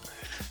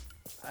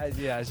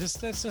 it's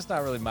just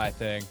not really my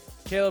thing.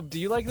 Caleb, do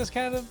you like this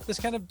kind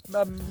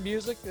of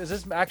music? Is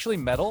this actually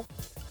metal?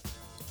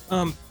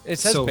 It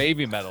says So-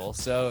 baby metal,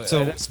 so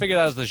so- I just figured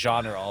that was the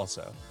genre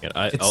also. Yeah,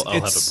 It's- I'll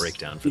have a it's-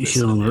 breakdown for this.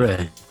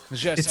 Genre.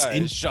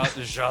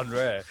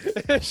 Genre.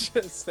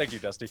 Thank you,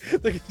 Dusty.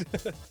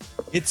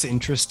 It's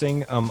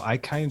interesting.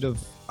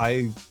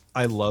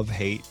 I love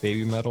hate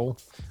baby metal.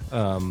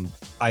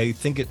 I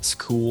think it's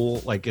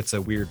cool. Like it's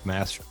a weird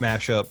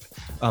mashup.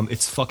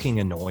 It's fucking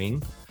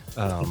annoying.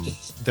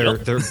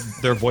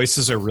 Their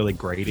voices are really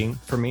grating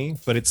for me,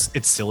 but it's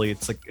silly.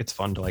 It's like it's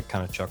fun to like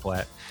kind of chuckle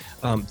at.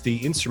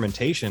 The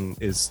instrumentation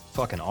is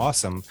fucking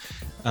awesome,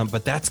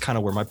 but that's kind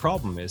of where my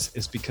problem is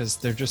because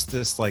they're just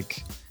this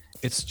like,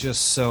 it's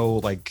just so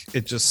like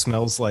it just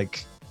smells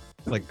like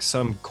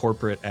some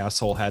corporate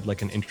asshole had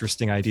like an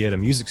interesting idea at a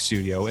music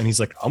studio and he's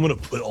like, I'm gonna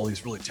put all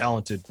these really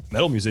talented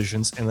metal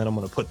musicians and then I'm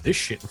gonna put this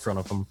shit in front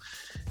of them,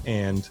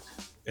 and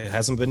it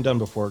hasn't been done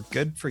before.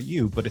 Good for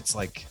you, but it's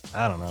like,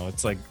 I don't know,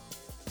 it's like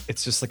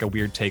it's just like a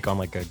weird take on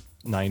like a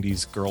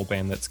 90s girl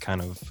band that's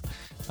kind of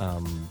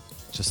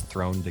just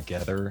thrown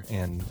together,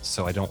 and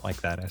so I don't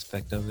like that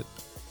aspect of it,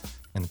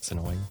 and it's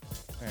annoying.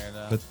 Fair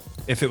enough. But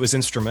if it was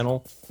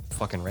instrumental,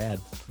 fucking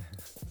rad.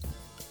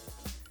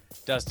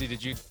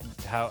 Dusty,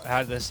 how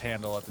did this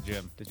handle at the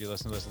gym? Did you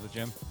listen to this at the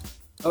gym?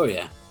 Oh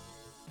yeah,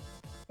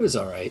 it was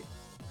all right.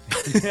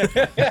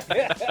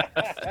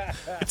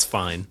 It's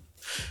fine.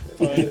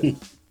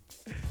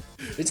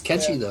 It's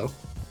catchy though.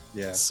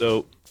 Yeah.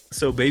 So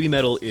baby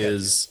metal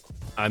is,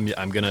 I'm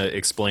gonna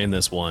explain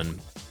this one.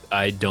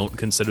 I don't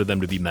consider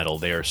them to be metal.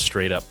 They are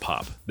straight up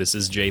pop. This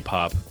is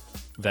J-pop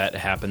that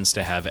happens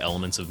to have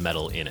elements of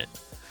metal in it.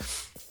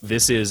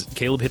 This is,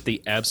 Caleb hit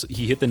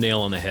he hit the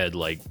nail on the head,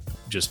 like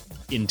just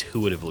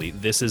intuitively.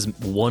 This is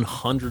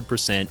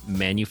 100%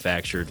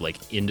 manufactured, like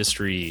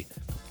industry,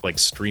 like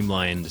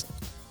streamlined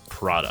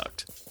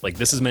product. Like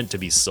this is meant to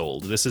be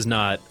sold. This is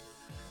not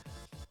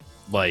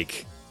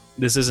like,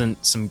 this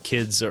isn't some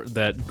kids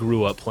that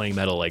grew up playing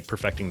metal, like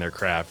perfecting their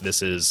craft.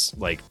 This is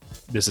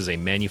a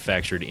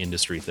manufactured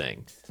industry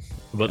thing.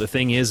 But the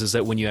thing is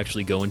that when you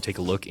actually go and take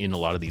a look in a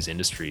lot of these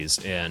industries,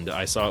 and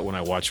I saw it when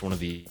I watched one of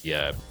the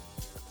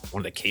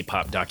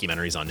K-pop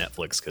documentaries on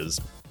Netflix, because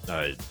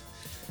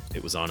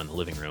it was on in the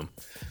living room.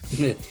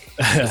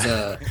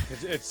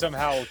 It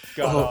somehow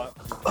got on.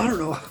 I don't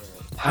know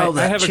how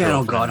that have a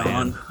channel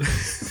girlfriend,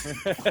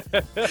 got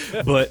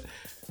on.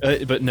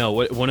 But no,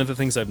 one of the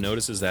things I've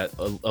noticed is that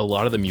a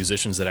lot of the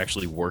musicians that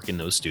actually work in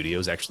those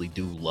studios actually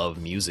do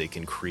love music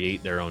and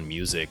create their own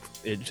music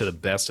to the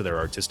best of their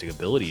artistic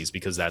abilities,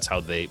 because that's how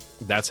they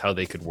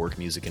could work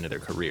music into their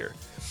career.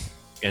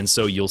 And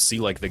so you'll see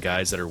like the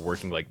guys that are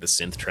working like the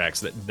synth tracks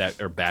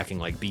that are backing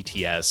like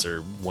BTS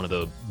or one of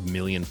the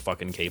million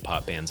fucking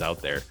K-pop bands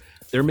out there.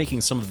 They're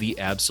making some of the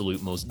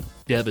absolute most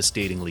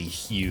devastatingly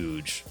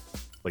huge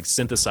like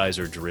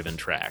synthesizer driven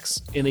tracks,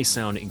 and they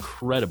sound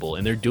incredible,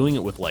 and they're doing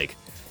it with like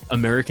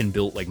American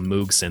built like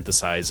Moog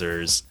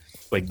synthesizers,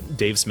 like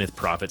Dave Smith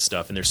Prophet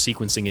stuff, and they're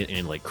sequencing it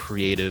in like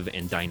creative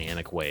and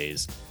dynamic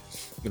ways.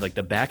 Like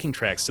the backing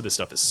tracks to this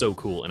stuff is so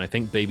cool, and I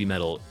think baby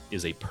metal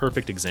is a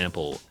perfect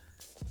example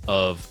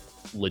of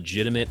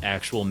legitimate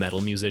actual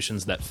metal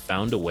musicians that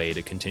found a way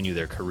to continue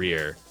their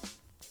career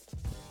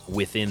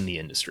within the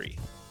industry.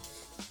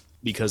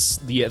 Because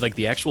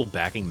the actual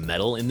backing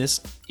metal in this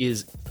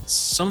is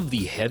some of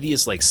the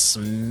heaviest, like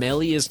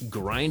smelliest,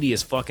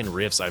 grindiest fucking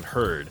riffs I've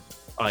heard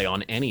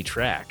on any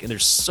track, and they're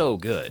so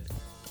good.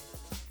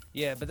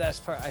 Yeah, but that's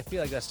part. I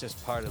feel like that's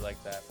just part of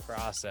like that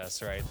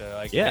process, right? They're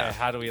like, Yeah.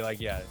 how do we like,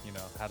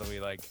 how do we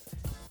like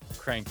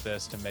crank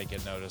this to make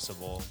it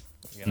noticeable?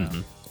 You know,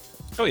 Mhm.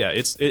 Oh yeah,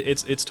 it's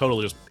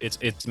totally just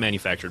it's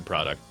manufactured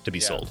product to be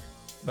Yeah. sold,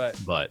 but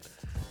but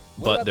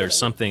about there is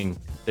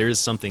the-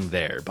 something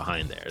there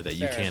behind there that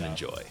you Fair can enough.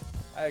 enjoy.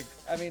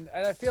 I mean,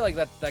 and I feel like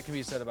that can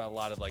be said about a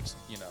lot of like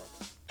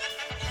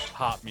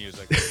pop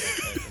music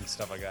and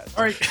stuff like that.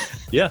 All right,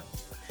 yeah.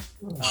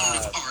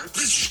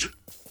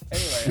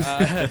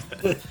 Anyway,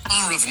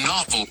 Genre of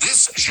novel,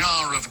 this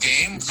genre of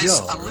game, this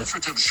Genre.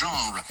 alliterative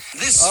genre,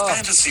 this Oh.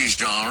 fantasy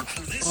genre,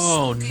 this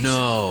Oh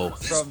no!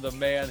 from the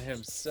man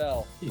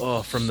himself.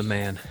 Oh, from the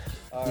man.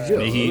 All right.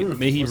 Yeah.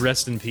 May he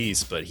rest in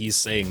peace, but he's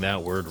saying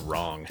that word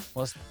wrong.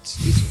 Well,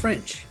 He's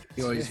French.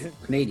 He's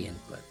Canadian,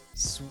 but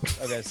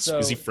okay, so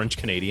Is he French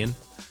Canadian?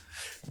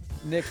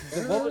 Nick,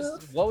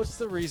 what was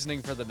the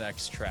reasoning for the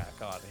next track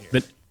on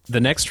here? The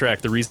next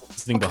track, the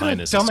reasoning What behind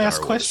kind of this is dumbass Star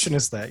Wars. question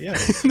is that? Yeah,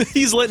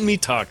 He's letting me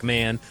talk,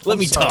 man. Let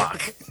me sorry.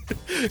 talk.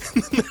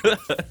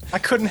 I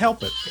couldn't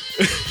help it.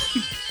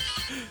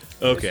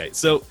 Okay,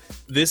 so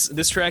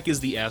this track is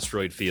the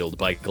Asteroid Field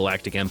by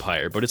Galactic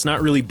Empire, but it's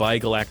not really by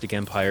Galactic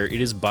Empire. It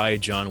is by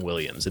John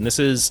Williams, and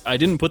I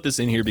didn't put this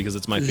in here because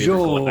it's my favorite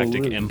John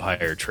Galactic Williams.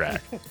 Empire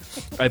track.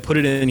 I put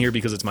it in here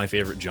because it's my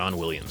favorite John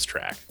Williams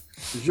track.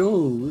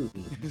 Joe.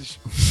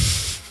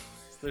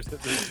 There's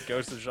a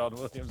ghost of John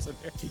Williams in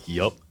here.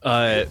 Yup.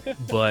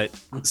 But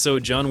so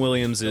John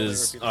Williams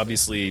is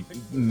obviously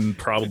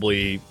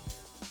probably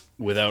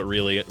without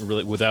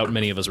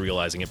many of us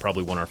realizing it,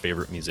 probably one of our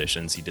favorite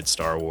musicians. He did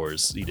Star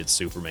Wars, he did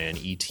Superman,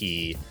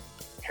 E.T.,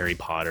 Harry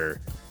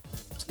Potter,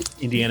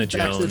 Indiana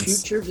Back to the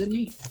Jones. Future, didn't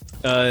he?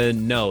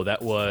 No,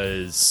 that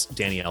was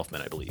Danny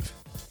Elfman, I believe.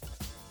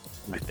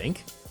 I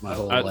think. My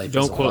whole life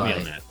Don't is a quote me lie.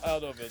 on that. I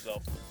don't know if it's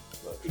helpful.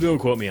 Don't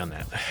quote me on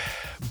that.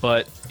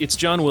 But it's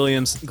John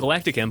Williams.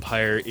 Galactic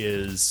Empire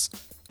is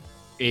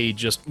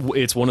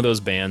it's one of those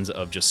bands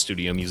of just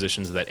studio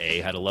musicians that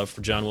had a love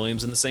for John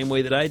Williams in the same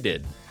way that I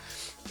did,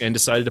 and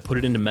decided to put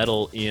it into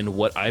metal in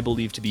what I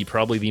believe to be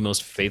probably the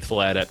most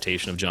faithful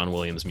adaptation of John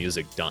Williams'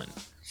 music done.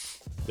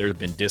 There have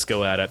been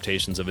disco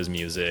adaptations of his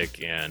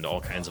music and all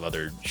kinds of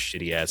other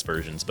shitty ass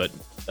versions, but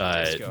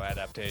Disco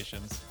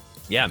adaptations.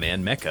 yeah,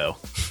 man, Mecco.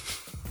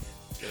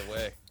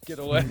 Get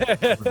away.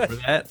 Remember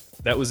that?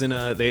 That was in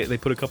they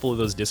put a couple of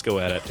those disco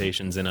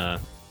adaptations in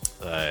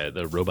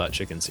the Robot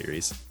Chicken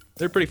series.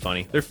 They're pretty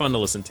funny. They're fun to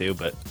listen to,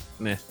 but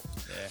meh.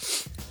 Yeah.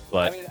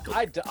 But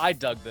I mean, I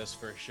dug this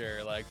for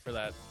sure. Like for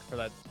that.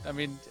 I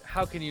mean,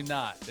 how can you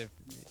not?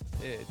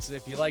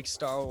 If you like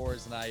Star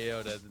Wars and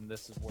Iota, then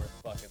this is worth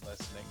fucking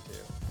listening to.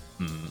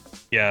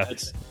 Yeah,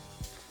 that's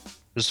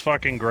it's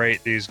fucking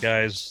great. These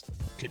guys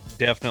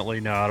definitely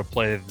know how to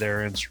play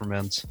their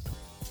instruments.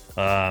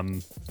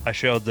 I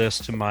showed this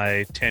to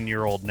my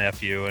 10-year-old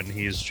nephew, and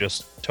he's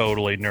just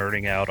totally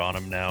nerding out on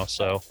him now.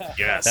 So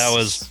yes. that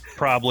was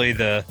probably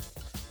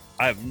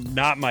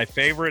not my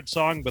favorite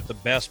song, but the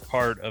best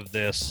part of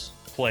this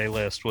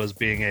playlist was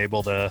being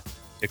able to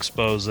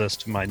expose this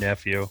to my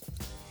nephew,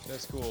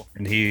 That's cool.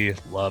 and he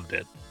loved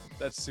it.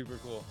 That's super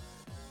cool.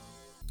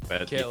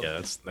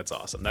 yeah, that's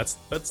awesome. That's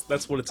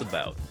what it's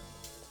about.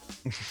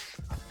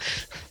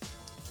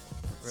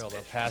 Real though,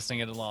 passing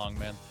it along,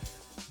 man.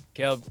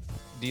 Caleb,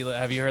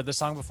 have you heard this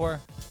song before?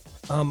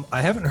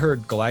 I haven't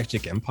heard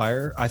Galactic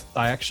Empire.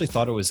 I actually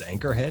thought it was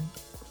Anchorhead,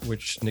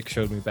 which Nick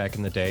showed me back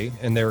in the day,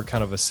 and they were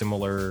kind of a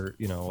similar,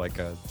 like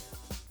a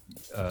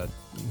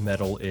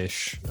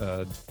metal-ish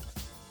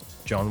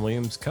John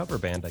Williams cover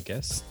band, I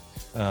guess.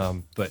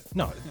 But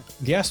no,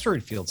 the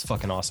Asteroid Field's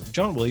fucking awesome.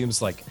 John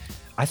Williams,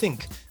 I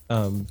think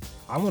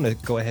I want to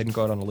go ahead and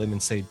go out on a limb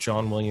and say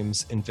John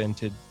Williams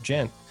invented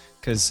djent,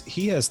 because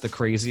he has the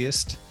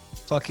craziest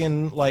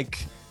fucking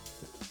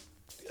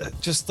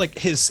just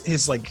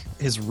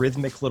his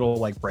rhythmic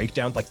little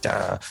breakdown, da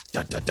da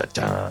da da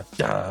da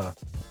da.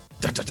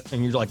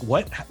 And you're like,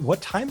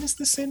 what time is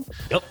this in?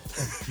 Yep.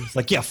 It's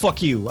like, yeah,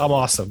 fuck you, I'm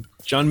awesome.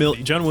 John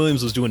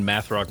Williams was doing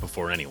math rock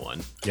before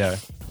anyone. Yeah,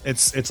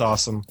 it's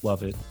awesome.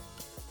 Love it.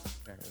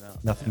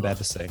 Nothing bad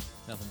to say.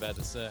 Nothing bad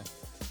to say.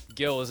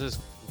 Gil,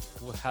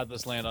 how'd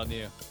this land on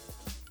you?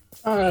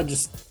 I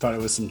just thought it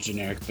was some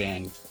generic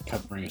band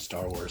covering a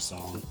Star Wars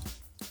song.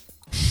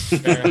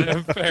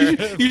 Fair.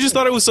 You just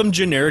thought it was some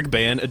generic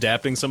band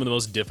adapting some of the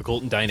most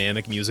difficult and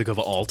dynamic music of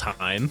all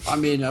time. I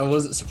mean, I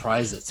wasn't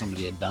surprised that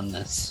somebody had done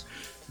this.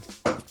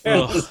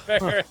 Ugh, Fair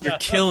you're enough.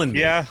 killing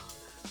me. Yeah,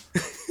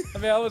 I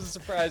mean, I wasn't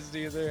surprised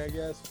either, I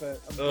guess, but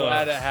I'm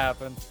glad it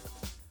happened.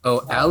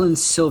 Oh, Alan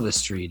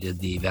Silvestri did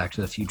the Back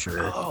to the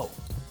Future. Oh,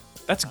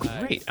 that's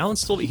great. Alan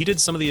Silvestri, he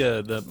did some of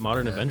the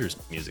modern Avengers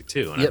music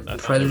too. And Yep, I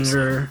thought it was-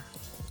 Predator,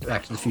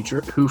 Back to the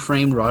Future, Who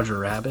Framed Roger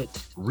Rabbit,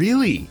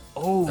 Really?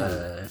 Oh,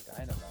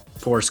 Dynamite.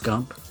 Forrest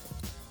Gump.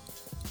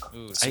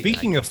 Ooh,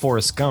 Speaking of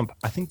Forrest Gump,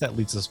 I think that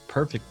leads us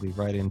perfectly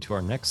right into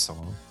our next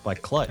song by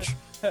Clutch.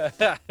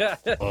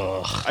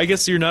 I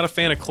guess you're not a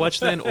fan of Clutch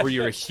then, or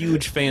you're a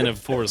huge fan of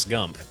Forrest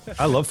Gump.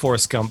 I love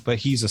Forrest Gump, but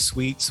he's a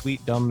sweet,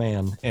 sweet, dumb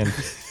man. And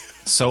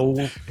so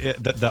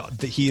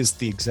he is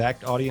the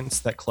exact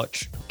audience that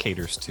Clutch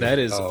caters to. That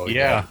is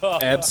yeah.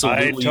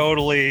 absolutely I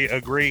totally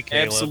agree,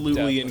 Caleb. absolutely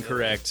Definitely.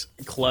 incorrect.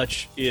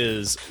 Clutch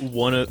is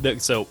one of the,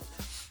 so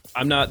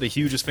I'm not the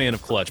hugest fan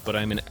of Clutch, but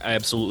I'm an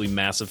absolutely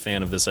massive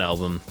fan of this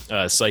album,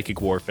 Psychic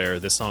Warfare.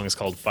 This song is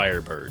called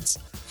Firebirds.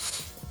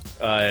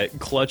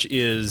 Clutch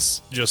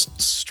is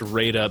just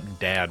straight up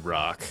dad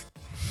rock.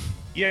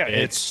 Yeah,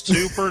 it's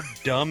super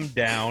dumbed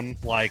down,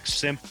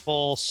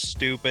 simple,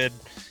 stupid,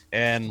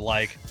 and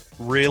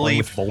really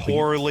with Volbeat.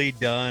 poorly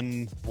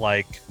done,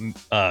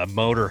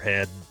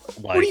 Motorhead.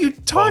 What are you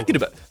talking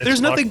about? it's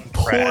There's nothing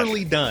fucking trash.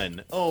 poorly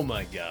done. Oh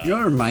my god. You know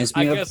what it reminds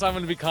I me of? guess I'm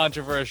going to be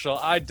controversial.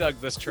 I dug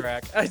this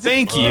track.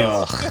 Thank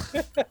you.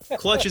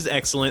 Clutch is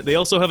excellent. They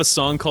also have a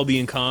song called "The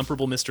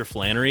Incomparable Mr.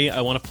 Flannery."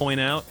 I want to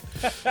point out.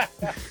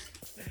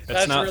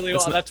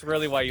 That's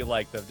really why you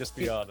like them. Just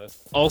be honest.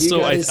 Also,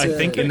 You guys, I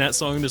think in that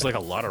song there's a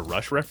lot of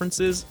Rush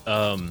references.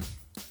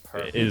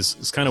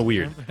 It's kind of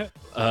weird.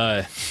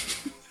 But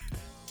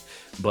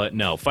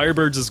no,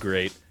 Firebirds is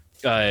great.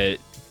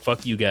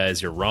 Fuck you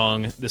guys, you're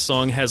wrong. The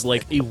song has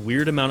a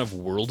weird amount of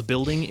world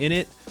building in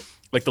it.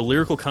 The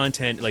lyrical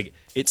content,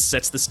 it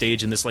sets the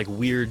stage in this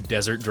weird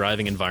desert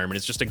driving environment.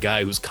 It's just a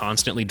guy who's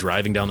constantly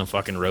driving down the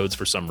fucking roads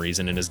for some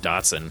reason in his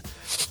Datsun.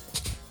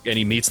 And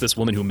he meets this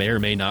woman who may or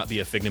may not be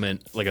a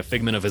figment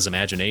of his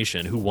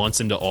imagination, who wants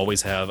him to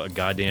always have a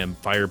goddamn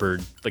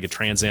Firebird, a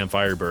Trans Am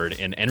Firebird,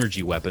 and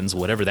energy weapons,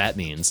 whatever that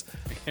means.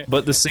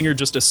 But the singer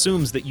just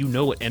assumes that you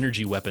know what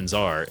energy weapons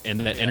are, and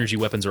that energy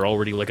weapons are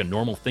already a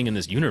normal thing in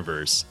this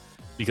universe,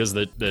 because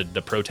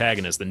the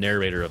protagonist, the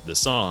narrator of the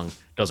song,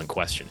 doesn't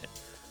question it.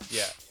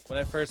 Yeah. When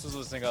I first was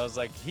listening, I was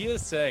like, he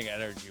is saying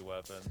energy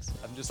weapons.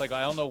 I'm just like,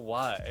 I don't know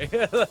why.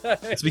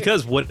 It's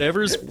because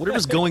whatever's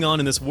going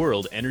on in this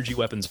world, energy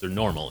weapons are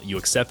normal. You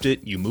accept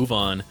it, you move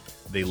on.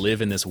 They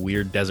live in this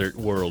weird desert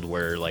world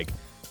where like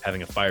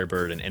having a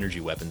Firebird and energy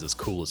weapons is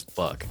cool as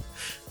fuck.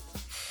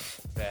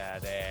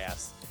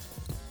 Badass.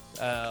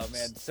 Oh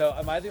man, so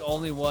am I the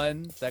only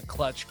one that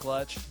clutch?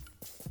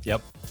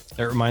 Yep.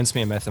 It reminds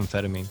me of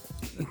methamphetamine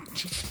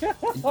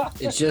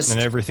It's just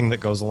and everything that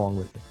goes along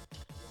with it.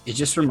 it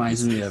just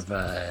reminds me of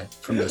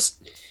from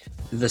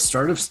the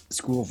start of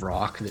School of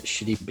Rock, that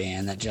shitty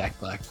band that Jack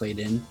Black played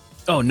in.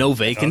 Oh, No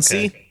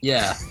Vacancy? Okay.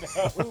 Yeah,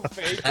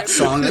 that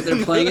song that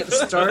they're playing at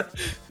the start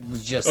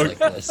was just like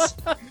this.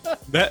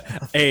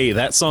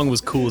 That song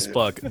was cool as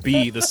fuck.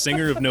 B, the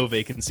singer of No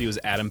Vacancy was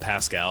Adam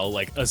Pascal,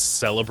 like a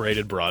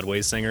celebrated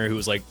Broadway singer who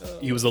was like,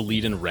 he was the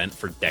lead in Rent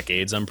for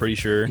decades, I'm pretty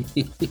sure.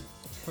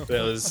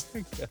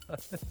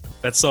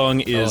 That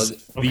song is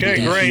Oh, the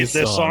Okay, great. easiest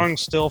This song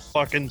still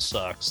fucking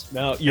sucks.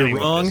 No, you're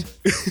Anyways. wrong.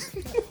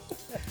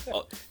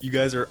 You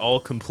guys are all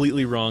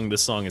completely wrong.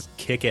 This song is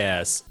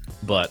kick-ass,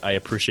 but I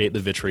appreciate the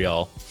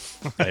vitriol.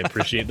 I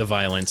appreciate the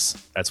violence.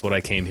 That's what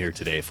I came here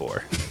today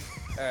for.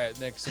 All right,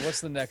 Nick. So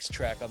what's the next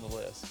track on the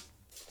list?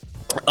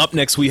 Up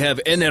next, we have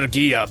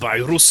Energia by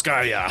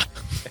Ruskaya.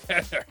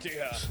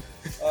 Yeah.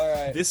 All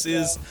right. This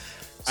is...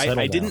 Settle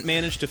I down. didn't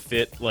manage to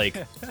fit, like,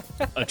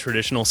 a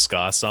traditional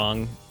ska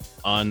song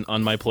on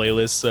my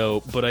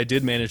playlist, but I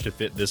did manage to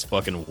fit this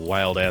fucking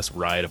wild-ass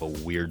ride of a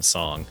weird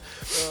song.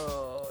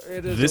 Oh,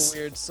 it is This- a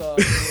weird song.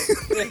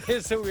 It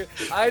is a weird.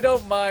 I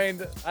don't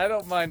mind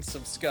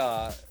some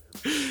ska.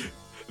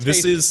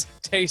 This is...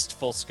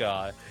 Tasteful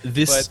ska,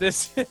 This... but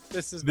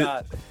this is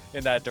not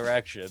in that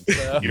direction.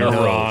 So. You're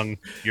No. wrong.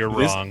 You're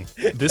This- wrong.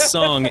 This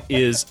song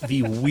is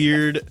the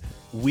weird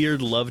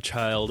love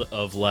child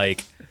of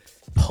like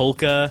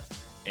polka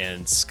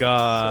and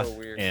ska So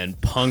weird. and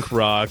punk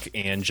rock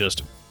and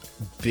just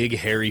big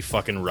hairy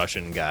fucking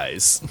Russian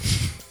guys.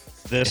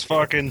 This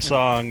fucking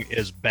song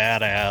is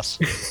badass,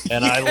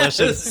 and I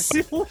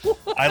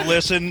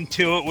listen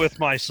to it with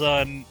my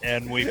son,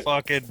 and we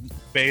fucking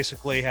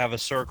basically have a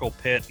circle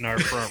pit in our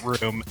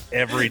front room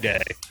every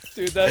day.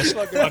 Dude, that's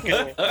fucking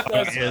cool.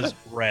 It is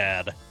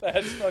rad.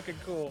 That's fucking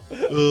cool.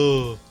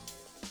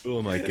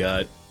 Oh my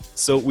god.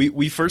 So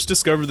we first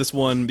discovered this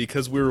one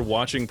because we were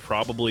watching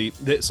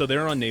so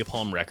they're on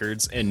Napalm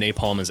Records, and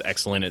Napalm is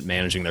excellent at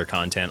managing their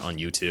content on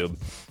YouTube.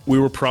 We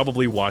were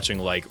probably watching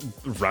like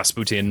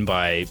Rasputin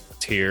by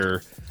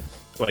Tyr,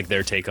 like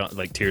their take on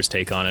like Tyr's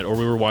take on it, or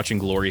we were watching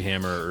Glory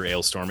Hammer or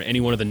Ailstorm, any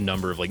one of the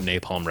number of like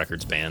Napalm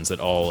Records bands that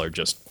all are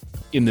just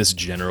in this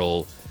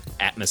general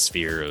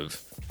atmosphere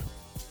of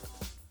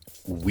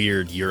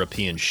weird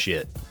European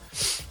shit.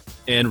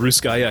 And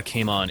Ruskaya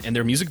came on, and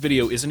their music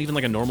video isn't even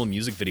like a normal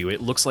music video.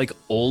 It looks like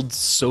old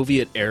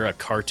Soviet-era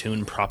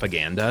cartoon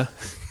propaganda.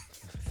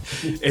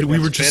 And we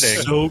were just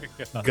fitting. so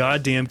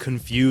goddamn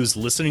confused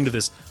listening to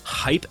this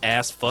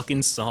hype-ass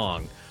fucking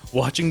song,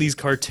 watching these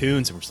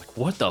cartoons, and we're just like,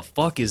 what the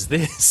fuck is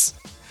this?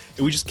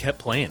 And we just kept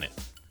playing it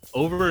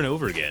over and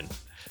over again.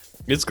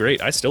 It's great.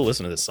 I still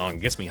listen to this song.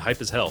 It gets me hype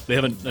as hell. They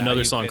have another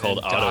You've song been called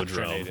Autodrome.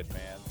 indoctrinated,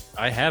 man.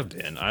 I have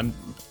been. I'm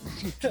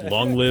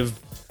long live.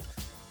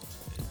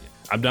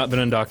 I've not been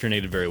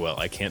indoctrinated very well.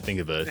 I can't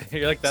think of a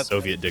You're like that.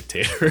 Soviet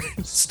dictator.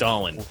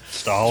 Stalin.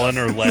 Stalin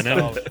or Lenin?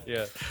 Oh,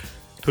 yeah.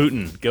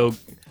 Putin. Go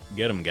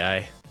get him,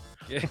 guy.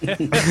 Yeah.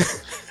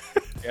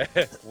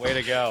 Way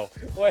to go.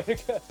 Way to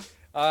go.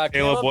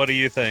 Caleb, what do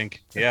you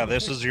think? Yeah,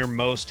 this is your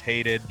most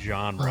hated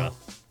genre.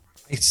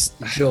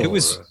 Sure. It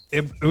was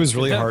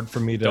really hard for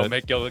me Don't to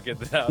make Gil get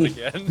that out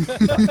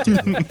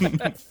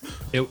again.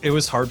 it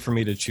was hard for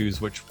me to choose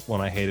which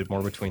one I hated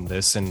more between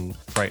this and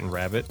Frightened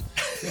Rabbit.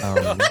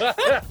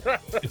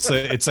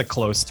 It's a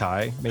close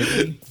tie,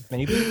 maybe.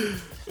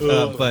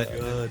 But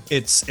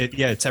it's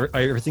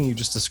everything you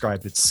just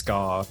described. It's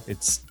ska,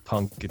 it's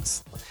punk,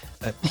 it's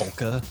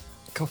polka.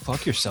 Go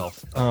fuck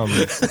yourself.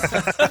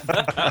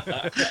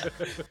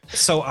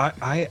 So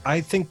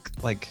I think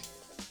like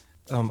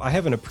I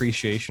have an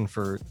appreciation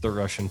for the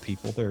Russian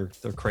people. They're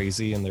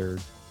crazy and they're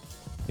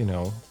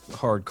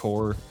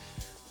hardcore.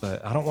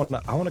 But I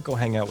want to go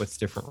hang out with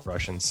different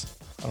Russians.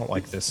 I don't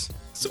like this.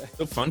 So,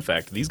 the fun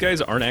fact: these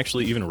guys aren't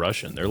actually even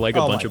Russian. They're like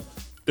Oh a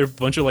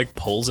bunch of like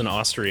Poles and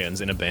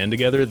Austrians in a band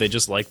together. They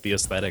just like the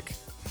aesthetic.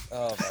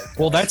 Oh my god.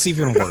 Well, that's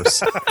even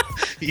worse.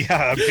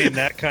 Yeah, I mean,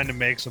 that kind of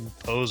makes them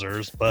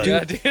posers, but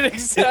Yeah, dude,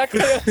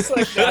 exactly. It's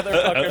like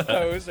motherfucking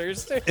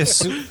posers. Dude.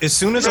 As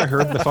soon as I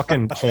heard the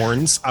fucking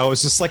horns, I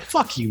was just like,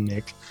 "Fuck you,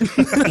 Nick."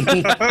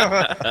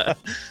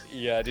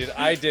 Yeah, dude,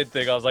 I did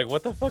think, I was like,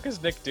 what the fuck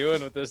is Nick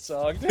doing with this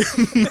song? Dude?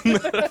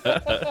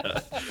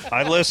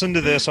 I listened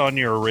to this on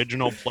your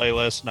original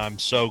playlist, and I'm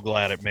so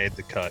glad it made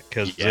the cut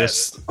because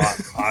Yes.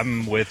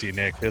 I'm with you,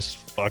 Nick. This is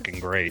fucking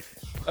great.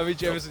 I mean,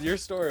 Jameson, your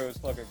story was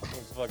fucking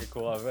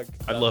cool.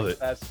 I love it.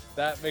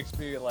 That makes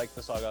me like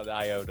the song on the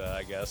Iota,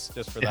 I guess,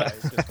 just for that.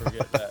 Just for getting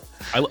that.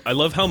 I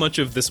love how much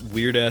of this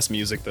weird ass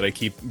music that I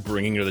keep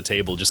bringing to the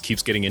table just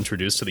keeps getting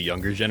introduced to the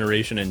younger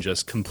generation and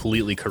just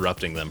completely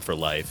corrupting them for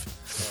life.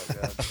 Oh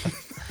god.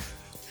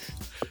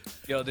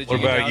 Yo, did What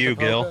you get about down you, to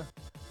Gil? polka?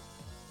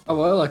 Oh,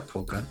 well, I like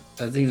polka.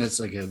 I think that's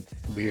like a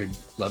weird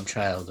love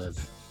child of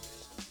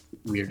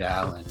Weird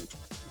Al and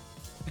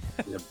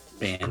the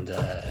band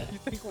You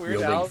think Weird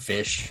Real Al? Big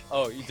Fish.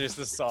 Oh, there's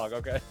this song.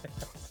 Okay.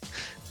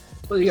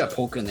 Well, you got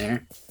polka in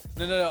there.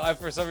 No.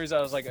 For some reason,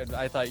 I was like,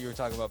 I thought you were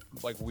talking about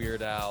like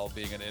Weird Al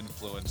being an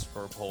influence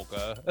for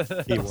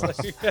polka. He was.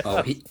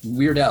 Oh,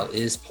 Weird Al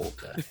is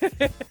polka.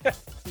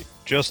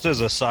 Just as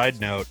a side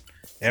note,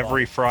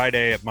 every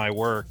Friday at my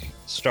work,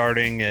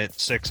 starting at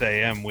 6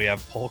 a.m., we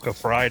have Polka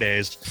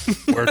Fridays,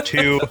 where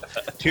two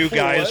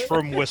guys What?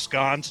 from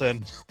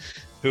Wisconsin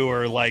who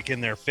are like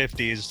in their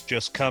 50s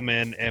just come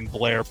in and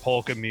blare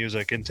polka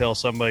music until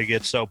somebody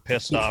gets so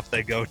pissed off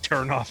they go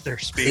turn off their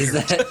Is speakers.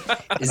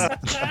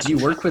 that? Do you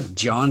work with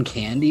John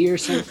Candy or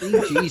something?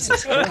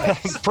 Jesus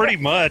Christ! Pretty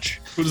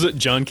much. What is it,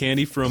 John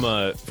Candy from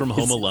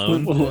Home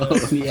Alone? Whoa,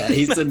 yeah,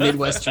 he's the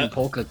Midwestern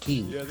polka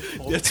king. Yeah, this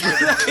polka. That's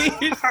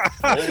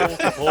right.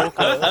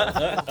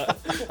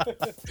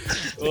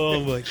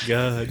 Oh my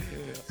god.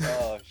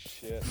 Oh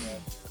shit, man.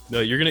 No,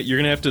 you're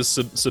gonna have to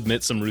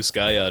submit some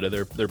Ruskaya to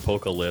their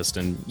polka list,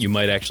 and you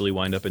might actually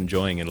wind up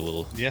enjoying it a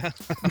little. Yeah.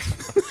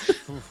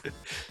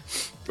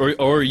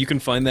 Or you can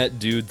find that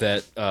dude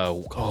that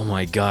oh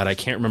my god, I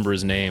can't remember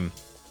his name,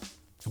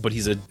 but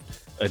he's a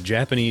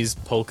Japanese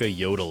polka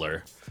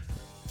yodeler,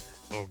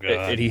 Oh,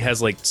 and he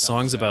has like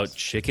songs about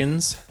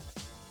chickens.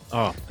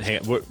 Oh,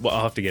 hang on,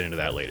 I'll have to get into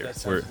that later.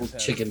 That We're, sounds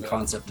intense, Chicken man.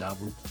 concept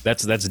album.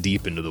 that's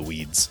deep into the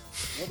weeds.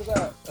 What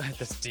about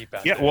that's deep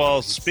out Yeah, there.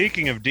 well,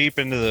 speaking of deep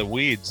into the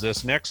weeds,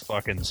 this next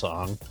fucking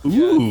song.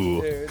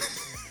 Ooh. Dude,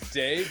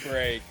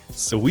 Daybreak.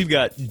 So we've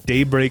got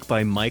Daybreak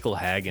by Michael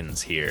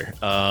Haggins here.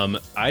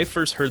 I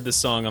first heard this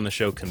song on the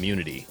show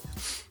Community.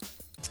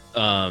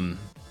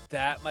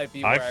 That might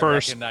be where I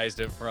recognized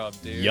it from,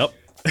 dude. Yep.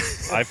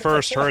 I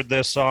first heard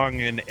this song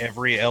in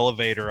every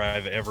elevator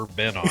I've ever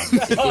been on.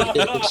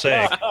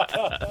 Say,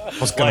 I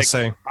was gonna Like,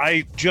 say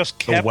I just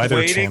kept Weather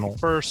waiting Channel.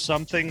 for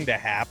something to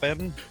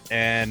happen,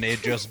 and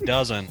it just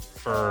doesn't.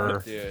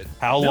 For Dude.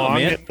 how No, long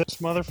man. is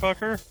this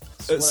motherfucker?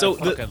 So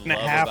What I the- fucking and a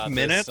love half about this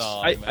minutes?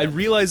 song, I man.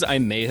 realize I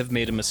may have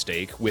made a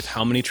mistake with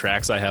how many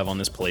tracks I have on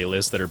this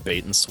playlist that are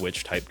bait and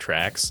switch type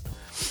tracks.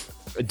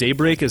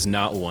 Daybreak is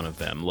not one of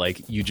them.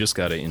 Like, you just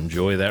gotta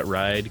enjoy that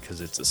ride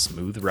because it's a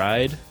smooth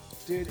ride.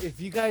 Dude, if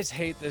you guys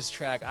hate this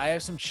track, I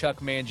have some Chuck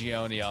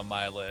Mangione on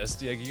my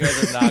list. Yeah, you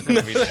guys are not going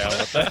to be down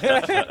with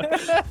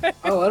that.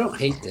 Oh, I don't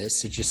hate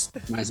this. It just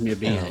reminds me of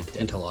being in a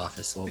dental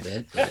office a little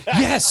bit. But,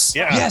 yes,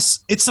 Yeah.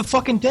 yes, it's the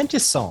fucking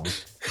dentist song.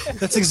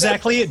 That's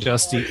exactly it,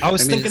 Justy. I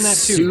was I mean, thinking that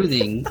it's too.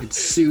 soothing. It's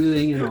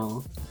soothing and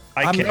all.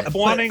 I I'm- kept but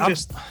wanting I'm-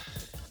 to.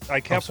 I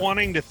kept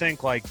wanting to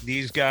think like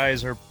these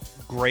guys are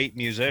great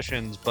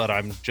musicians, but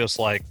I'm just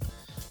like,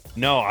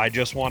 no, I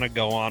just want to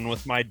go on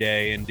with my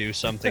day and do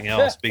something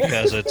else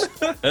because it's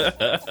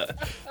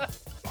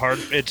hard.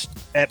 It's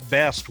at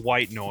best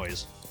white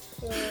noise.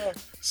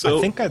 So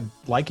I think I'd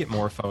like it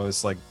more if I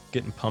was like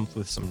getting pumped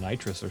with some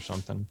nitrous or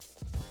something.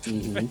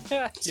 Mhm.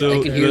 so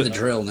I can hear the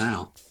drill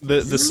now.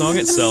 the song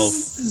itself,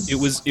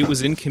 it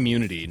was in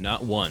Community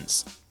not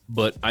once,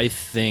 but I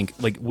think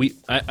like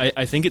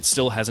I think it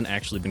still hasn't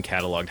actually been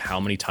cataloged how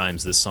many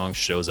times this song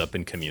shows up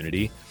in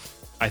Community.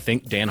 I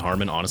think Dan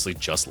Harmon honestly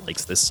just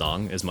likes this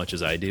song as much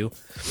as I do.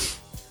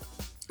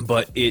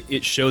 But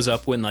it shows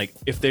up when like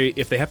if they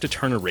have to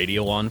turn a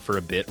radio on for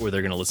a bit where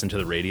they're gonna listen to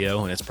the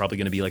radio and it's probably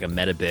gonna be like a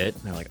meta bit,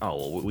 and they're like, oh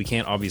well, we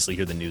can't obviously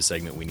hear the news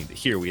segment we need to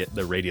hear.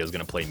 The radio's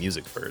gonna play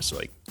music first, so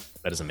like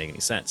that doesn't make any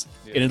sense.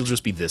 And it'll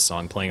just be this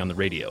song playing on the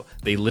radio.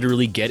 They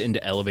literally get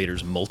into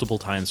elevators multiple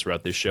times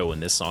throughout this show,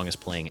 and this song is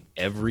playing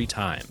every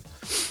time.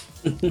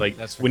 Like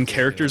That's when ridiculous,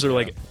 characters are yeah.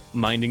 like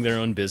minding their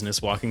own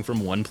business, walking from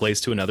one place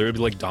to another, it'd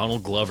be like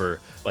Donald Glover,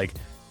 like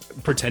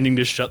pretending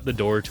to shut the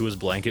door to his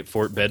blanket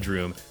fort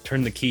bedroom,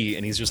 turn the key,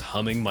 and he's just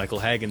humming Michael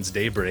Haggins'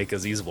 Daybreak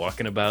as he's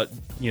walking about,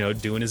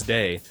 doing his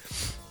day.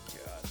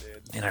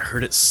 And I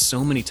heard it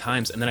so many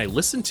times, and then I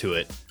listened to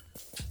it,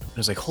 and I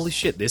was like, holy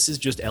shit, this is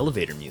just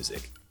elevator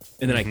music.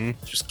 And then I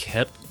just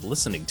kept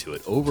listening to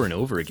it over and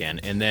over again,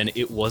 and then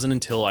it wasn't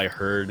until I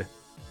heard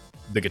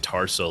the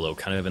guitar solo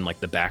kind of in like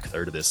the back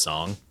third of this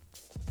song,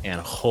 and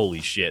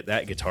holy shit,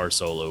 that guitar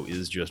solo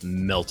is just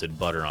melted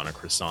butter on a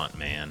croissant,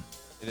 man.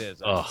 It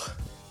is. Oh,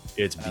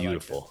 it's I like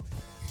beautiful.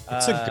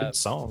 It's a good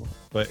song,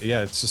 but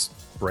yeah, it's just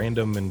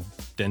random and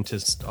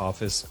dentist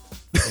office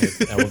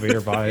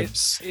elevator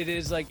vibes. It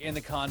is like in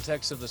the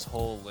context of this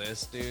whole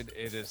list, dude.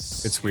 It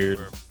is. It's weird.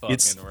 super Fucking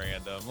It's-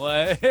 random.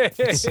 Like,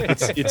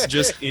 It's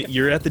just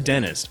you're at the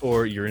dentist,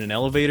 or you're in an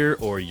elevator,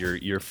 or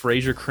you're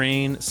Fraser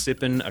Crane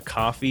sipping a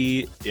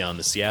coffee on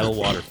the Seattle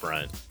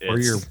waterfront, Or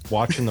It's- you're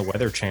watching the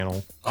Weather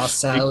Channel, Hot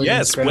salad. Yes,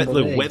 and scrambled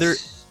the eggs. weather-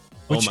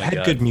 which Oh my had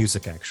God. good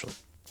music actually.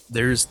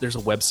 there's a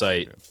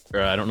website,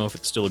 or I don't know if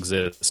it still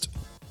exists.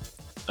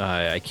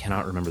 I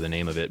cannot remember the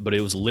name of it, but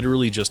it was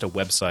literally just a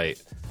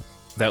website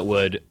that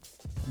would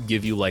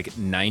give you like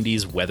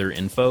 90s weather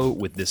info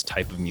with this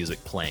type of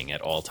music playing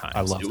at all times.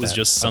 I love it was that.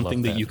 just I love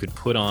something that that. you could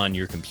put on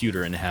your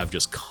computer and have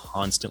just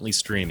constantly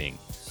streaming,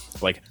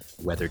 like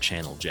Weather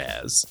Channel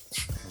jazz.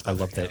 I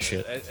love that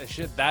shit.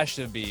 That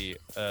should be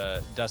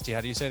Dusty.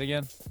 How do you say it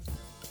again?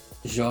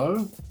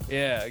 Genre?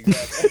 Yeah,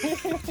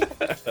 exactly.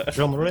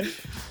 Genre?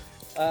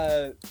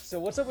 So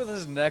what's up with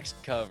this next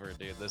cover,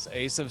 dude? This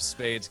Ace of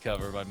Spades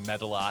cover by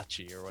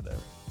Metalachi or whatever.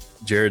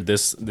 Jared,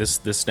 this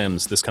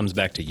comes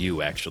back to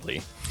you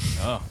actually.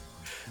 Oh,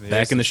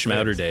 Back in the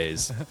Schmouder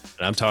days, and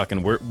I'm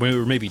talking we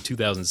were maybe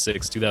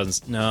 2006, maybe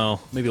a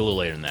little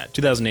later than that,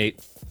 2008,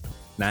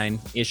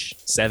 9-ish,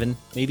 7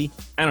 maybe,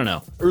 I don't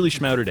know, early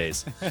Schmouder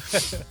days.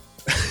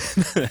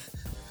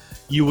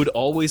 You would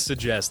always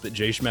suggest that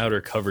Jay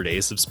Schmouder covered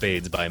Ace of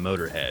Spades by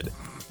Motorhead,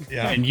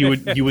 Yeah. and you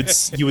would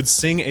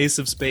sing Ace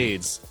of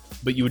Spades,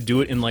 but you would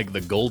do it in like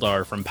the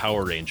Goldar from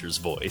Power Rangers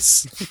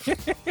voice.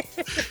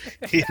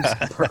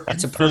 Yeah.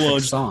 It's a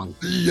perfect song.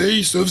 The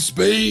Ace of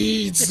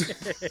Spades.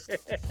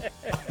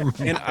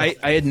 And I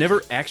had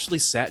never actually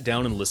sat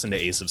down and listened to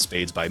Ace of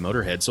Spades by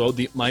Motorhead, so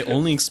my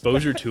only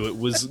exposure to it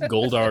was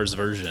Goldar's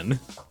version,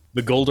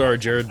 the Goldar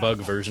Jared Bug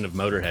version of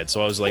Motorhead.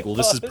 So I was like, well,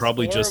 this is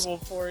probably just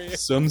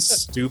some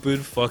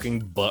stupid fucking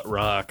butt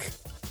rock,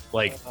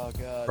 like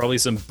probably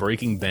some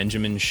Breaking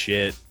Benjamin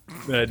shit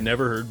that I'd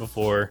never heard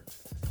before.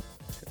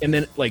 And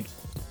then like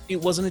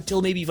it wasn't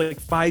until maybe like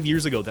 5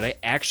 years ago that I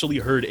actually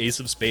heard Ace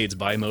of Spades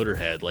by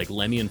Motorhead, like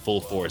Lemmy in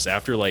full force.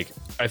 After like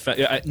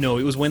it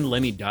was when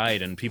Lemmy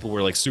died and people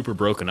were like super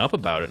broken up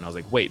about it, and I was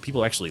like, wait,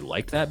 people actually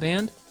like that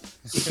band?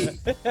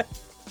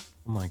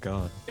 Oh my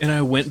god. And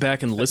I went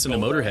back and listened to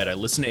Motorhead. I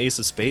listened to Ace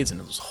of Spades,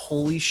 and it was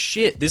holy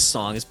shit, this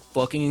song is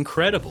fucking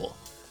incredible.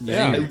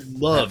 Yeah. I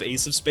love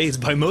Ace of Spades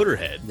by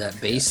Motorhead. That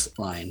bass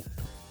line.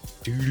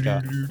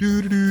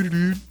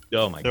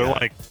 Oh my They're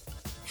god. like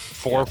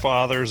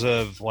forefathers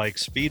of like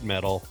speed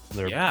metal.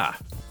 They're Yeah.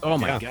 Oh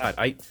my Yeah.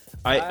 god.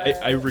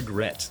 I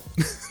regret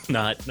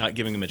not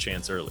giving him a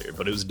chance earlier,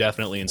 but it was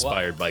definitely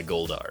inspired by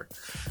Goldar.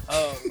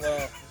 Oh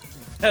well,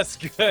 that's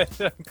good.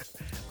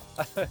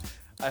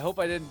 I hope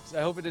it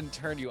didn't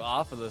turn you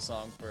off of the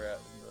song for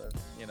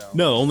you know.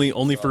 No,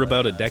 only for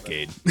about a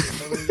decade.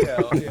 Only a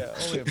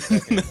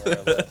decade more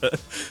or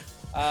less.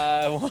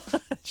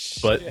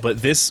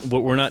 But this,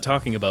 what we're not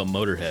talking about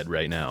Motorhead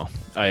right now.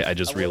 I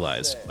just I will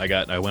realized say.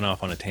 I went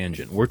off on a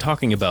tangent. We're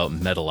talking about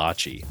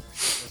Metalachi.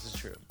 This is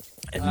true.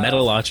 And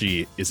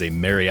Metalachi is a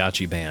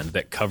mariachi band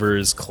that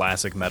covers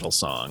classic metal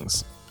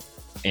songs.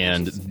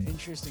 And It's an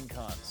interesting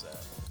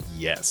concept.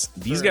 yes,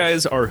 these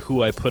guys are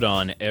who I put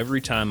on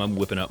every time I'm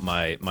whipping up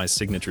my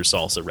signature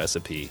salsa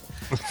recipe.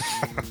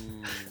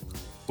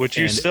 which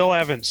you And- still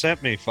haven't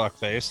sent me,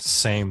 fuckface.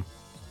 Same.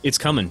 It's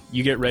coming.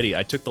 You get ready.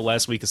 I took the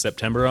last week of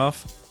September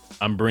off.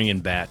 I'm bringing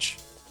batch,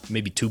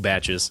 maybe 2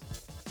 batches.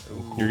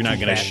 You're not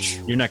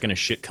gonna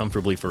shit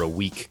comfortably for a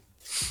week.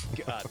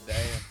 God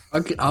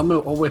damn. I'll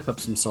whip up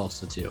some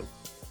salsa too.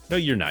 No,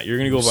 you're not. You're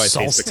gonna go buy Pace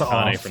Salsa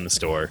Picante off. from the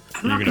store.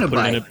 I'm You're not gonna gonna put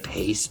it buy in a.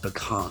 Pace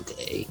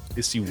Picante.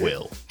 Yes, you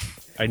will.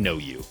 I know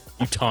you.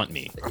 You taunt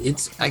me.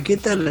 I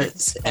get that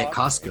at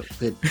Costco.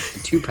 The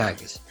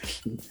 2-pack is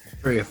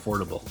very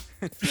affordable.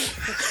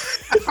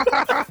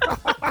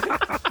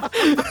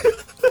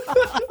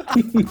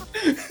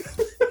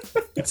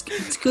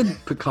 it's good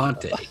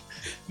picante.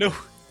 No.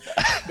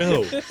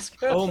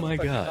 Oh my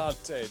god.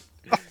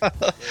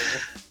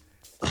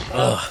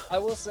 I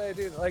will say,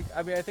 dude, like,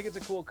 I mean, I think it's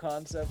a cool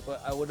concept,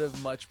 but I would have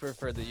much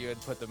preferred that you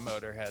had put the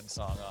Motorhead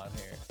song on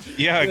here.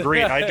 Yeah,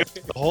 agreed.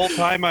 The whole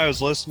time I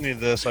was listening to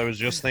this, I was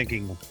just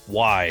thinking,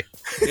 why?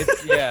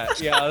 I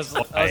was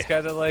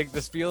kind of like,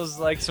 this feels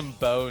like some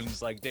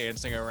bones, like,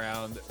 dancing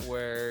around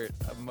where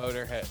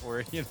Motorhead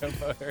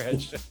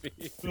should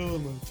be. Oh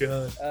my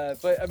god.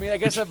 But I mean, I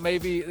guess that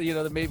maybe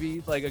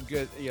like a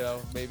good,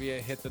 maybe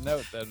it hit the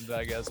note then,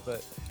 I guess.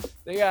 But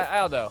yeah, I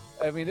don't know.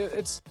 I mean,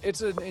 it's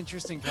an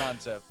interesting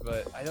concept,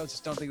 but I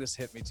just don't think this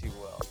hit me too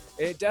well.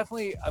 It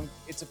definitely,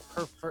 it's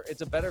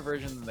a better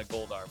version than the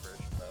Goldar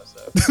version though.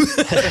 So.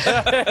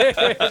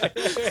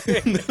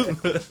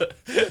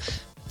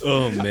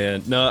 Oh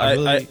man. No,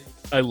 I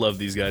I love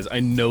these guys. I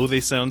know they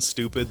sound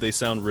stupid, they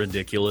sound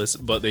ridiculous,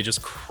 but they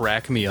just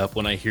crack me up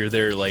when I hear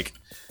their like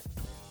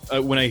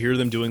when I hear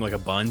them doing like a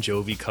Bon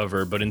Jovi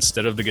cover, but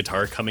instead of the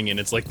guitar coming in,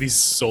 it's like these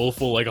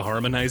soulful, like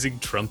harmonizing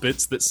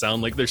trumpets that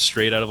sound like they're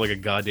straight out of like a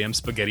goddamn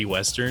spaghetti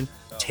western.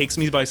 Takes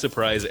me by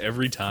surprise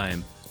every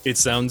time. It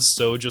sounds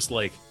so just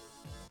like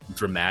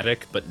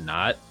dramatic, but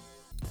not.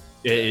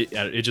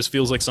 It just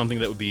feels like something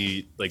that would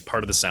be like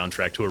part of the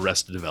soundtrack to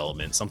Arrested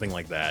Development, something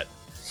like that.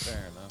 Fair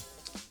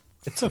enough.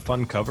 It's a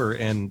fun cover,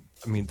 and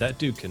I mean that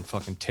dude can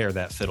fucking tear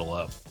that fiddle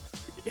up.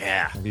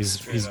 Yeah. He's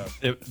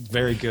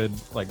very good.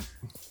 Like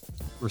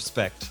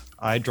respect.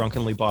 I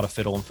drunkenly bought a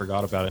fiddle and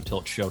forgot about it until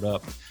it showed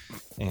up.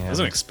 And It was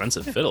an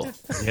expensive fiddle.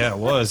 yeah, it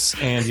was.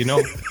 And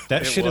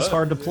that shit is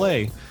hard to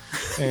play.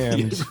 And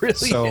It really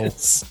so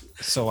is.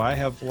 So I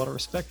have a lot of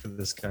respect for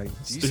this guy.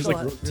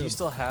 Do you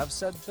still have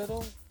said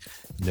fiddle?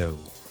 No.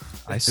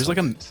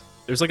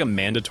 There's like a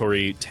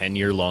mandatory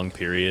 10-year long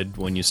period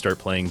when you start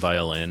playing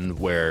violin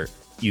where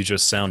you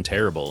just sound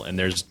terrible, and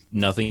there's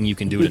nothing you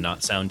can do to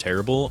not sound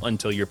terrible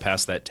until you're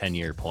past that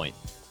 10-year point.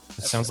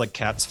 It sounds like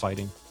cats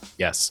fighting.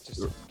 Yes.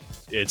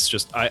 It's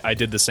just, I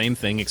did the same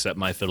thing, except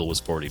my fiddle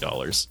was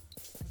 $40.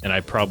 And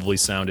I probably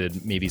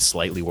sounded maybe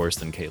slightly worse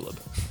than Caleb.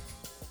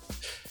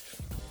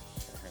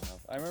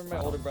 I remember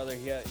my older brother,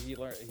 he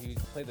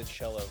played the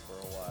cello for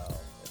a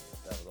while.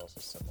 That was also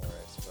similar,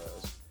 I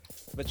suppose.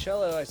 But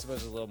cello, I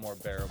suppose, is a little more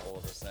bearable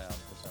of a sound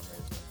for some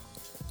reason.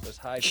 Those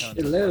high tones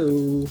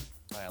Hello.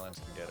 violins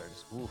can get are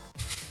just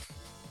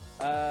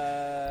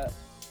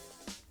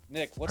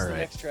Nick, what's the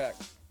next track?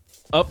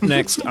 Up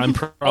next, I'm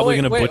probably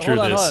going to butcher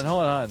this.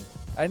 Hold on.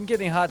 I didn't get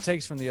any hot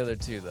takes from the other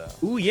two, though.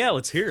 Ooh, yeah,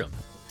 let's hear them.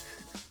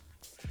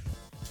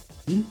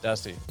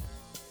 Dusty.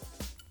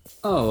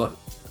 Oh,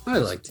 I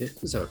liked it.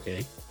 It's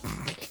okay.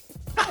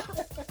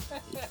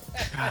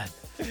 God,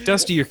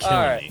 Dusty, you're killing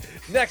All right, me.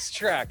 next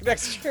track.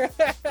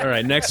 All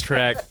right, next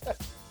track.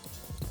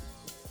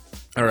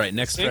 All right,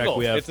 next Single. track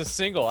we have. It's a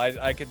single.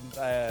 I can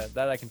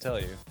tell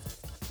you.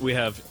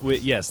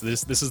 Yes,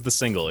 this is the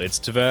single. It's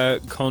Tva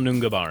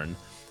Konungabarn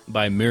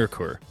by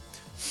Mirkur.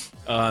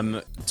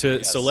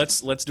 So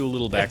let's do a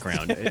little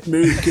background.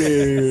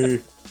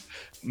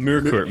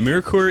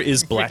 Mirkur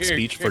is black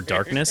speech for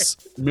darkness.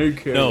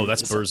 No,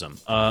 that's Burzum.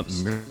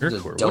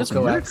 Mirkur. What is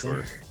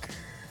Mirkur?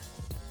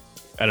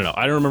 I don't know.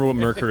 I don't remember what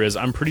Mirkur is.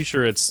 I'm pretty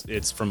sure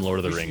it's from Lord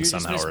of the Rings You're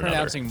somehow just or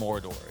another. mispronouncing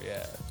Mordor.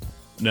 Yeah.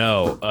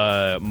 No,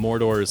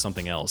 Mordor is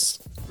something else.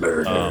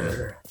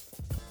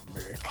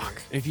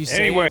 If you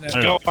say Anyway, it,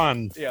 go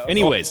on. yeah,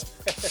 Anyways,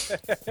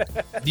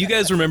 do you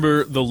guys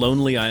remember the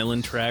Lonely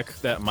Island track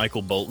that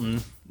Michael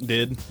Bolton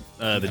did?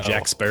 The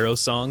Jack Sparrow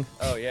song?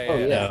 Oh yeah. Oh,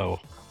 yeah. No.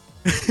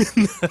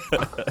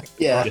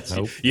 Yeah.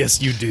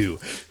 Yes, you do.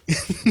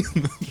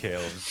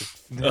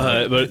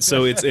 But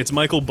so it's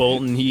Michael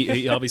Bolton.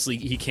 He obviously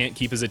he can't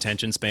keep his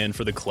attention span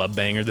for the club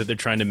banger that they're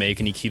trying to make,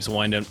 and he keeps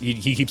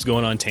he keeps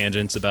going on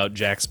tangents about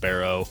Jack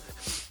Sparrow.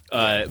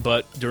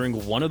 But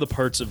during one of the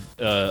parts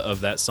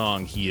of that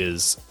song,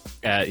 he's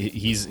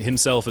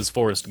himself as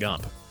Forrest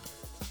Gump,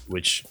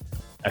 which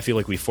I feel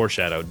like we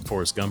foreshadowed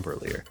Forrest Gump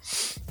earlier.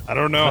 I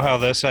don't know how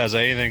this has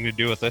anything to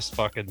do with this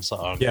fucking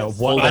song. Yeah,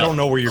 I don't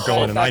know where you're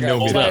going, and I know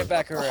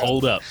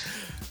Hold up.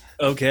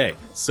 Okay,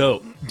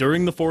 so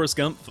during the Forrest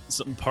Gump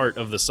part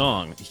of the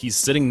song, he's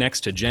sitting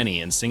next to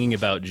Jenny and singing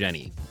about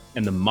Jenny.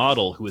 And the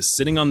model who is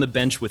sitting on the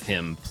bench with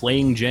him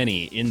playing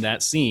Jenny in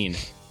that scene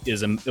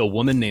is a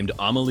woman named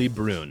Amelie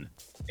Brun,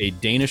 a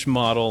Danish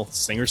model,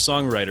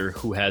 singer-songwriter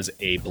who has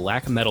a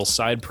black metal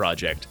side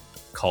project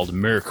called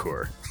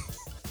Mirkur.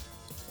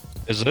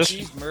 Is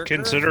this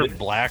considered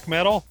black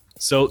metal?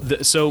 So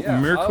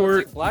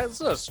Mirkur.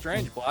 This is a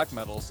strange black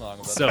metal song.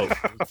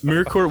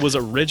 Mirkur was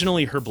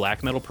originally her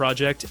black metal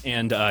project,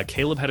 and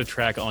Caleb had a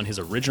track on his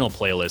original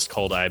playlist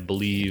called, I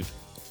believe,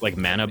 like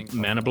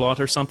Manablot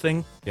or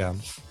something. Yeah.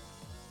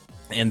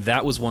 And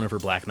that was one of her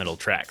black metal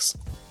tracks.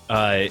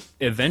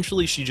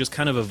 Eventually, she just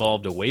kind of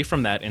evolved away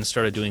from that and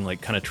started doing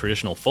like kind of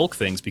traditional folk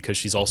things because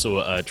she's also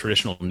a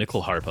traditional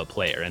nyckelharpa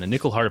player. And a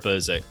nyckelharpa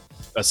is a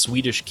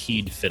Swedish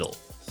keyed fiddle.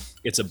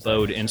 It's a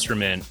bowed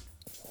instrument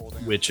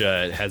which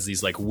has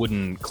these like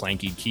wooden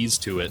clanky keys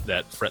to it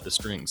that fret the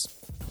strings.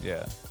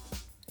 Yeah.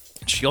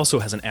 She also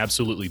has an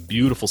absolutely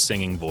beautiful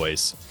singing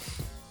voice,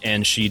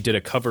 and she did a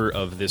cover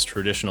of this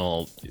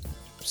traditional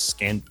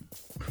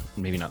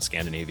maybe not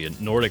Scandinavian,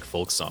 Nordic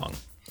folk song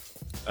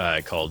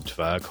called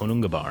Tva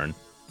Konungabarn.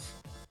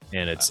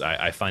 And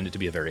I find it to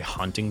be a very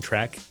haunting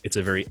track. It's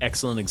a very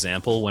excellent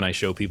example when I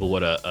show people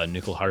what a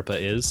nyckelharpa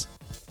is.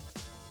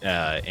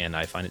 And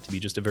I find it to be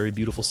just a very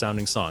beautiful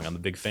sounding song. I'm a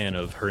big fan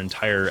of her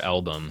entire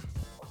album,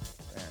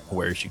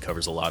 where she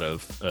covers a lot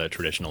of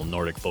traditional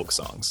Nordic folk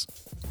songs.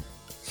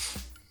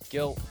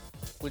 Gil,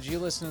 would you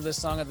listen to this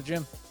song at the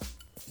gym?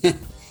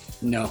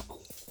 No.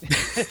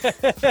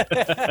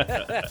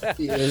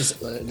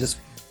 Just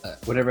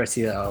whenever I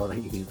see that, I'll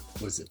think,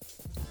 was it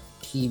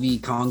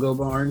TV Congo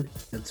Barn?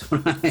 That's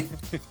what I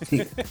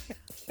think.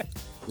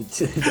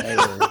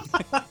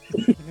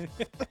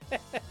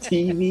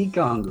 TV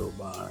Congo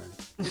Barn.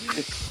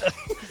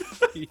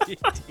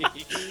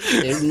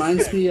 It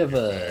reminds me of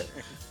a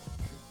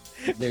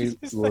very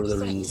Lord of the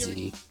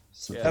Rings-y.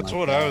 That's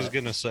what I was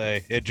gonna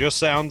say. It just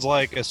sounds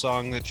like a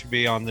song that should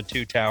be on the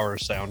Two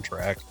Towers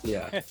soundtrack.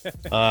 Yeah.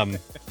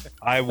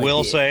 I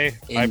will say,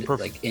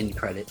 like end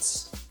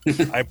credits.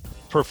 I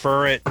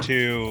prefer it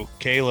to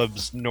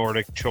Caleb's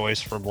Nordic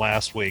choice from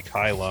last week,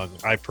 High Lung.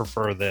 I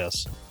prefer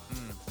this,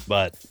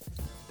 but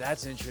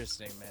that's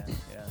interesting, man.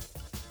 Yeah.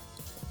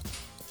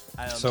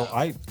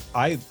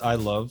 I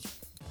love.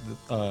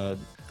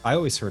 I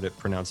always heard it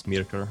pronounced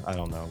Mirkur. I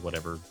don't know,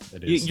 whatever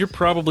it is. You're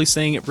probably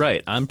saying it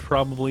right. I'm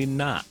probably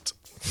not.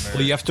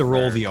 Well, you have to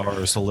roll the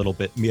R's a little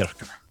bit.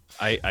 Mirkur.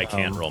 I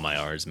can't roll my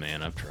R's,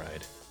 man. I've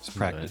tried. It's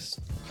practice.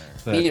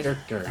 Meter.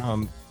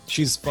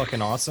 She's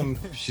fucking awesome.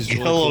 She's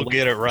really He'll cool.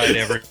 get it right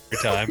every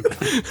time.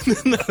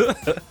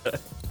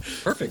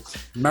 Perfect.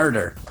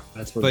 Murder.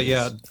 That's what. But it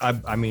yeah, is.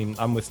 I mean,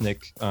 I'm with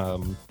Nick.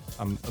 I'm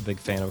a big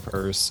fan of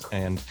hers.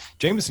 And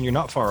Jameson, you're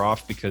not far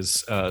off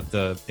because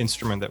the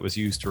instrument that was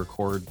used to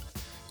record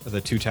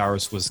the Two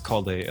Towers was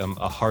called a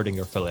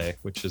Hardinger fillet,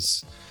 which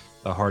is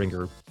a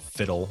Hardinger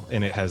fiddle,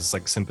 and it has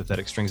like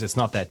sympathetic strings. It's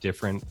not that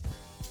different,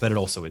 but it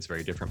also is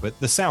very different. But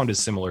the sound is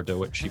similar to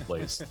what she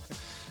plays.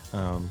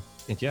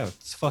 And yeah,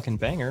 it's a fucking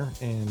banger.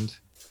 And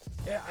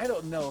Yeah, I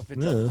don't know if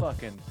it's a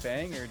fucking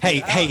banger. Dude.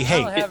 Hey, I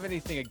hey. don't have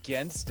anything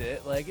against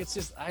it. Like, it's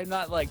just, I'm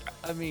not like,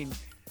 I mean,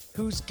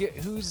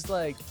 who's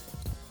like,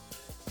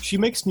 she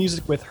makes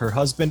music with her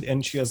husband,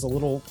 and she has a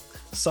little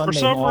son For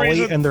named some Ollie,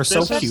 reason, and they're so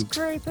this is cute.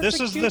 great. That's This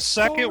a is cute the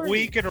second story.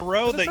 week in a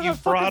row That's that not you've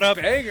a brought up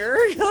fucking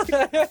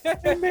banger.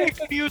 they make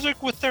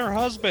music with their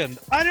husband.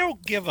 I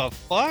don't give a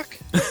fuck.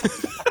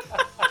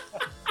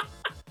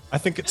 I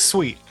think it's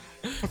sweet.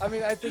 I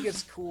mean, I think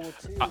it's cool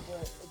too. But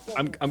it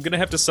I'm doesn't- gonna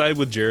have to side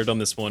with Jared on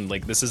this one.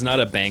 Like, this is not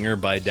a banger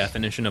by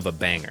definition of a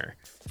banger.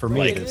 For but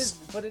me, it it is. is.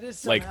 But it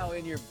is like- somehow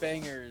in your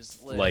bangers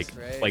list, Like,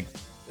 right? like,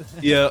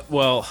 yeah.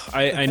 Well,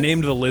 I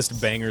named the list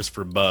bangers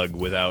for Bug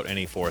without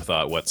any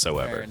forethought fair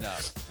whatsoever.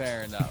 enough.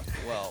 Fair enough.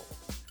 Well,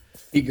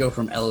 You go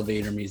from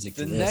elevator music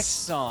the to next this.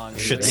 song.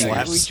 Shit we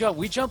slaps.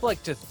 jump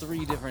like to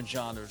 3 different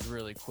genres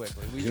really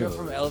quickly. We jump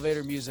from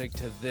elevator music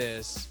to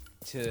this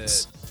to the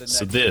next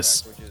So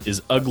this track, which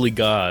is Ugly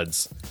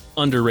Gods,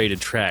 underrated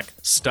track.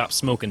 Stop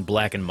smoking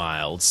Black and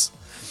Milds.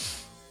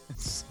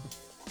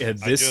 And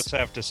I this just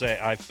have to say,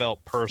 I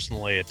felt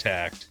personally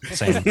attacked.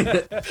 Same.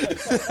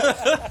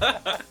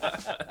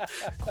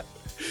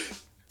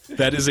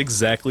 that is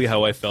exactly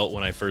how I felt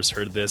when I first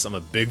heard this. I'm a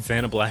big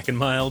fan of Black and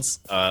Milds.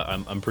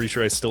 I'm pretty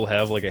sure I still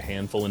have like a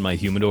handful in my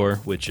humidor,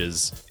 which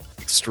is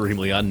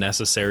extremely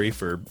unnecessary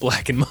for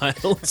Black and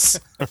Milds.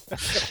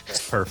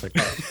 It's perfect.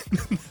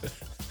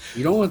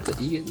 You don't want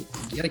the. You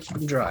gotta keep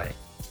them dry.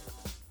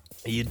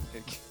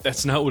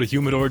 That's not what a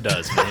humidor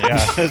does, man.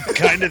 Yeah,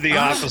 kind of the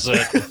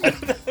opposite.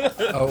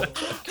 Oh,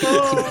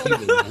 keep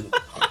heating, man.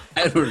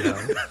 I don't know.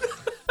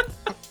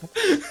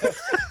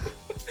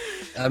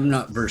 I'm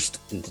not versed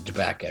into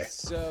tobacco.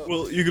 So,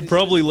 Well, you could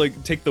probably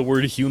like take the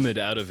word humid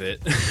out of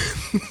it.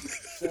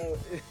 so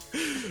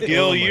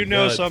Gil, Oh my you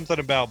know God. something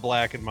about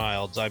Black and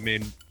Milds. I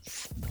mean,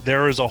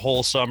 there was a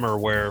whole summer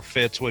where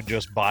Fitz would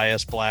just buy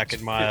us Black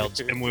and Milds,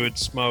 and we would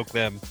smoke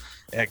them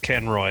at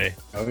Kenroy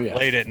Oh yeah.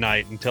 late at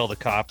night until the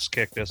cops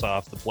kicked us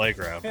off the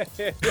playground.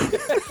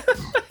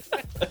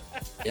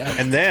 Yeah.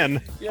 And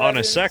then, Yeah, on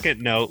a dude.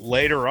 second note,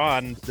 later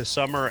on, the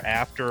summer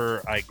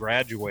after I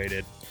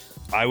graduated,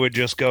 I would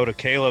just go to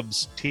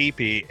Caleb's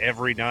teepee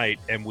every night,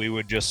 and we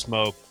would just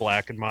smoke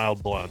Black and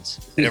Mild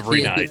blunts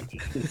every night.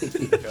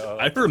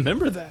 I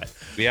remember that.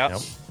 Yeah.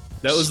 Yep.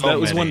 That was So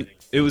many. one.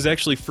 It was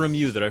actually from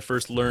you that I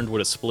first learned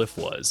what a spliff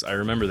was. I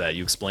remember that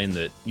you explained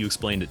it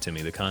to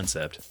me, the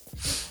concept.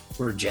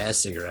 Or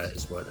jazz cigarette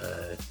is what.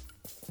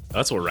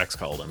 That's what Rex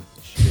called them.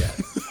 Yeah.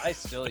 I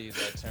still use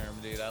that term,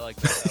 dude. I like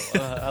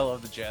that. I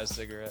love the jazz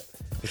cigarette.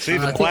 See, I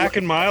the think- Black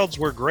and Milds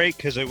were great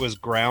because it was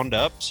ground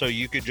up, so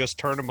you could just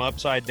turn them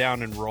upside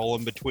down and roll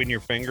them between your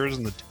fingers,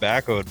 and the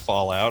tobacco would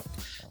fall out.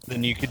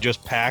 Then you could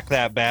just pack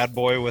that bad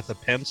boy with a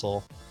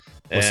pencil.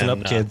 Listen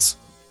and, up, kids.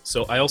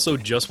 So I also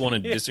just want to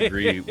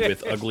disagree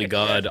with Ugly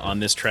God on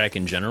this track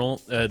in general.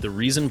 The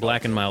reason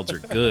Black and Milds are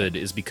good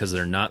is because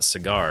they're not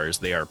cigars;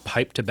 they are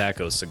pipe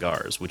tobacco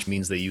cigars, which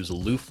means they use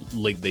loose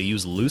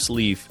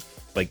leaf,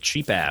 like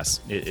cheap ass.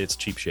 It's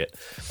cheap shit.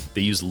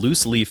 They use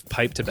loose leaf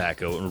pipe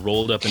tobacco and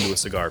roll it up into a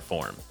cigar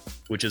form,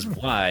 which is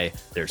why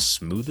they're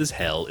smooth as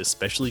hell,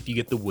 especially if you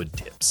get the wood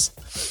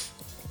tips.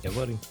 Yeah,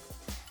 buddy.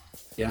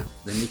 Yeah.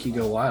 They make you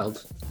go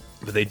wild.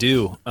 But they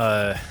do.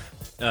 I'll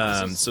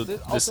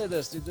This say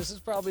this, dude. This is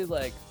probably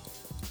like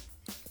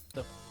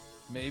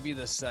maybe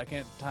the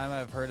second time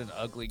I've heard an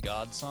Ugly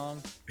God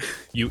song.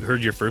 you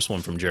heard your first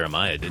one from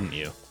Jeremiah, didn't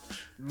you?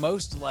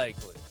 Most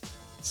likely.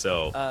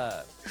 So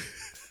I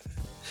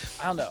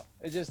don't know.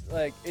 It just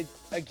like it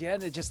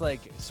again. It just like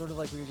sort of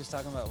like we were just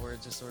talking about, where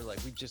it's just sort of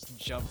like we just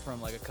jump from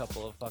like a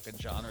couple of fucking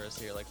genres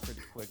here, like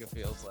pretty quick. It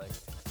feels like.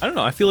 I don't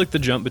know. I feel like the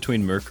jump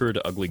between Merkur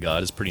to Ugly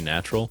God is pretty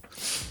natural.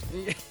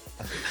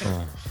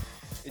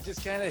 It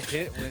just kind of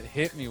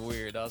hit me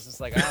weird. I was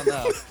just like, I don't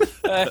know.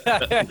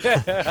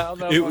 I don't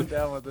know if I'm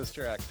down with this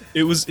track.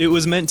 It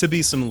was meant to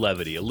be some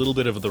levity, a little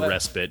bit of the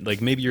respite.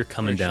 Like maybe you're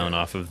coming For sure. down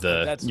off of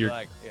the That's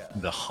like, yeah.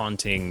 the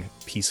haunting,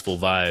 peaceful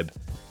vibe.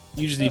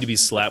 You just need to be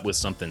slapped with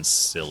something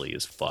silly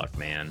as fuck,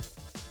 man.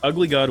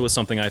 Ugly God was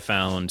something I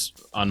found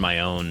on my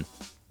own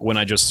when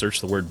I just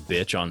searched the word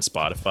bitch on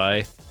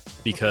Spotify,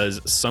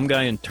 because some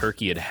guy in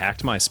Turkey had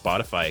hacked my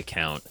Spotify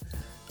account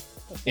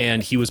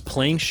and he was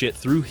playing shit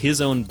through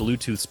his own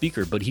Bluetooth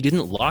speaker, but he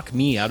didn't lock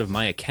me out of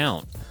my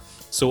account.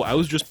 So I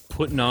was just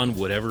putting on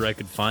whatever I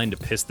could find to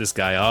piss this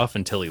guy off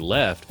until he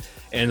left.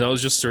 And I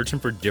was just searching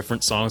for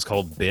different songs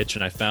called Bitch,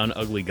 and I found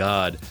Ugly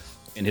God.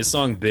 And his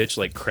song Bitch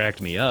like cracked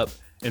me up.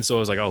 And so I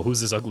was like, oh,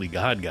 who's this Ugly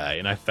God guy?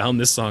 And I found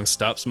this song,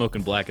 Stop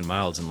Smoking Black and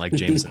Milds, and like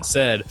Jameson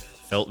said,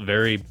 felt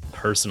very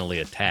personally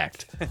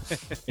attacked.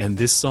 And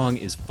this song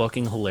is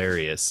fucking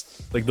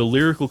hilarious. Like, the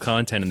lyrical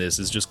content in this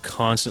is just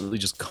constantly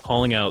just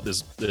calling out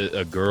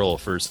a girl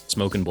for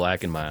smoking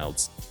Black and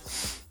Milds.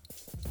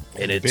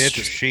 And it's Bitch,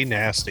 just, she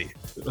nasty.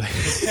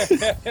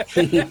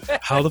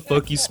 how the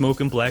fuck you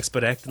smoking blacks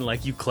but acting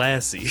like you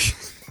classy?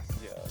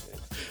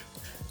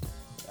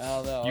 I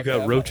don't know. You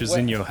got roaches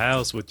in your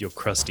house with your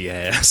crusty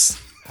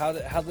ass.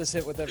 How'd this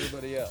hit with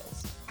everybody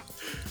else?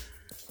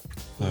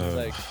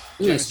 Nice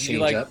James,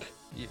 change up.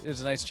 It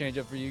was a nice change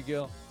up for you,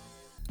 Gil.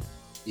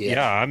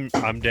 Yeah,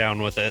 I'm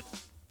down with it.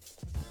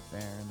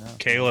 Fair enough.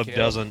 Caleb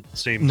doesn't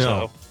seem No,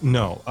 so.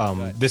 no.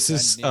 Right. This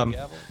is Need a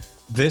gavel?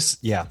 this.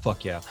 Yeah,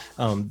 fuck yeah.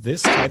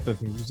 This type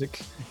of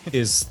music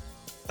is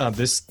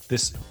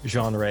this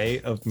genre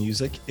of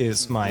music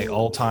is my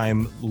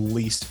all-time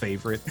least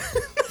favorite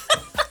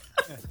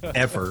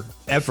ever.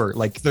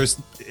 Like, there's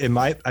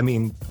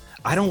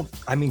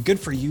good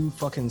for you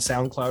fucking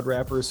SoundCloud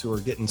rappers who are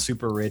getting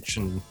super rich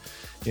and,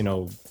 you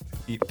know,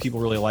 people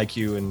really like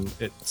you and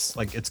it's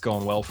like it's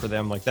going well for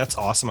them. Like, that's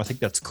awesome. I think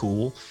that's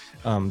cool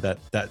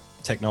that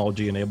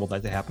technology enabled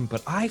that to happen.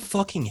 But I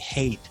fucking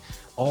hate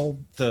all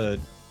the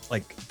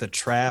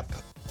trap,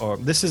 or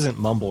this isn't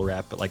mumble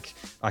rap, but like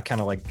I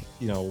kind of like,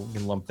 you know, you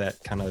can lump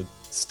that kind of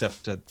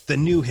stuff to the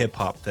new hip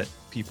hop that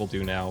people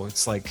do now.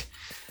 It's like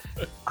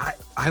I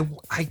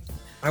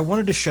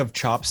wanted to shove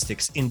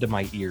chopsticks into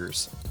my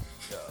ears.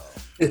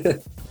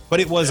 But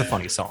it was a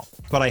funny song.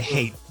 But I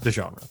hate the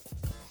genre.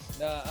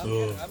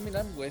 No,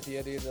 I'm with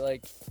you, dude.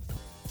 Like,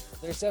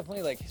 there's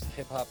definitely like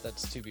hip hop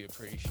that's to be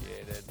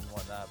appreciated and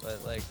whatnot,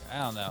 but like, I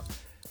don't know.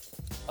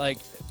 Like,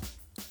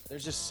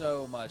 there's just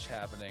so much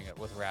happening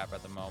with rap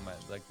at the moment,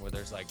 like where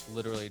there's like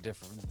literally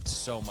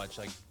so much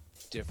like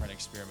different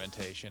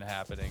experimentation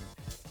happening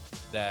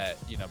that,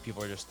 you know,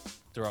 people are just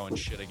throwing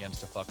shit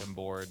against a fucking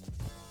board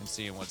and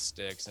seeing what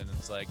sticks, and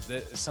it's like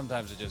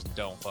sometimes it just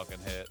don't fucking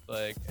hit.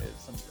 Like,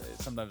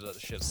 sometimes that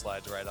shit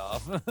slides right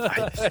off.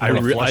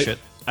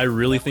 I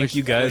really think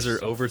you guys are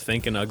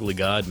overthinking Ugly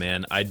God,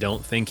 man. I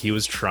don't think he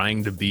was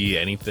trying to be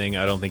anything.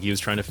 I don't think he was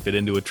trying to fit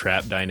into a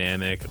trap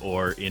dynamic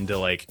or into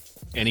like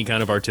any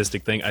kind of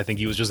artistic thing. I think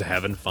he was just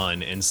having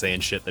fun and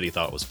saying shit that he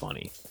thought was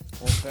funny.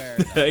 Well, fair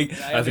enough.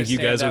 I think you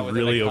guys are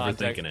really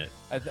overthinking it.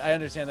 I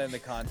understand that in the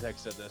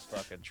context of this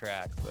fucking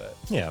track, but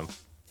Yeah.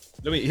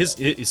 I mean,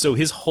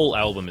 his whole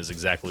album is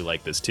exactly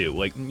like this too.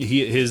 Like,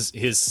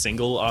 his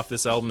single off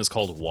this album is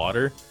called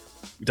Water.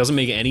 It doesn't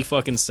make any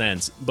fucking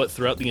sense, but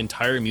throughout the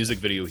entire music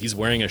video, he's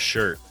wearing a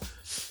shirt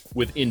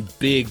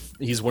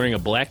he's wearing a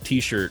black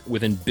t-shirt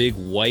within big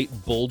white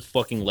bold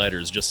fucking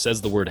letters just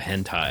says the word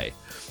hentai.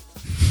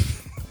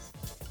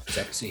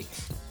 Sexy.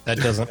 That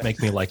doesn't make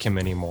me like him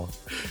anymore.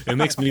 It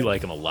makes me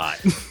like him a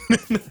lot.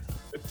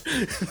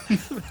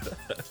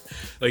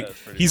 Like,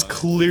 he's funny.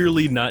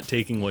 clearly not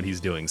taking what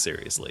he's doing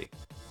seriously.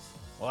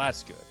 well,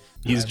 that's good.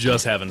 He's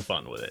just having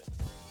fun with it.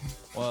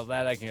 Well,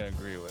 that I can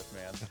agree with,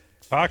 man.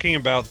 Talking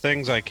about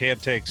things I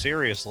can't take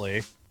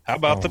seriously, how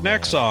about the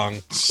next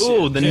song?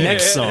 Oh, the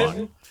next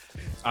song.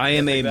 I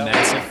am a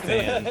massive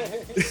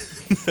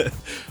fan.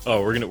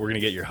 Oh, we're gonna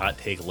get your hot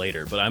take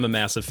later, but I'm a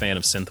massive fan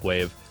of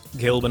synthwave.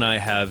 Caleb and I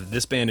have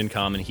this band in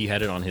common. He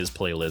had it on his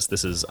playlist.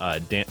 This is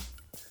Dan.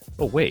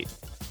 Oh wait,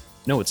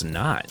 no, it's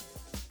not.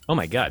 Oh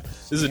my god,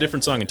 this is a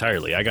different song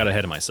entirely. I got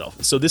ahead of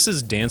myself. So this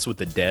is Dance with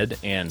the Dead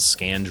and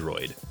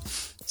Scandroid.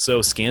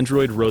 So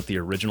Scandroid wrote the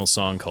original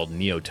song called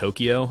Neo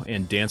Tokyo,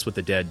 and Dance with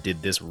the Dead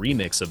did this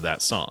remix of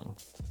that song.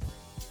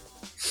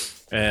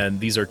 And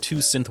these are two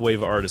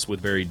synthwave artists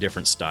with very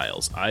different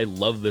styles. I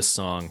love this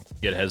song.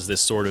 It has this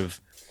sort of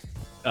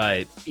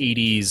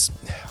 80s...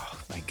 Oh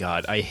my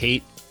god, I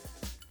hate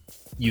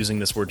using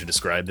this word to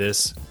describe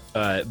this,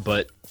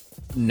 but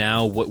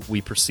now what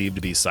we perceive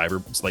to be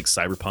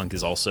cyberpunk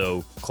is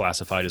also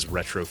classified as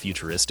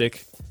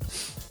retro-futuristic.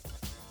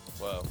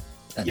 Whoa.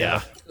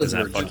 Yeah, does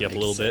that fuck you up a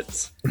little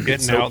bit?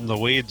 Getting out in the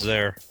weeds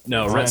there.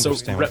 No, I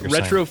understand what you're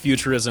saying.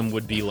 retrofuturism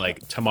would be like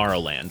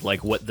Tomorrowland,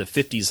 like what the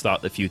 50s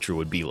thought the future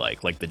would be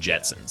like the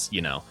Jetsons,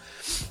 you know.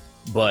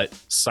 But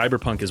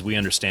cyberpunk, as we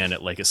understand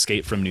it, like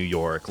Escape from New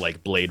York,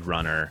 like Blade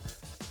Runner,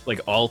 like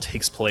all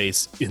takes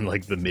place in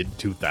like the mid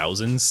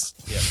 2000s.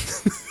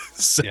 Yeah.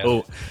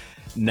 So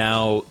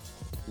now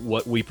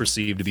what we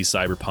perceive to be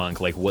cyberpunk,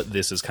 like what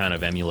this is kind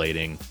of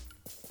emulating,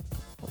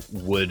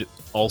 would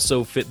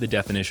also fit the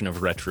definition of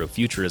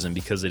retrofuturism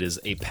because it is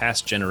a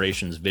past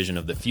generation's vision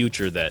of the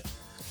future that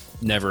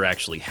never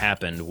actually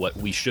happened, what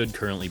we should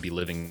currently be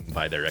living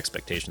by their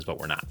expectations, but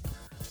we're not.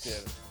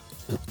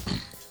 Dude.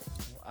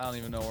 I don't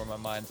even know where my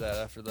mind's at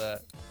after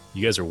that.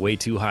 You guys are way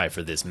too high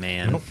for this,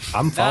 man. Nope,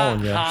 I'm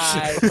following you.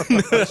 I'm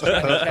trying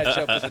to catch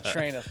up with the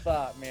train of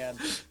thought, man.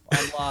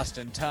 I'm lost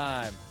in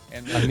time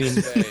and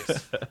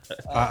space.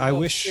 I No,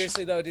 wish-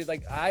 seriously though, dude,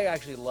 like I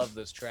actually love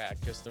this track.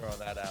 Just throwing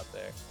that out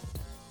there.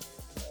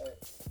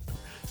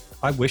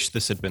 I wish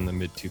this had been the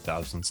mid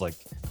 2000s. Like,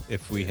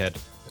 if we had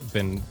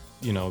been,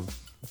 you know,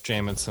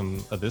 jamming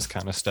some of this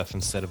kind of stuff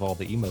instead of all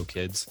the emo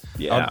kids,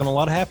 Yeah. I've been a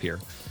lot happier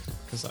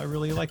because I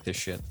really like this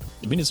shit.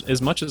 I mean,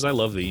 as much as I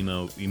love the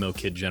emo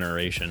kid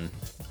generation,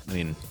 I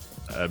mean,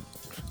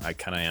 I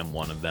kind of am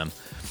one of them.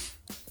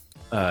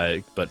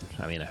 But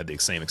I mean, I had the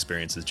same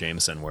experience as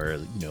Jameson, where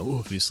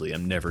obviously,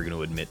 I'm never going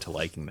to admit to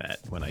liking that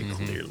when I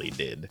clearly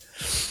did.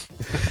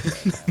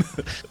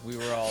 We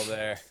were all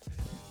there.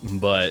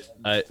 But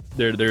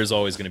there's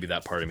always going to be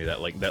that part of me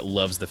that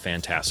loves the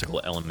fantastical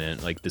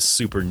element, like this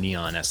super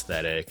neon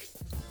aesthetic,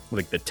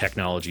 like the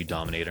technology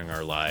dominating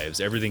our lives.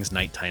 Everything's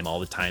nighttime all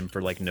the time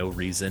for like no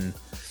reason.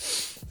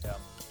 Yeah,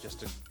 just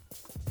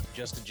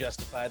to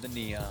justify the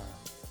neon.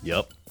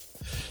 Yep.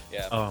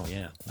 Yeah. Oh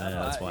yeah,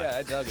 that's why. Yeah,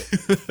 I dug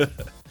it.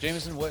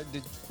 Jameson, what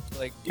did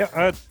like?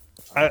 Yeah,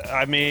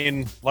 I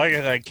mean, like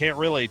I can't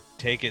really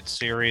take it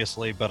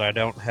seriously, but I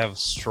don't have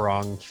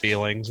strong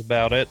feelings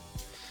about it.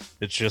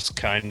 It's just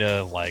kind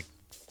of like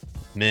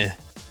meh.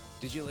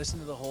 Did you listen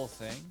to the whole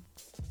thing?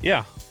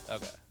 Yeah.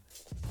 Okay.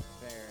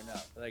 Fair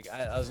enough. Like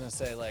I was gonna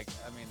say, like,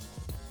 I mean,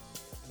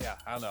 yeah,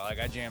 I don't know. Like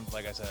I jammed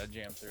through it,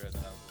 and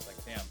I was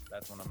like, damn,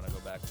 that's one I'm gonna go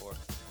back for.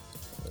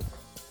 But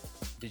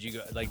did you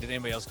go? Like, did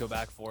anybody else go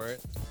back for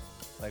it?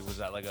 Like, was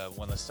that like a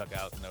one that stuck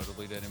out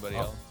notably to anybody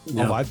else?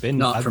 No, I've been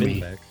not I've for been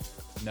me. back.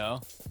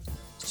 No.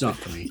 It's not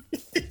for me.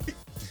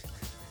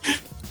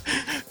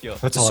 Yo,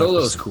 That's The all I solo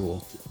have to is say.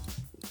 cool.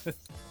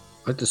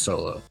 I like the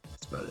solo.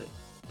 That's about it.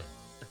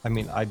 I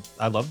mean,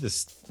 I love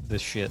this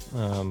shit.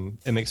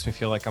 It makes me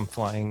feel like I'm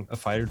flying a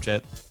fighter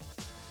jet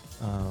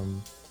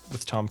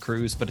with Tom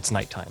Cruise, but it's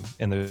nighttime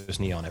and there's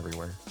neon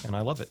everywhere, and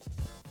I love it.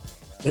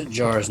 That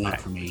jar is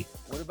not for me.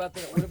 What about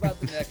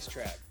the next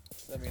track?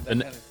 I mean, that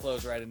And- kind of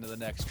flows right into the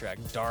next track,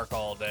 "Dark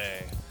All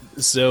Day."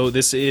 So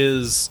this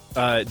is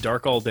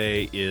Dark All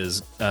Day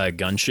is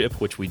Gunship,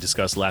 which we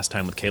discussed last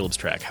time with Caleb's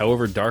track.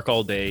 However, Dark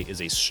All Day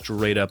is a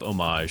straight up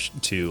homage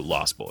to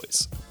Lost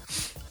Boys,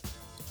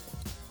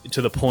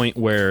 to the point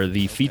where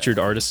the featured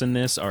artists in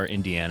this are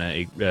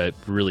Indiana, a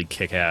really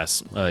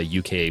kick-ass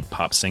UK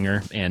pop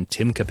singer, and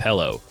Tim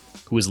Capello,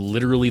 who is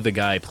literally the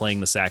guy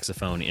playing the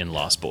saxophone in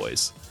Lost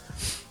Boys.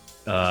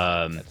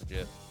 That's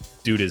legit.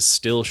 Dude is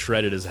still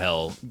shredded as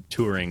hell,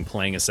 touring,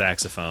 playing a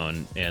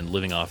saxophone, and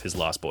living off his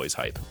Lost Boys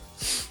hype.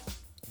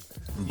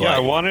 Yeah, I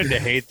wanted to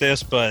hate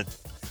this, but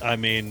I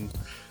mean,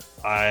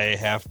 I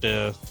have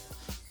to.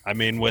 I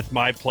mean, with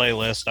my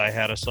playlist, I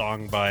had a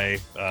song by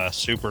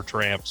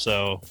Supertramp,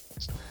 so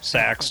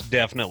sax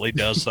definitely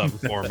does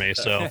something for me.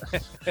 So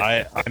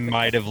I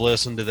might have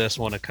listened to this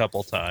one a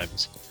couple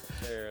times.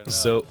 Fair enough.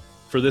 So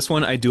for this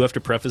one, I do have to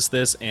preface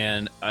this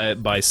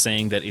by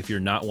saying that if you're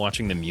not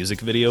watching the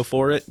music video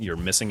for it, you're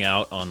missing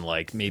out on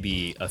like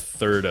maybe a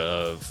third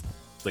of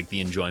like the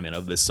enjoyment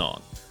of this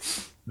song.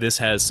 This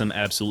has some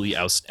absolutely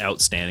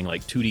outstanding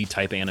like 2D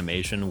type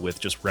animation with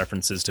just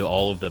references to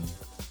all of the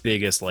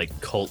biggest like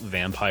cult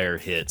vampire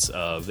hits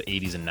of the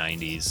 80s and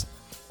 90s.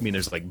 I mean,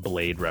 there's like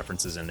Blade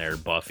references in there,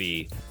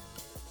 Buffy,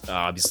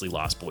 obviously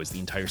Lost Boys. The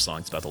entire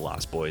song's about the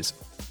Lost Boys.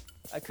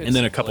 I could And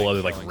then see a couple Blade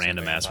other like killing some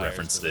random ass vampires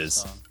for this references.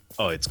 song.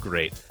 Oh, it's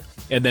great.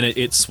 And then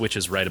it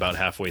switches right about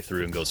halfway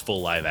through and goes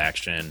full live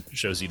action,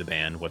 shows you the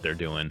band, what they're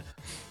doing.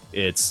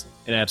 It's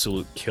an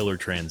absolute killer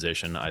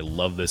transition. I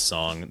love this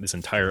song. This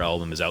entire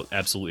album is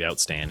absolutely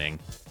outstanding.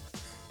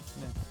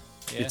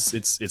 Yeah. It's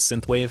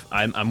synthwave.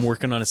 I'm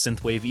working on a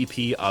synthwave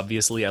EP.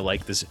 Obviously, I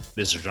like this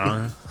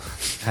genre.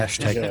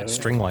 Hashtag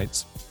string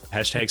lights.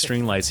 Hashtag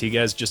string lights. You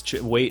guys just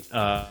wait.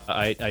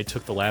 I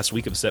took the last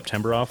week of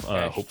September off.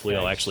 Hopefully,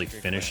 I'll actually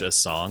Hashtag finish a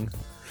song.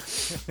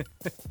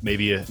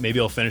 maybe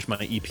I'll finish my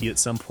EP at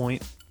some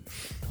point.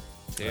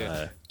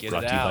 Dude, get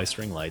Brought it to you by out.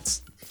 String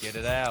Lights. Get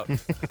it out.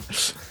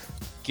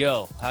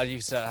 Gil,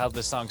 how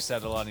this song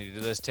settle on you?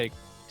 Did this take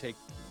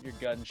your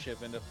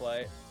gunship into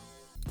play?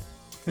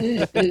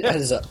 It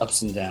has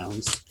ups and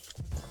downs.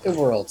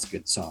 Overall, it's a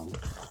good song.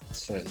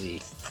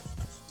 Slightly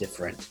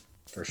different,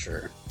 for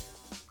sure.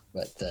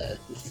 But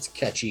it's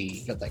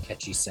catchy. Got that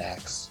catchy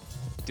sax.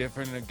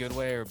 Different in a good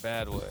way or a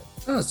bad way?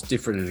 Oh, it's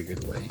different in a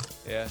good way.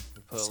 Yeah.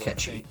 You put a It's little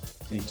catchy.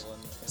 tingle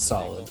in the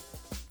Solid.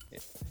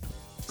 tingle.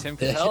 Tim I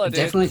Capella, dude.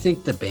 definitely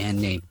think the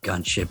band name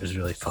Gunship is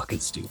really fucking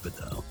stupid,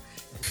 though.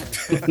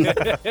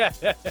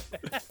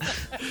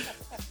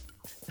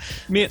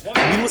 Man,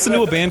 we listened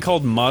to a band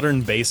called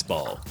Modern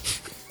Baseball.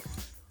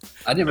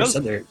 I never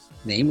said their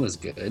name was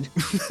good.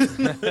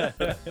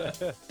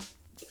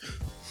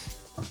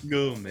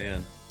 Oh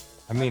man.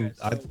 I mean,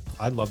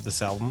 I love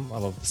this album. I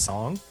love the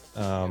song.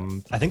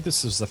 I think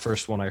this is the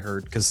first one I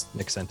heard because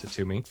Nick sent it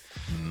to me,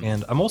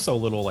 and I'm also a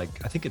little like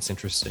I think it's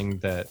interesting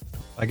that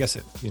I guess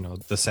it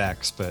the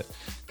sax, but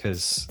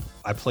because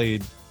I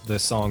played the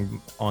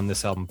song on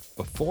this album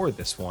before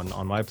this one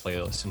on my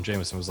playlist, and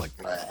Jameson was like,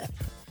 "Bleh."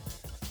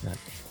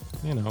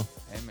 Hey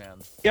man.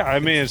 Yeah, I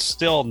mean, it's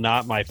still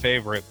not my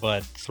favorite,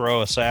 but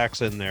throw a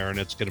sax in there and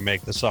it's going to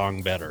make the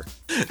song better.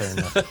 Fair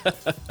enough. Dude,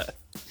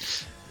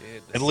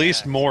 the At least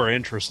sax. more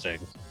interesting.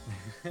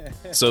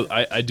 So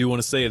I do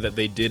want to say that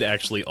they did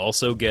actually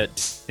also get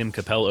Tim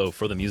Capello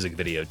for the music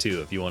video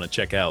too. If you want to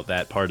check out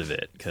that part of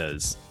it,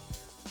 because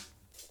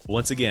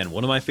Once again,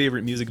 one of my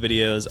favorite music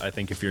videos. I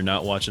think if you're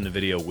not watching the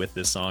video with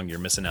this song, you're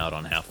missing out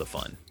on half the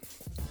fun.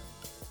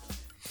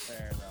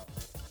 Fair enough.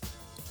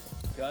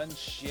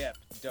 Gunship,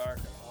 Dark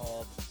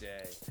All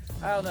Day.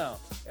 I don't know.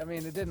 I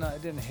mean, it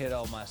didn't hit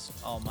all my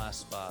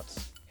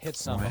spots. Hit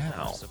some of them,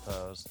 I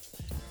suppose.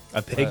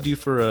 I pegged you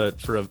for a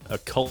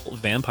cult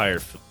vampire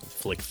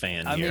flick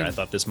fan here. mean, I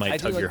thought this might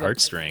tug your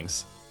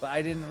heartstrings. But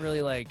I didn't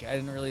really watch.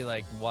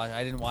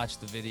 I didn't watch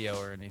the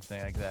video or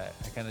anything like that.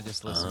 I kind of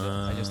just listened.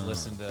 I just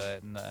listened to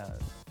it, and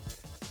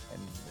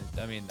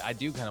I mean, I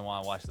do kind of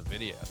want to watch the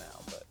video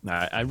now.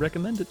 But I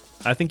recommend it.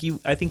 I think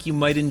you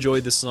might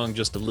enjoy this song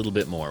just a little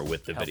bit more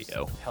with the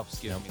video. Helps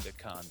give me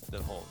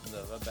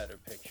a better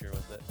picture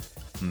with it.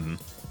 Mm-hmm.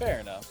 Fair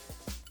enough.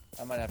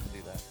 I might have to do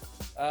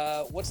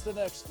that. What's the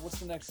next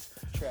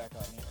track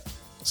on here?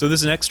 So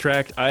this next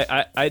track,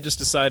 I just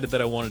decided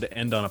that I wanted to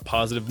end on a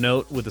positive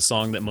note with a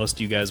song that most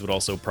of you guys would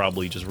also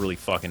probably just really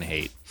fucking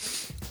hate.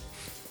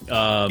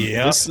 Nailed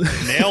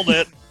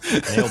it.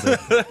 Nailed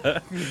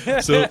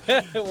it. So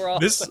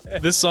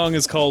this song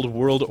is called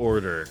World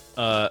Order.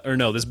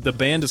 The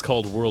band is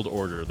called World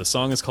Order. The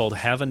song is called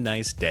Have a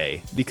Nice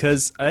Day,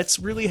 because that's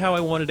really how I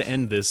wanted to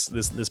end this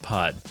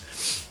pod.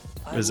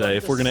 Because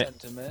if we're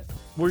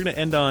gonna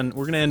end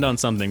on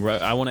something,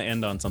 I want to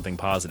end on something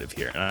positive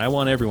here, and I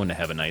want everyone to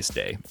have a nice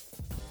day.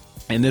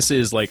 And this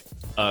is like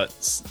a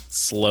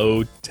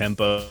slow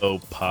tempo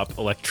pop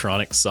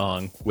electronic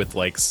song with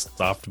like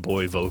soft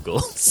boy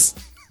vocals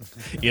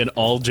in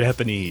all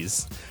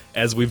Japanese,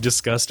 as we've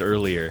discussed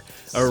earlier.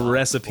 A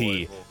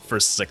recipe for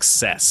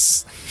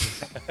success.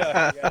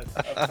 Yes,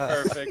 a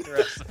perfect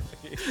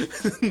recipe.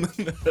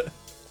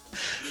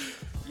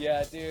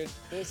 Yeah, dude,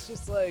 it's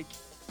just like.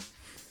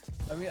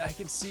 I mean, I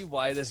can see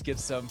why this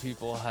gets some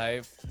people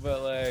hype,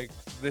 but like,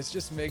 this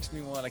just makes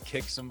me want to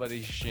kick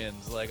somebody's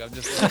shins. Like, I'm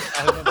just like,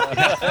 I don't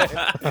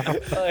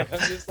know, like, I'm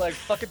just like,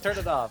 fucking turn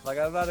it off. Like,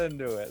 I'm not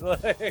into it.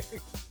 Like,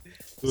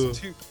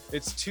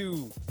 it's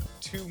too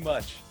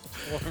much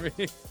for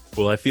me.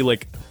 Well, I feel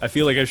like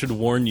I should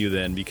warn you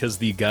then, because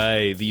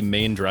the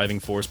main driving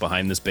force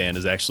behind this band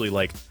is actually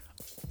like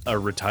a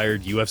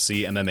retired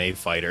UFC MMA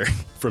fighter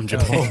from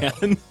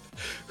Japan.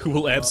 Who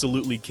will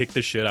absolutely kick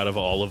the shit out of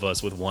all of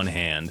us with one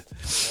hand.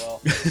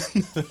 Well,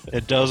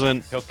 it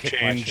doesn't he'll kick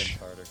change.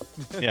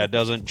 Yeah, it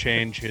doesn't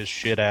change his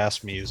shit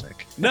ass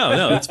music.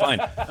 No, it's fine.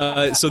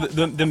 So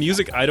the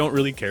music I don't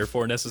really care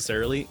for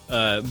necessarily,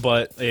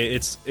 but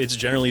it's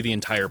generally the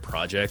entire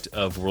project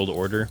of World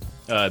Order.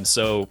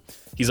 So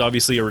he's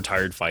obviously a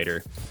retired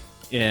fighter,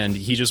 and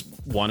he just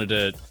wanted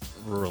to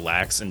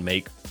relax and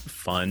make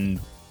fun,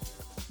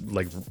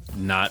 like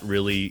not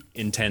really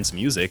intense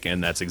music,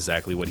 and that's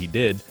exactly what he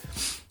did.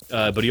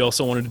 But he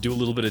also wanted to do a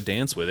little bit of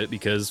dance with it,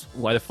 because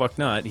why the fuck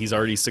not? He's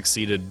already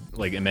succeeded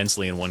like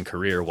immensely in one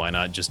career. Why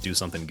not just do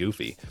something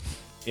goofy?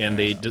 And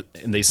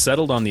they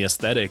settled on the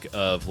aesthetic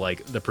of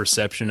like the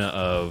perception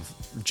of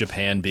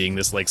Japan being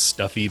this like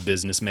stuffy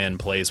businessman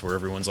place where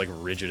everyone's like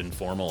rigid and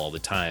formal all the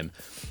time.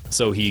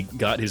 So he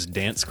got his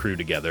dance crew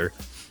together.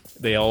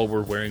 They all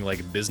were wearing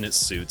like business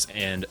suits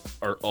and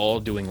are all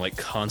doing like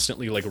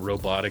constantly like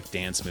robotic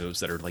dance moves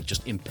that are like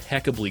just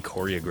impeccably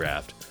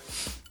choreographed.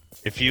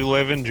 If you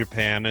live in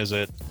Japan, is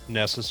it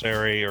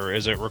necessary or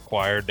is it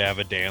required to have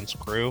a dance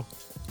crew?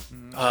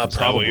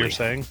 Probably. What you're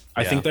saying?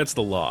 I think that's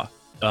the law.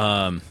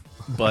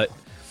 But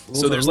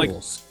so there's like,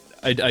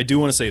 I do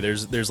want to say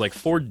there's like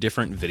 4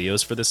 different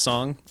videos for this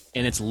song,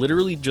 and it's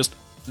literally just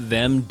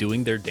them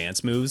doing their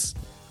dance moves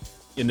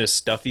in the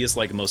stuffiest,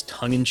 like most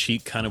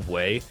tongue-in-cheek kind of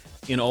way,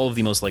 in all of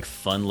the most like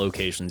fun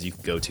locations you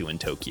could go to in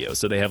Tokyo.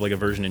 So they have like a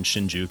version in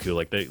Shinjuku,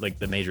 like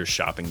the major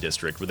shopping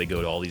district, where they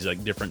go to all these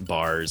like different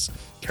bars,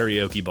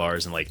 karaoke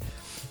bars, and like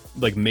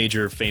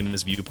major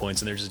famous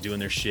viewpoints, and they're just doing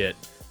their shit.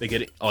 They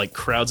get like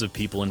crowds of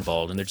people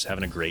involved, and they're just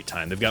having a great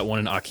time. They've got one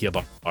in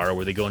Akihabara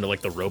where they go into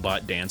like the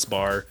robot dance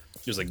bar.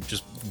 There's like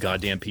just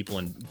goddamn people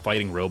in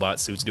fighting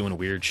robot suits doing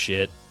weird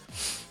shit.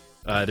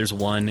 There's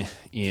one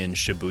in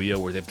Shibuya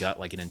where they've got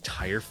like an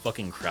entire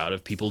fucking crowd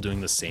of people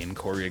doing the same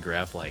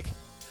choreographed like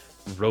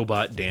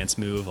robot dance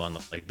move on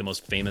like the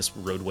most famous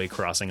roadway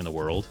crossing in the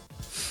world.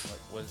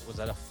 Was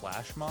that a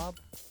flash mob?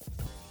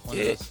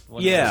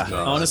 Yeah,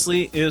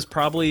 honestly, it was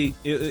probably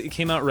it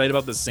came out right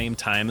about the same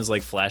time as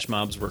like flash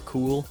mobs were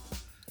cool.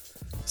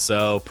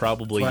 So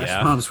probably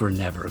flash mobs were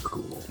never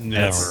cool.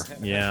 Never.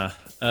 Yeah.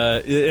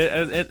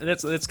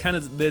 That's kind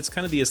of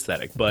the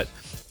aesthetic, but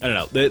I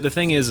don't know. The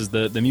thing is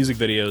the music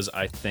videos,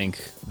 I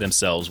think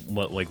themselves,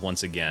 like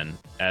once again,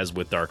 as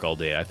with Dark All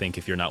Day, I think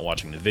if you're not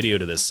watching the video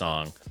to this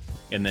song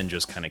and then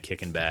just kind of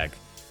kicking back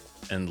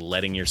and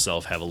letting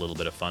yourself have a little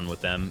bit of fun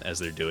with them as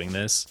they're doing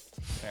this,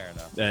 fair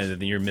enough,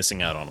 then you're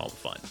missing out on all the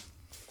fun.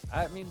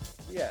 I mean,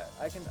 yeah,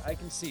 I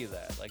can see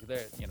that. Like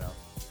there,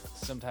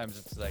 sometimes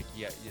it's like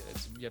you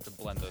have to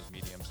blend those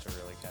mediums to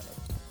really kind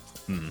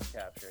of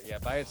capture it. Yeah,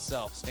 by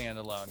itself,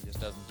 standalone,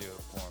 just doesn't do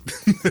it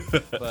for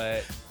me.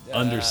 But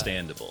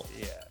understandable.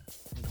 Yeah.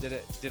 Did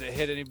it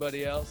hit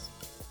anybody else?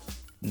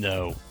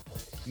 No.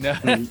 No.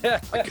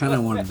 I kind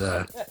of wanted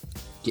to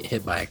get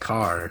hit by a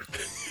car.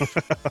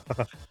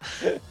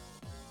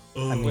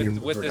 I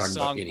mean, with We're this talking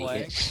about song getting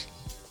playing. hit.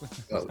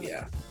 Oh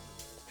yeah.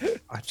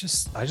 I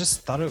just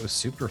thought it was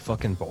super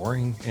fucking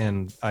boring,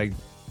 and I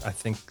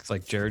think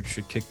like Jared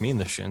should kick me in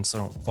the shin so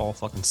I don't fall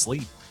fucking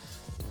asleep.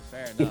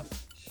 Fair enough.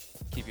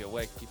 Keep you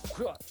awake.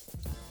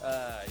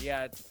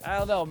 Yeah, I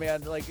don't know,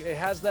 man. Like it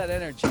has that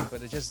energy,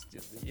 but it just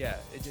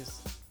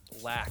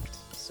lacked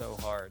so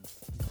hard.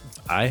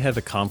 I have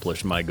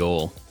accomplished my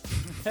goal.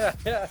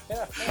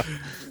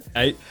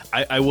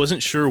 I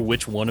wasn't sure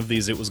which one of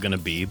these it was going to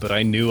be, but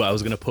I knew I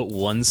was going to put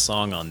one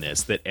song on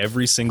this that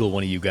every single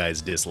one of you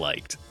guys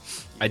disliked.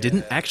 I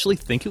didn't actually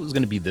think it was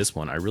going to be this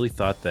one. I really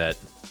thought that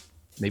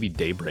maybe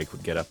Daybreak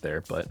would get up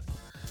there, but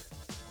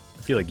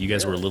I feel like you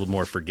guys were a little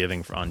more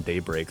forgiving on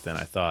Daybreak than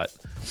I thought.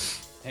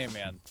 Hey,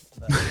 man.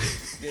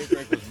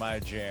 Daybreak was my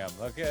jam,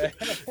 okay?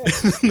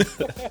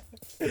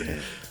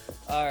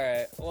 All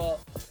right. Well,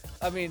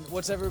 I mean, I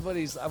want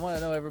to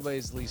know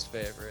everybody's least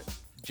favorite.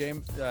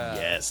 James.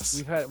 Yes.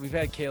 We've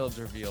had Caleb's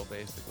reveal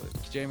basically.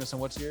 Jameson,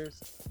 what's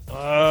yours?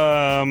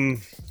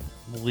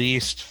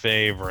 Least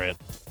favorite.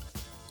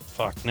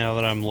 Fuck, now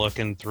that I'm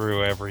looking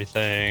through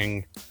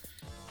everything,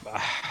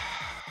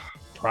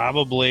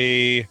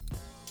 probably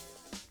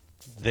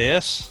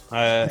this.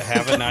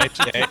 Have a Nice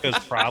Day is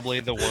probably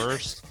the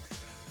worst.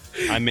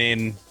 I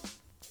mean,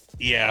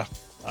 yeah,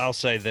 I'll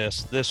say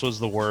this. This was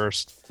the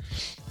worst.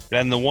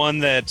 And the one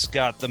that's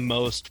got the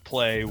most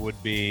play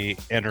would be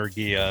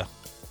Energia.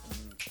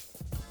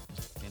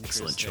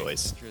 Excellent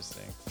choice.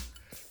 Interesting.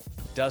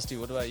 Dusty,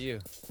 what about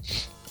you?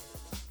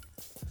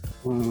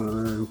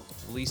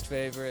 Least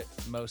favorite,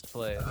 most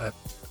played.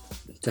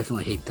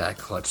 Definitely hate that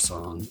Clutch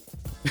song.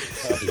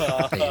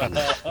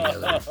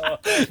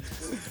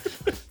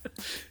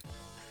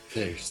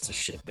 They're just a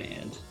shit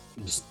band.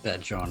 Just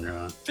that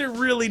genre. They're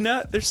really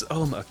not. There's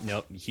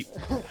no.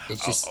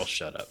 It's just, I'll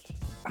shut up.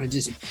 I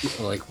just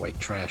feel like white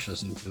trash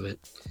listening to it.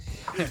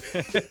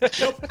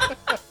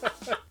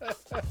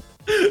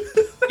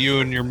 You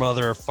and your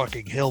mother are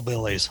fucking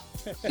hillbillies.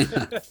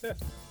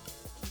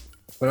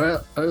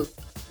 But I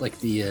like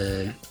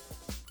the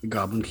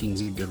Goblin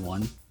King's a good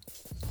one.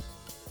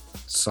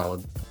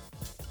 Solid.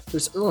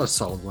 There's a lot of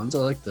solid ones. I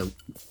like the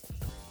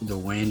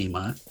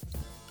Wanima.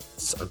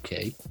 It's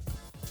okay.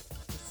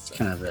 It's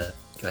kind of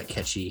got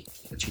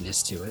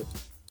catchiness to it.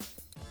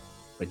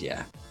 But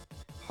yeah,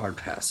 hard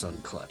pass on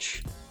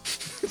Clutch.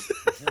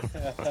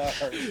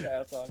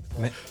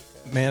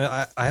 Man,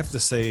 I have to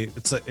say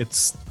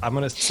I'm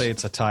gonna say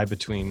it's a tie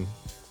between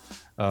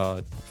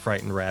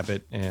Frightened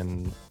Rabbit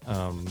and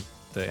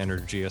the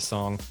Energia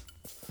song.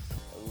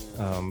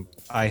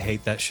 I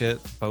hate that shit,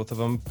 both of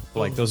them.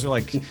 Like those are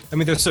like, I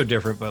mean, they're so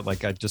different, but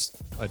like I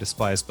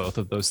despise both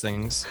of those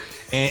things.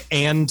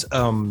 And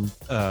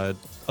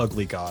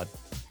Ugly God,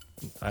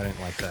 I didn't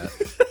like that.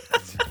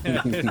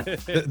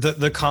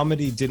 the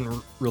comedy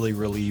didn't really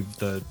relieve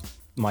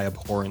my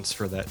abhorrence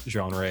for that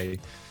genre.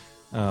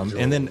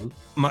 And then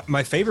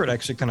my favorite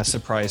actually kind of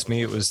surprised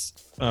me. It was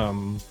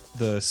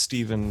the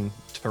Steven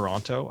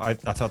Toronto. I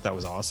thought that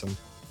was awesome.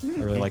 I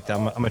really like that.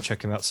 I'm gonna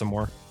check him out some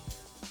more.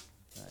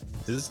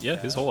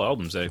 His whole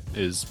album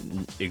is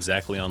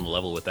exactly on the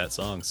level with that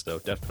song, so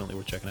definitely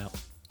worth checking out.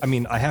 I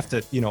mean, I have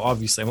to,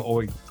 obviously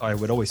I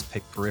would always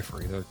pick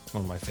Periphery. They're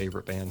one of my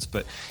favorite bands,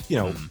 but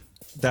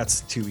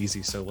that's too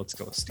easy. So let's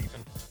go with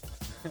Steven.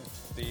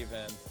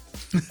 Steven.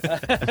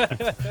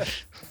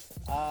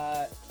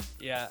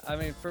 Yeah, I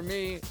mean, for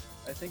me,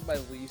 I think my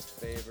least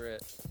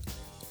favorite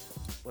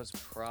was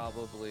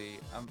probably,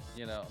 I'm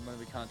going to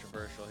be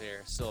controversial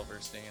here,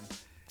 Silverstein.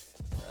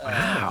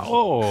 Wow.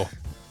 Oh,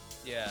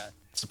 yeah.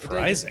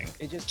 Surprising.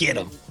 Get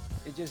him.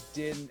 It just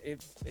didn't. It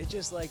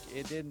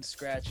didn't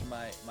scratch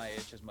my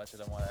itch as much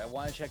as I wanted. I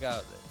want to check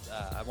out.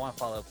 I want to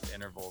follow up the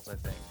Intervals. I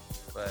think,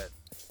 but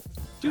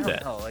do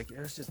that. No, like it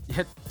was just.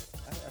 I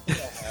think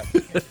I'll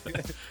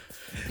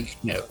have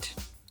Note.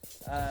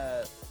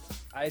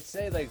 I'd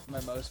say like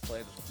my most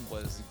played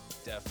was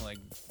definitely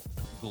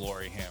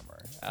Glory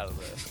Hammer out of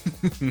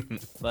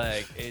this.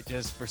 Like it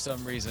just for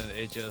some reason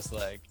it just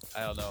like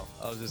I don't know.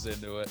 I was just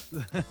into it.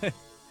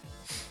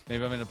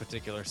 Maybe I'm in a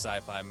particular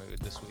sci-fi mood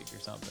this week or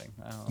something.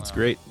 I don't know. It's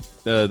great.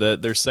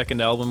 Their second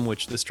album,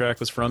 which this track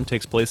was from,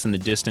 takes place in the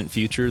distant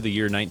future, the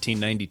year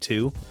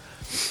 1992.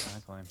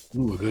 Exactly.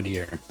 Ooh, a good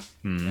year.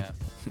 Yeah.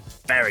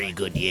 Very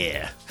good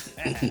year.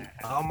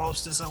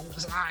 Almost as old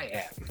as I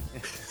am.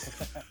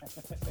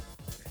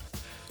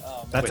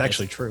 Oh, That's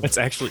actually true. That's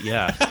actually,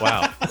 yeah.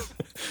 Wow.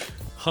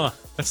 Huh.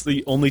 That's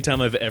the only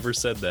time I've ever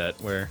said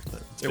that where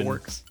It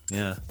works.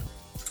 Yeah.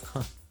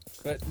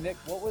 But Nick,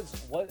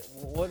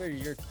 what are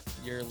your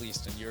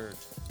least and your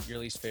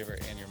least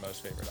favorite and your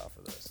most favorite off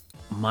of this?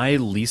 My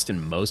least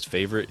and most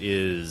favorite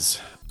is,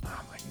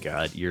 oh my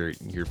God, you're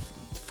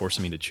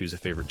forcing me to choose a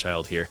favorite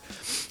child here.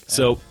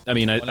 So, I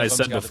mean, I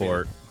said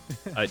before,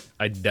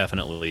 I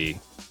definitely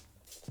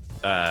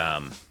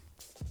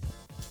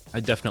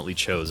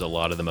chose a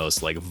lot of the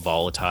most like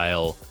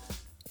volatile,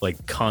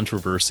 like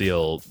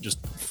controversial,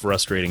 just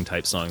frustrating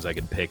type songs I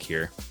could pick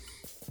here.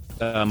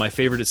 My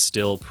favorite is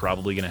still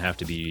probably going to have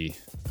to be,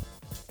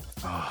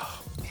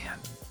 oh man,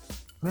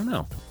 I don't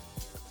know.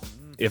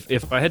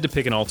 if I had to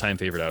pick an all-time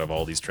favorite out of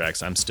all these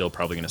tracks, I'm still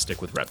probably going to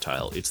stick with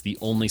Reptile. It's the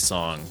only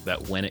song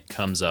that when it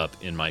comes up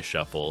in my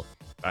shuffle,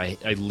 I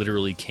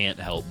literally can't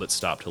help but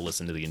stop to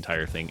listen to the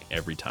entire thing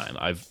every time.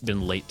 I've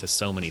been late to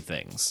so many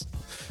things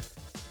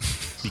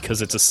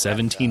because it's a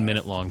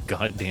 17-minute long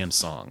goddamn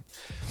song.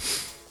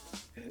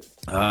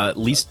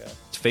 Least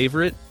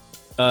favorite?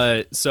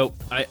 So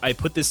I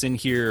put this in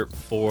here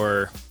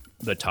for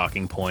the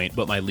talking point,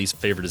 but my least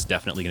favorite is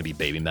definitely going to be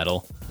Baby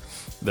Metal.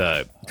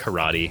 The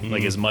karate,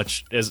 like as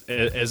much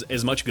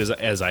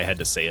as I had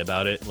to say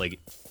about it, like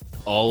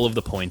all of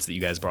the points that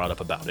you guys brought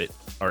up about it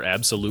are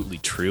absolutely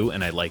true,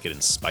 and I like it in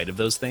spite of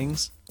those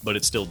things, but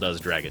it still does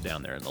drag it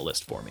down there in the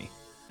list for me.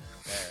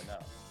 Fair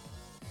enough.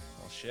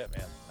 Well, shit,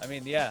 man. I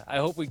mean, yeah, I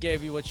hope we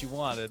gave you what you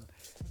wanted,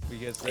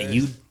 because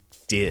you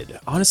did.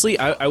 Honestly,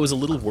 I was a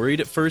little worried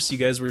at first. You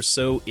guys were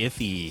so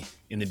iffy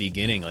in the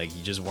beginning, like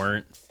you just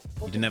weren't.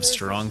 You didn't have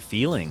strong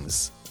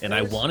feelings, and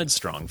I wanted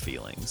strong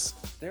feelings.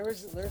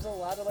 There's a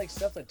lot of like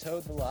stuff that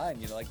towed the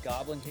line, you know, like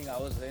Goblin King I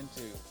was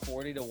into,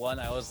 40-1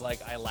 I was like,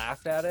 I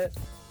laughed at it,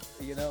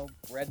 you know,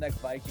 Redneck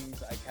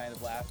Vikings I kind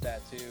of laughed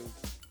at too,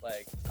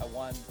 like I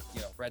won,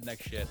 you know,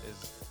 redneck shit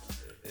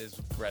is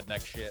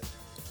redneck shit.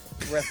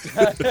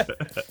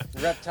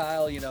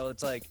 Reptile, you know,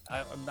 it's like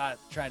I'm not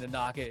trying to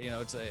knock it, you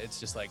know, it's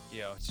just like,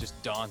 you know, it's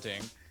just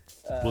daunting.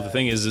 Well, the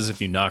thing is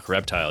if you knock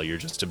Reptile, you're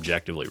just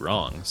objectively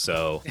wrong.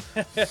 So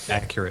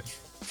accurate.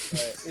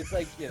 It's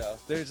like, you know,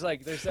 there's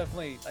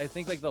definitely, I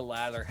think like the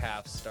latter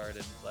half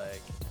started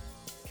like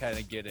kind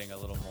of getting a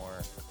little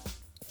more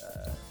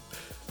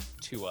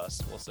to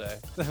us, we'll say.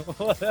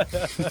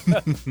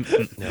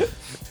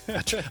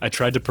 I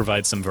tried to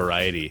provide some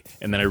variety,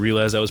 and then I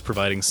realized I was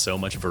providing so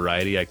much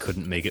variety I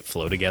couldn't make it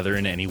flow together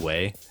in any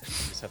way.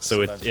 So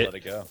let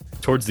it go.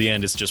 Towards the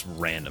end, it's just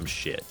random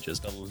shit,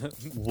 just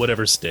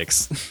whatever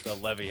sticks. The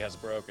levee has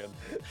broken.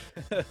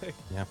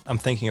 Yeah, I'm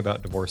thinking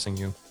about divorcing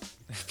you.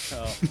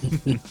 Oh,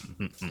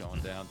 it's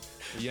going down.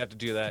 You have to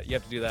do that. You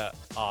have to do that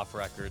off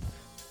record.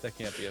 That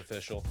can't be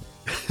official.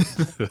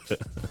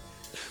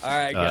 All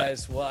right,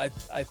 guys. Well,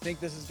 I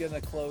think this is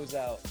gonna close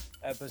out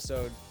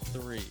episode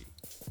 3.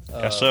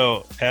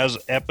 So as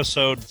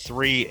episode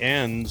 3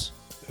 ends,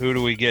 who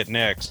do we get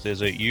next?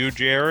 Is it you,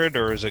 Jared,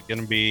 or is it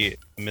going to be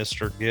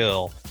Mr.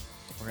 Gill?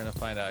 We're gonna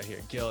find out here.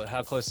 Gil,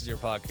 how close is your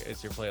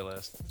podcast? Your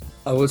playlist?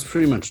 Oh, it's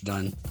pretty much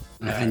done.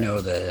 I know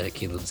that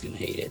Caleb's gonna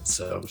hate it,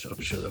 so I'm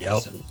sure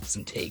there'll be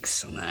some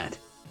takes on that.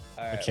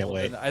 All right, I can't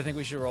wait. I think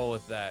we should roll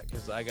with that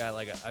because I got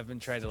like I've been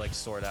trying to like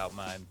sort out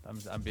mine.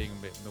 I'm being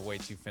way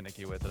too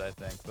finicky with it, I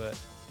think. But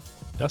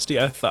Dusty,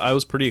 I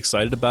was pretty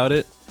excited about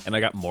it, and I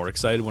got more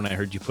excited when I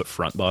heard you put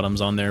Front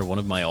Bottoms on there. One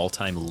of my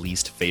all-time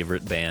least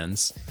favorite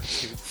bands.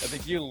 Dude, I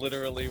think you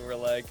literally were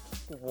like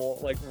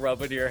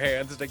rubbing your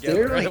hands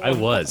together. I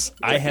was.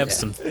 I have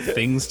some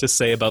things to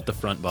say about the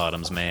Front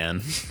Bottoms,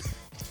 man.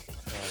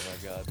 Oh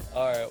my god!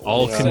 All right.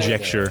 All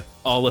conjecture,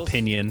 all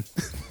opinion.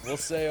 We'll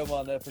say them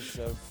on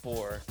episode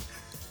 4.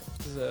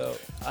 So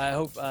I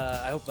hope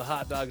the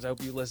hot dogs. I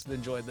hope you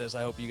enjoyed this.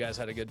 I hope you guys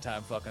had a good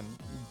time fucking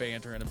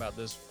bantering about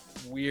this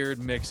weird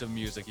mix of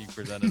music you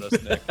presented us,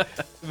 Nick.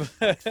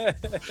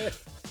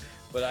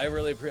 But I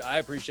really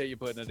appreciate you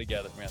putting it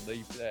together, man.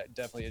 You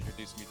definitely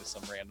introduced me to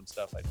some random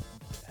stuff I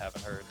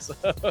haven't heard. So.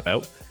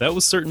 That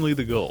was certainly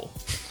the goal.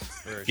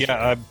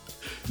 Yeah,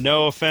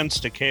 no offense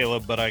to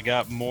Caleb, but I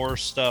got more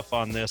stuff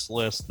on this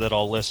list that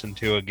I'll listen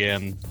to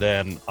again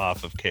than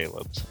off of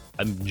Caleb's.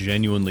 I'm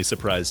genuinely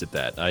surprised at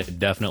that. I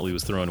definitely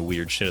was throwing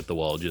weird shit at the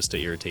wall just to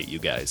irritate you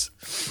guys.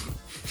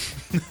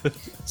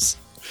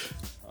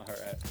 All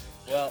right.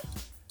 Well,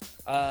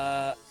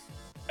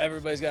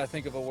 everybody's got to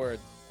think of a word.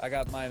 I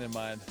got mine in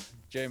mind.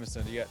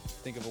 Jameson, you got to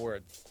think of a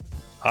word.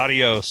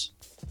 Adios.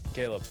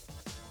 Caleb.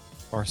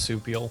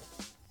 Marsupial.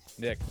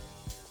 Nick.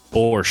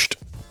 Borscht.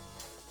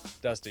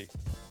 Dusty.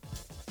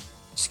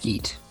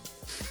 Skeet.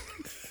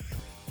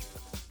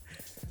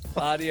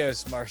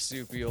 Adios,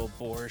 marsupial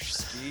borscht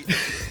skeet.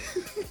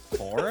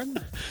 Corn?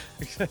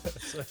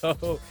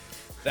 So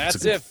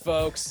that's it,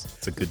 folks.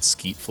 It's a good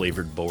skeet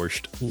flavored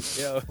borscht.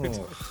 Yo.